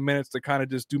first 10 minutes to kind of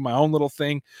just do my own little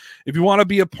thing. If you want to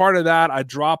be a part of that, I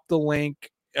drop the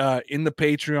link in the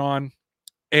Patreon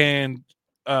and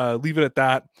leave it at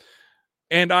that.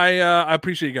 And I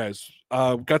appreciate you guys.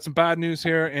 Got some bad news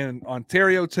here in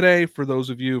Ontario today. For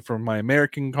those of you from my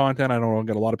American content, I don't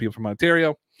get a lot of people from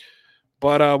Ontario,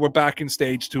 but we're back in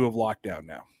stage 2 of lockdown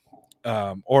now.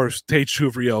 Or stage 2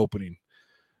 of reopening.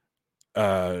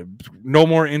 No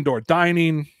more indoor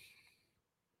dining.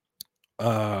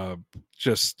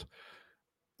 Just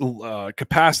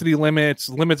capacity limits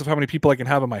of how many people I can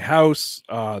have in my house.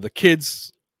 The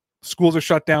kids' schools are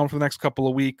shut down for the next couple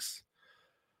of weeks.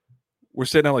 We're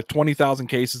sitting at like 20,000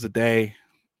 cases a day.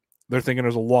 They're thinking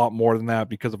there's a lot more than that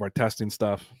because of our testing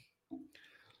stuff.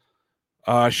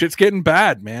 Shit's getting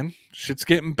bad, man. Shit's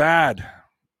getting bad.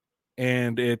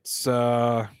 And it's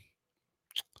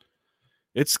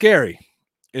scary.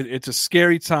 It's a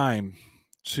scary time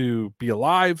to be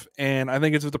alive, and I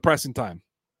think it's a depressing time.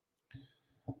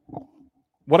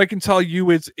 What I can tell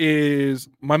you is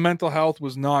my mental health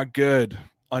was not good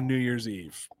on New Year's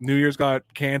Eve. New Year's got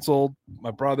canceled.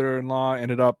 My brother-in-law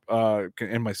ended up, and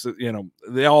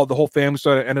the whole family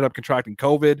ended up contracting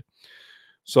COVID,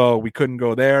 so we couldn't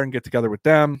go there and get together with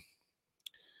them.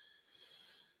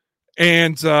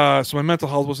 And so my mental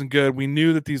health wasn't good. We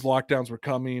knew that these lockdowns were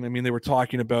coming. I mean, they were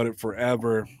talking about it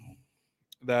forever,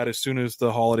 that as soon as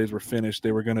the holidays were finished,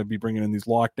 they were going to be bringing in these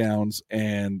lockdowns.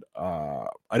 And I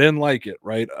didn't like it,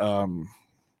 right? I'm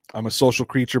a social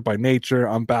creature by nature.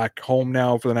 I'm back home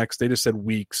now for the next, they just said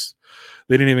weeks.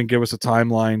 They didn't even give us a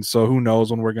timeline. So who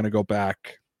knows when we're going to go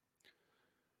back.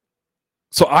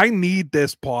 So I need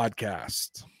this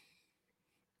podcast.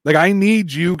 Like, I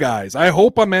need you guys. I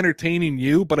hope I'm entertaining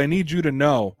you, but I need you to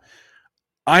know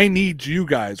I need you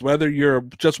guys, whether you're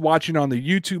just watching on the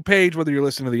YouTube page, whether you're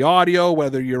listening to the audio,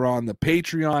 whether you're on the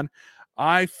Patreon.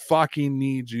 I fucking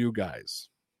need you guys.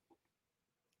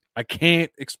 I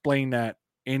can't explain that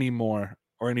anymore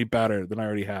or any better than I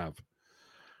already have.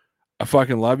 I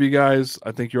fucking love you guys.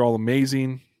 I think you're all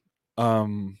amazing.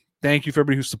 Thank you for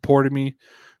everybody who supported me.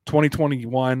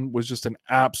 2021 was just an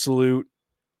absolute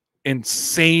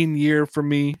insane year for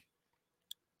me.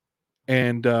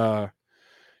 And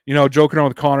joking around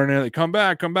with Connor and like, come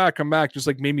back, just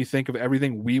like made me think of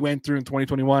everything we went through in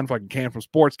 2021. Fucking came from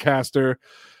Sportscaster,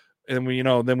 and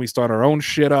then we start our own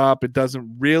shit up. It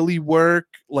doesn't really work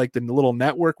like the little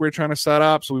network we're trying to set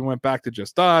up, so we went back to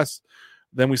just us.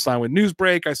 Then we signed with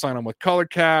Newsbreak. I sign on with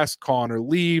Colorcast. Connor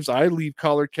leaves. I leave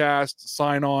Colorcast.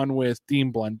 Sign on with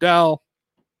Dean Blundell.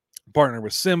 Partner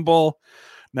with Symbol.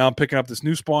 Now I'm picking up this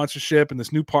new sponsorship and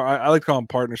this new I like to call them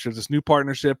partnerships. This new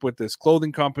partnership with this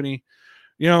clothing company.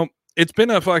 It's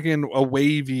been a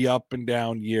wavy up and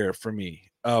down year for me,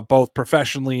 both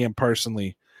professionally and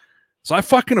personally. So I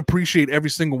fucking appreciate every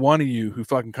single one of you who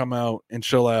fucking come out and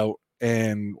chill out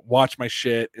and watch my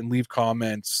shit and leave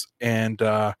comments. And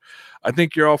I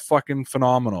think you're all fucking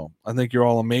phenomenal. I think you're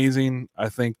all amazing. I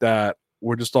think that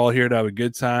we're just all here to have a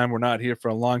good time. We're not here for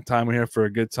a long time. We're here for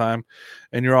a good time.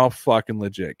 And you're all fucking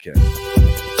legit, kids.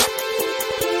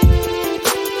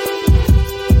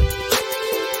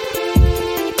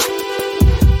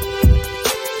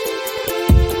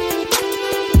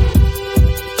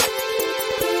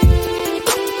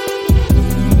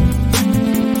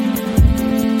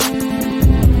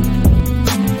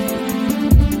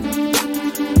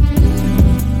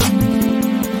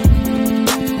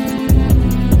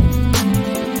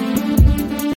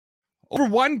 Over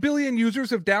 1 billion users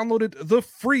have downloaded the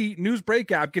free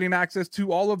Newsbreak app, getting access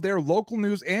to all of their local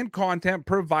news and content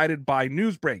provided by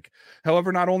Newsbreak.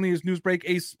 However, not only is Newsbreak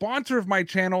a sponsor of my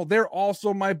channel, they're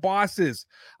also my bosses.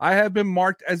 I have been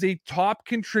marked as a top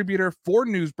contributor for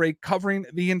Newsbreak, covering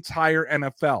the entire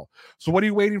NFL. So what are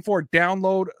you waiting for?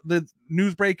 Download the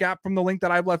Newsbreak app from the link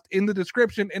that I've left in the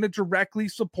description, and it directly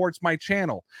supports my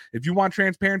channel. If you want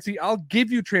transparency, I'll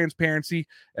give you transparency.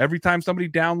 Every time somebody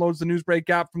downloads the Newsbreak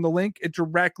app from the link, it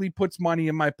directly puts money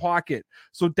in my pocket.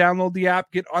 So download the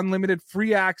app, get unlimited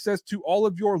free access to all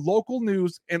of your local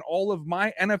news and all of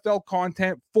my NFL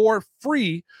content for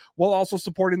free, while also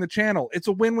supporting the channel. It's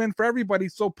a win-win for everybody,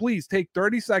 so please take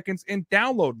 30 seconds and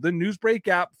download the Newsbreak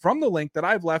app from the link that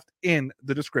I've left in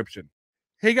the description.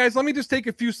 Hey guys, let me just take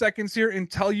a few seconds here and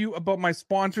tell you about my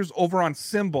sponsors over on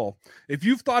Symbol. If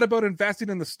you've thought about investing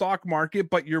in the stock market,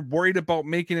 but you're worried about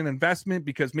making an investment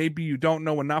because maybe you don't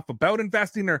know enough about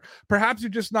investing, or perhaps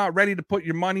you're just not ready to put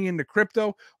your money into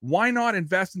crypto, why not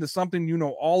invest into something you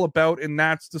know all about, and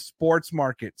that's the sports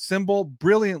market. Symbol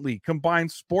brilliantly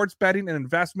combines sports betting and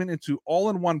investment into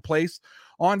all in one place.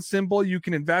 On Symbol, you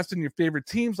can invest in your favorite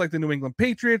teams like the New England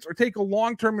Patriots, or take a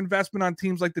long-term investment on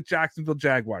teams like the Jacksonville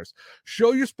Jaguars.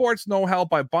 Show your sports know-how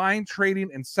by buying, trading,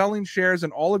 and selling shares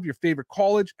in all of your favorite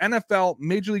college, NFL,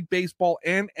 Major League Baseball,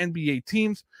 and NBA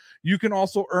teams. You can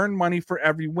also earn money for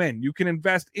every win. You can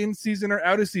invest in season or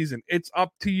out of season. It's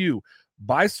up to you.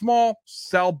 Buy small,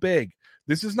 sell big.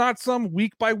 This is not some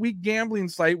week-by-week gambling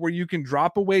site where you can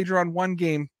drop a wager on one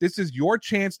game. This is your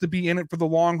chance to be in it for the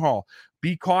long haul.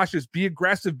 Be cautious, be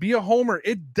aggressive, be a homer.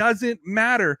 It doesn't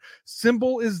matter.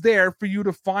 Symbol is there for you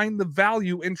to find the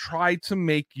value and try to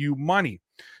make you money.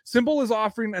 Symbol is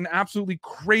offering an absolutely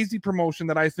crazy promotion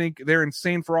that I think they're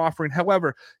insane for offering.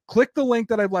 However, click the link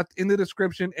that I've left in the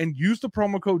description and use the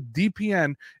promo code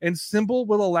DPN, and Symbol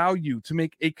will allow you to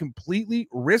make a completely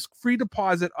risk-free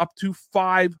deposit up to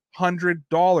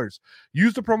 $500.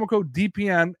 Use the promo code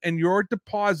DPN and your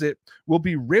deposit will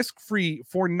be risk-free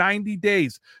for 90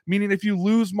 days, meaning if you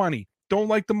lose money, don't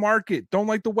like the market, don't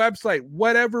like the website,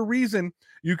 whatever reason,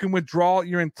 you can withdraw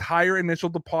your entire initial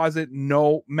deposit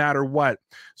no matter what.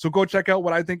 So go check out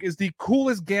what I think is the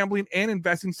coolest gambling and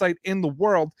investing site in the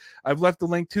world. I've left the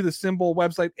link to the Symbol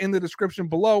website in the description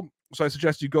below, so I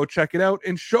suggest you go check it out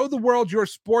and show the world your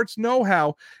sports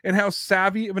know-how and how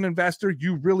savvy of an investor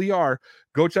you really are.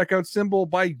 Go check out Symbol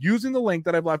by using the link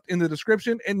that I've left in the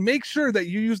description, and make sure that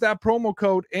you use that promo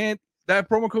code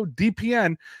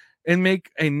DPN and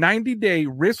make a 90-day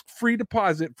risk-free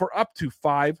deposit for up to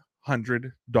 $500.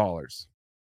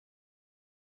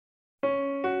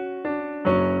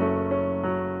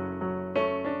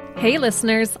 Hey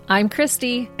listeners, I'm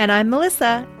Christy. And I'm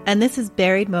Melissa. And this is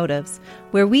Buried Motives,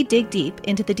 where we dig deep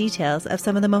into the details of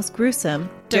some of the most gruesome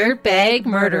dirtbag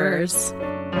murderers.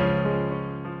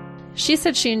 She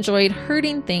said she enjoyed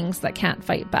hurting things that can't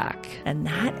fight back. And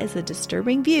that is a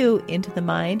disturbing view into the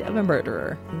mind of a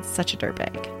murderer and such a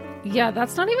dirtbag. Yeah,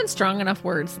 that's not even strong enough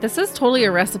words. This is totally a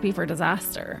recipe for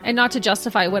disaster. And not to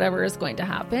justify whatever is going to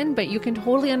happen, but you can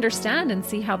totally understand and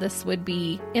see how this would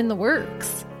be in the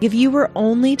works. If you were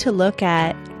only to look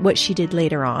at what she did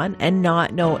later on and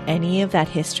not know any of that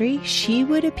history, she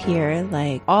would appear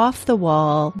like off the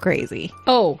wall crazy.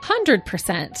 Oh,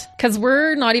 100%. Because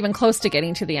we're not even close to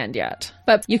getting to the end yet.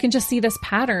 But you can just see this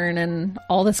pattern and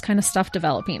all this kind of stuff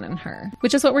developing in her,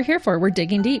 which is what we're here for. We're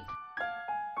digging deep.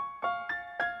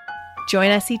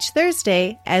 Join us each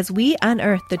Thursday as we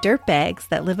unearth the dirtbags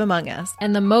that live among us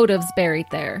and the motives buried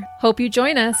there. Hope you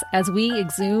join us as we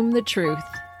exhume the truth.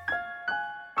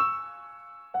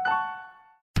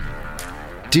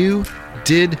 Do,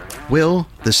 Did, Will,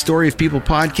 the Story of People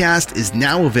podcast is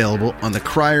now available on the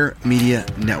Crier Media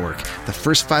Network. The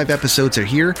first 5 episodes are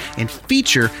here and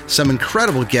feature some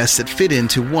incredible guests that fit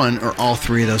into one or all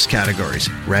 3 of those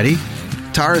categories. Ready?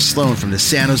 Tara Sloan from the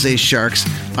San Jose Sharks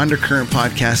Undercurrent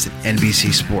podcast at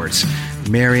NBC Sports.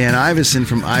 Marianne Iveson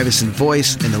from Iveson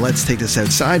Voice and the Let's Take This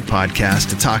Outside podcast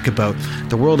to talk about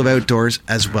the world of outdoors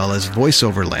as well as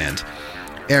voiceover land.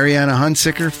 Ariana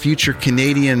Hunsicker, future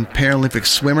Canadian Paralympic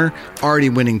swimmer, already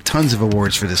winning tons of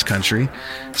awards for this country.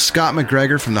 Scott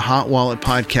McGregor from the Hot Wallet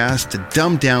podcast to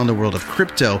dumb down the world of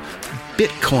crypto,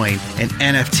 Bitcoin, and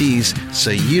NFTs so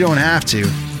you don't have to.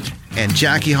 And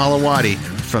Jackie Holowati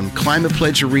from Climate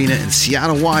Pledge Arena in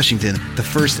Seattle, Washington, the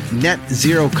first net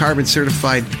zero carbon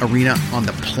certified arena on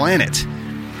the planet.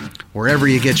 Wherever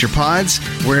you get your pods,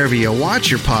 wherever you watch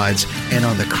your pods, and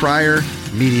on the Crier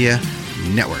Media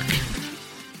Network.